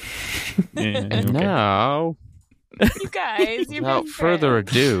you. Yeah, okay. Now, You guys, you're without being further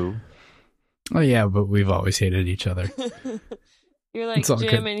friends. ado, Oh, yeah, but we've always hated each other. You're like It's all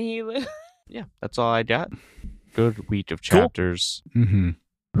Jim good. and Hilo. yeah, that's all I got. Good week of chapters. Mm-hmm.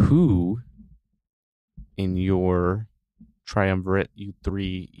 Who, in your triumvirate, you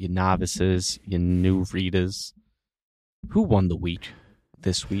three, you novices, you new readers, who won the week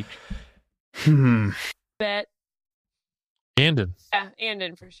this week? Bet. Andon. Yeah,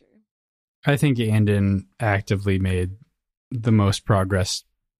 Andon for sure. I think Andon actively made the most progress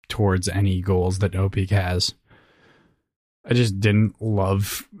towards any goals that Opik has. I just didn't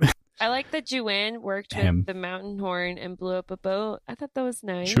love I like that Juan worked Him. with the mountain horn and blew up a boat. I thought that was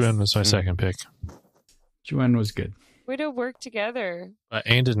nice. Juan was my second pick. Juan was good. Way to work together.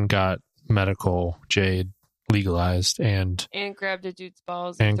 Andon got medical Jade legalized and grabbed a dude's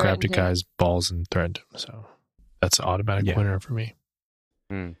balls. grabbed a threatened him. guy's balls and threatened him. So that's an automatic winner for me.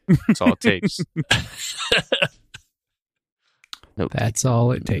 That's all it takes. Nope. That's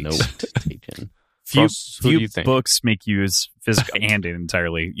all it takes. Note taken. Few Ross, who do you think? books make you as physical and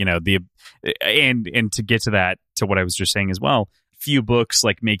entirely, and to get to that, to what I was just saying as well, few books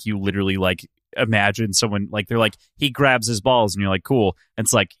like make you literally like imagine someone like they're like he grabs his balls and you're like cool. And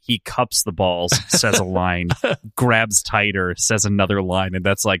it's like he cups the balls, says a line, grabs tighter, says another line, and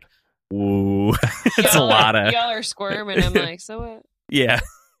that's like, ooh, it's a lot of y'all are squirming. I'm like, so what? Yeah.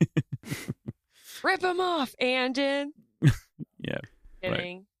 Rip him off, Andon. Yeah.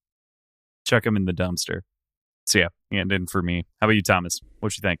 Kidding. Chuck him in the dumpster. So yeah, and then for me. How about you, Thomas?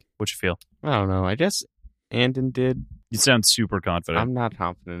 What you think? What you feel? I don't know. I guess Andon did. You sound super confident. I'm not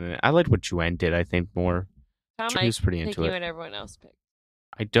confident in it. I liked what Juan did, I think, more. Tom, He was pretty into thinking it. what everyone else picked.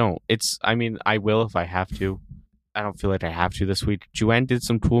 I don't. I will if I have to. I don't feel like I have to this week. Juan did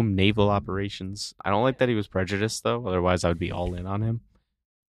some cool naval operations. I don't like that he was prejudiced, though. Otherwise, I would be all in on him.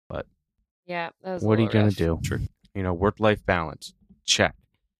 Yeah, that was. What are you going to to do? Work-life balance. Check.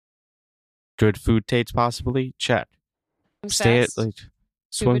 Good food takes, possibly? Check. Stay at,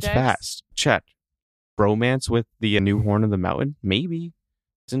 swims dives? fast? Check. Romance with the new Horn of the Mountain? Maybe.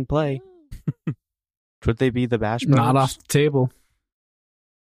 It's in play. Could they be the Bash Brothers? Not off the table.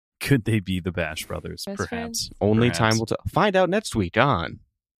 Could they be the Bash Brothers? Best Perhaps. friends? Only Perhaps. time will tell. Find out next week on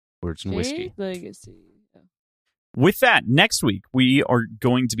Words and Whiskey. Jade Legacy. With that, next week, we are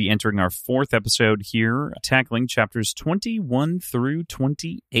going to be entering our 4th episode here, tackling chapters 21 through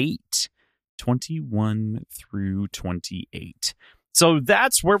 28. 21 through 28. So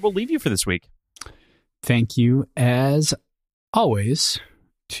that's where we'll leave you for this week. Thank you, as always,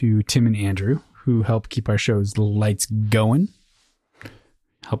 to Tim and Andrew, who help keep our show's lights going.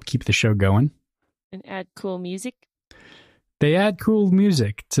 Help keep the show going. And add cool music. They add cool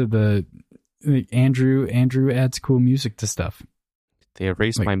music to the... Andrew adds cool music to stuff. They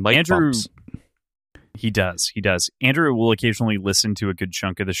erased Like, my mic Andrew- bumps. He does. Andrew will occasionally listen to a good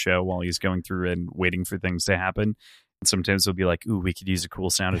chunk of the show while he's going through and waiting for things to happen. And sometimes he'll be like, ooh, we could use a cool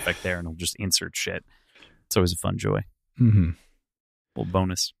sound effect there, and he'll just insert shit. It's always a fun joy. Mm-hmm. Little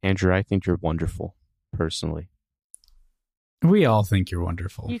bonus. Andrew, I think you're wonderful, personally. We all think you're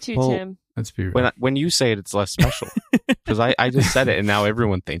wonderful. You too, Well, Tim. Let's be real. When you say it, it's less special. Because I just said it, and now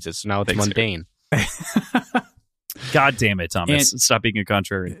everyone thinks it, so now it's Thanks, mundane. God damn it, Thomas. And- Stop being a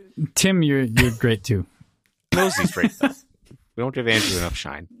contrary. Tim, you're great too. Knows he's great, though. We don't give Andrew enough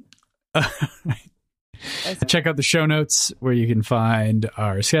shine. Check out the show notes where you can find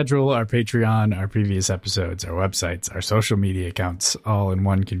our schedule, our Patreon, our previous episodes, our websites, our social media accounts, all in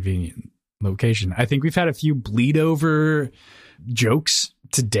one convenient location. I think we've had a few bleed over jokes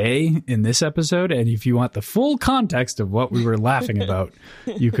today in this episode, and if you want the full context of what we were laughing about,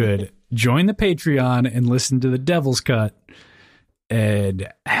 you could join the Patreon and listen to the Devil's Cut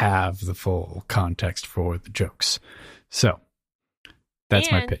and have the full context for the jokes. So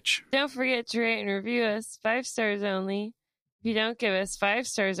that's my And pitch. Don't forget to rate and review us 5 stars only. If you don't give us 5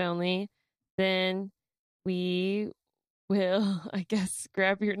 stars only, then we will, I guess,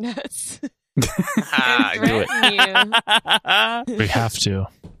 grab your nuts. Ah, and I knew it. threaten you. We have to.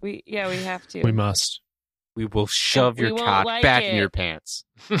 We have to. We must. We will shove We your won't cock like back it. in your pants.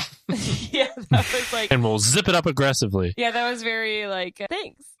 Yeah, that was like. And we'll zip it up aggressively. Yeah, that was very like.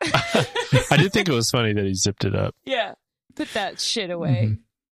 Thanks. I did think it was funny that he zipped it up. Yeah, put that shit away. Mhm.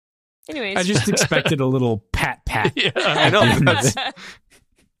 Anyways, I just expected a little pat. Yeah. I know. That's,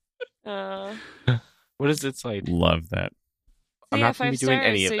 uh, what is it like? Love that. I'm yeah, not going 5 to be doing stars,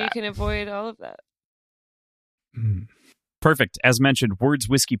 any of so that. you can avoid all of that. Mm. Perfect. As mentioned, Words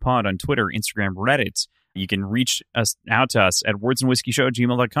Whiskey Pod on Twitter, Instagram, Reddit. You can reach us out to us at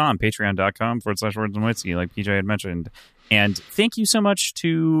wordsandwhiskeyshow@gmail.com, patreon.com/words and whiskey, like PJ had mentioned. And thank you so much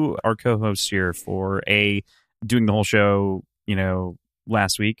to our co-hosts here for doing the whole show,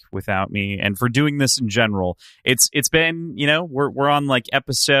 last week without me, and for doing this in general. It's been, we're on like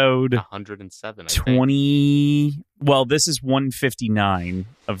episode 107, I think. 20. Well, this is 159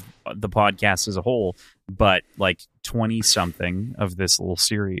 of the podcast as a whole, but like 20 something of this little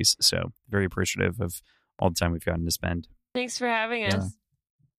series. So very appreciative of all the time we've gotten to spend. Thanks for having Yeah. us.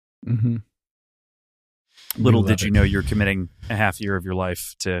 Mm-hmm. Little We did love you it. know you're committing a half year of your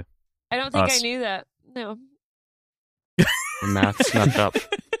life to I don't think I Us. knew that. No. The math snuck up.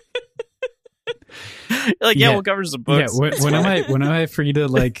 Like, Yeah. we'll cover some books. Yeah, when am I free to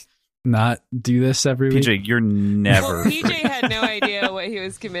like not do this every week? PJ, you're never. Well, PJ had no idea what he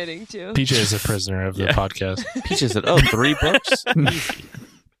was committing to. PJ is a prisoner of the podcast. Peach said, "Oh, 3 books."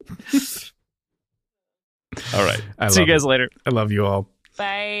 Easy. All right. I See you love guys later. I love you all.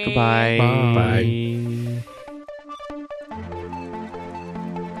 Bye. Goodbye. Bye.